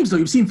 Field of Dreams, though.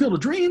 You've seen Field of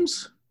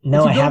Dreams?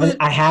 No, I Field haven't. It?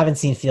 I haven't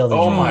seen Field of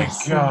Oh Dreams. my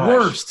It's the gosh.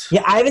 worst.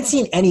 Yeah, I haven't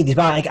seen any of these.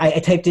 But like, I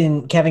typed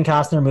in Kevin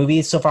Costner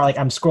movies so far. Like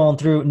I'm scrolling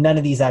through, none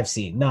of these I've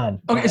seen.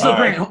 None. Okay, so All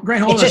right.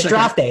 Grant, hold It's on a just second.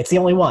 Draft Day. It's the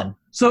only one.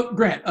 So,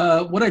 Grant,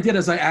 what I did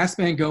is I asked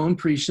Mangone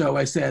pre-show.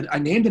 I said, I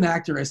named an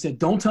actor. I said,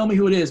 don't tell me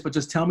who it is, but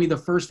just tell me the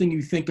first thing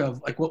you think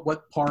of, like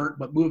what part,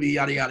 what movie,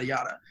 yada, yada,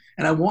 yada.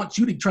 And I want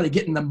you to try to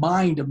get in the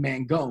mind of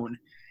Mangone.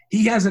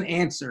 He has an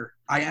answer.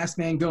 I asked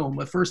Mangone,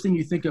 the first thing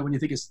you think of when you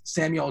think of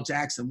Samuel L.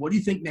 Jackson, what do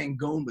you think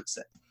Mangone would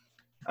say?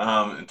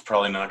 It's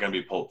probably not going to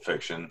be Pulp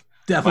Fiction.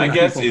 Definitely. My not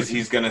guess Pulp is Fiction.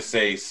 he's going to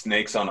say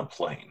Snakes on a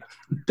Plane.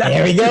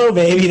 There we go,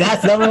 baby.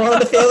 That's number one of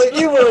the favorite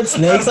few words.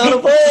 Snakes on a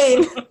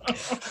plane.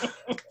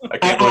 I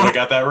can't believe I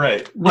got that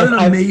right. What an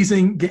I've-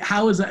 amazing!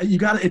 How is that? You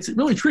got it. It's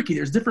really tricky.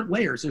 There's different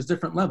layers. There's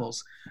different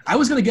levels. I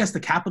was gonna guess the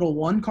Capital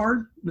One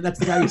card. But that's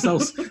the guy who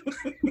sells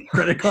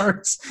credit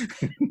cards.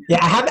 Yeah,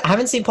 I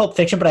haven't seen Pulp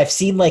Fiction, but I've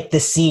seen like the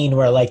scene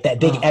where like that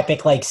big Oh.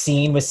 epic like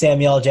scene with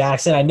Samuel L.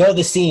 Jackson. I know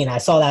the scene. I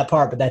saw that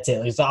part, but that's it.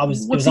 It was What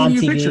on scene are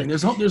you TV. picturing?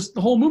 There's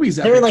the whole movie's.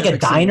 They're in like a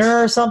epic scenes.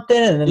 diner or something,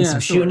 and then Yeah,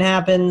 some sure. shooting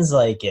happens.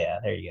 Like, yeah,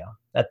 there you go.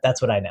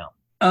 That's what I know.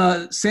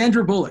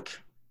 Sandra Bullock.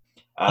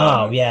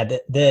 Oh yeah,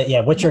 yeah.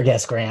 What's your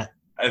guess, Grant?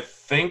 I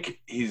think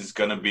he's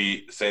going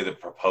to say The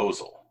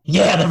Proposal.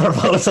 Yeah, The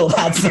Proposal.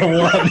 That's the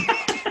one.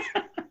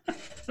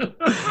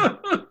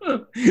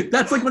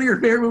 That's like one of your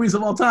favorite movies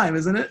of all time,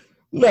 isn't it?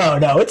 No,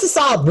 it's a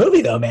solid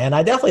movie though, man.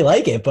 I definitely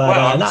like it, but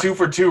Wow, I'm not- 2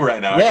 for 2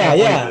 right now. I yeah, can't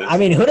believe yeah. this. I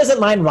mean, who doesn't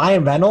mind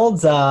Ryan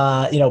Reynolds?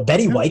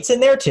 Betty White's in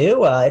there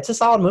too. It's a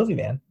solid movie,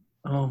 man.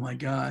 Oh my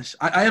gosh,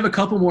 I have a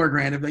couple more,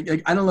 Grant.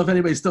 I don't know if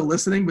anybody's still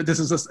listening, but this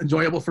is just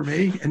enjoyable for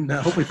me and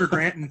hopefully for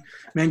Grant and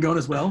Mangone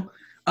as well.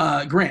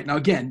 Grant, now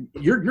again,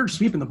 you're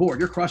sweeping the board.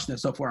 You're crushing it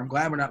so far. I'm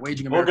glad we're not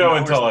waging. we'll American go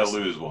until I horse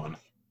race. lose one.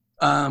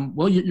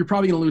 Well, you're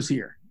probably going to lose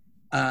here.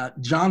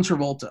 John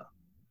Travolta.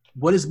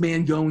 What does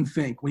Mangone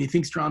think when he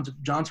thinks John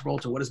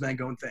Travolta? What does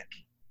Mangone think?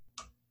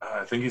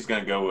 I think he's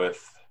going to go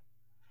with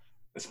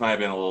 – this might have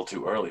been a little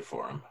too early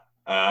for him.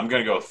 I'm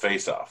going to go with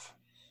Face Off.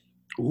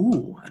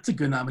 Ooh, that's a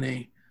good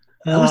nominee.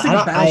 I was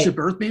thinking Battleship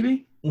Earth,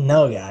 maybe.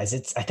 No, guys.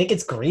 I think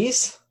it's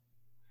Grease.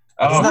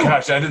 Oh, not-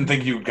 gosh, I didn't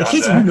think you got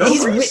He's, that. know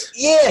he's Grease?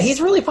 he's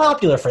really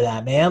popular for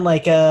that, man.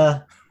 Like,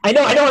 I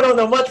know I don't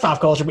know much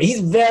pop culture, but he's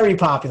very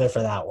popular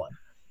for that one.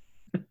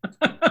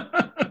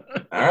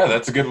 All right,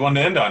 that's a good one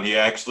to end on. He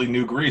actually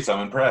knew Grease. I'm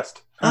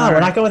impressed. Oh, we're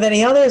not going with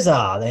any others?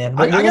 Oh, man.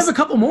 I have a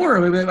couple more.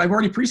 I've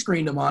already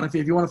pre-screened them on. If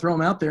you want to throw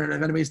them out there, and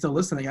if anybody's still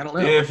listening, I don't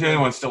know. If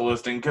anyone's still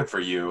listening, good for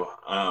you.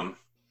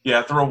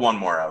 Yeah, throw one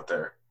more out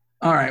there.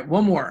 All right,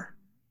 one more.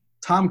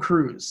 Tom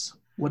Cruise.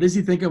 What does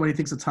he think of when he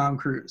thinks of Tom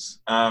Cruise?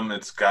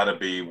 It's got to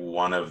be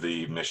one of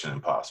the Mission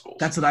Impossibles.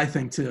 That's what I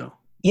think too.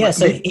 Yeah, But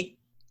so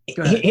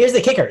Go ahead. here's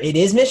the kicker. It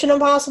is Mission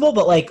Impossible,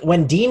 but like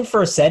when Dean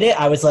first said it,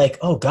 I was like,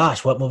 oh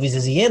gosh, what movies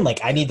is he in? Like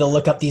I need to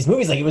look up these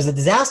movies. Like it was a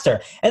disaster.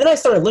 And then I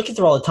started looking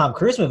through all the Tom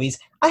Cruise movies.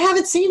 I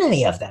haven't seen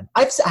any of them.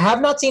 I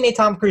have not seen a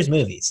Tom Cruise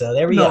movie. So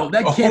there we No, go.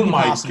 that can't Oh be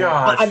my possible.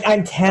 God.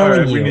 I'm telling All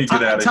right, we you. need to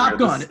get out of Top here.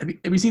 Gun. This-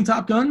 Have you seen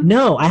Top Gun?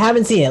 No, I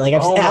haven't seen it. Like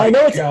Oh I my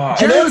know it's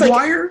God. I know Jerry it's like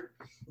Maguire?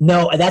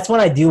 no, that's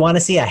one I do want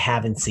to see. I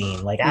haven't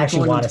seen. Like I It's actually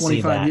only been want to see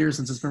 25 that. years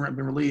since it's been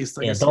released.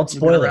 I Yeah, guess don't you'll get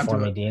spoil it around for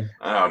to me, Dean.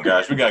 Oh,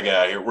 gosh, we got to get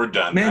out of here. We're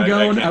done.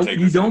 Mangone, I can't take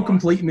you this don't anymore.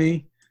 complete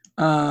me.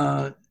 You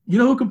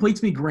know who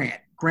completes me? Grant.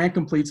 Grant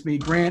completes me.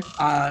 Grant,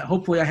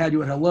 hopefully I had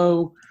you at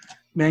hello.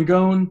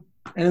 Mangone,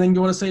 anything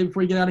you want to say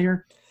before you get out of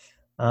here?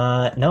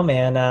 No,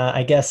 man.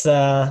 I guess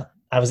I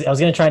was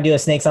gonna try and do a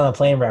Snakes on the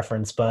Plane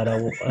reference, but I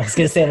was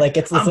gonna say like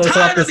I'm let's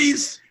tired this. of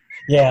these.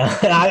 Yeah,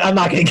 I'm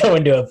not gonna go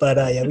into it, but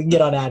yeah, we can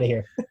get on out of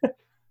here.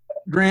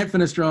 Grant,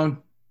 finish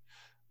strong.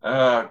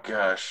 Oh,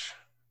 gosh.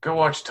 Go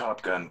watch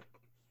Top Gun,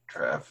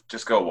 Trev.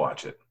 Just go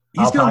watch it.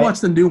 He's I'll going to probably- watch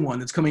the new one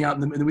that's coming out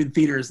in the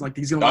theaters. Like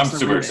he's going to watch I'm the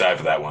super remake. excited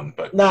for that one.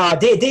 But Nah,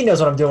 Dean knows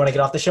what I'm doing when I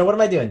get off the show. What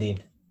am I doing,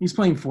 Dean? He's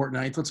playing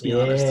Fortnite. Let's be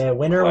honest. Yeah,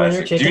 winner,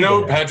 classic. chicken Do you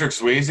know who dinner. Patrick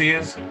Swayze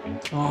is?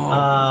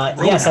 Oh,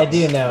 Yes, I Roadhouse.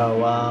 do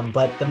know.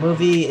 But the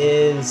movie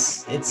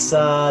it's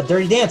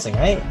Dirty Dancing,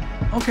 right?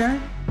 Okay,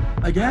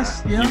 I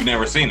guess. Yeah. You've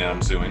never seen it, I'm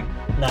assuming.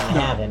 No, I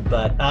haven't,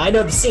 but I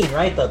know the scene,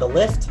 right? The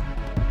lift.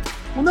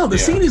 Well, no, the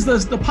Yeah. scene is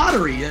the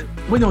pottery.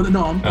 Wait, no.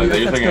 Oh, that's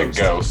you're thinking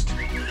Ghost. of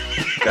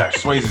Ghost. Gosh,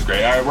 Swayze's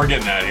great. All right, we're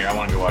getting out of here. I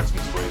want to go watch some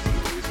Swayze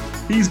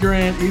movies. He's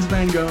Grant. He's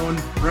Mangone.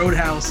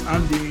 Roadhouse.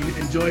 I'm Dean.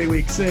 Enjoy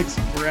week 6.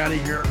 We're out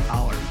of here.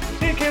 Holler.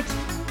 Tickets.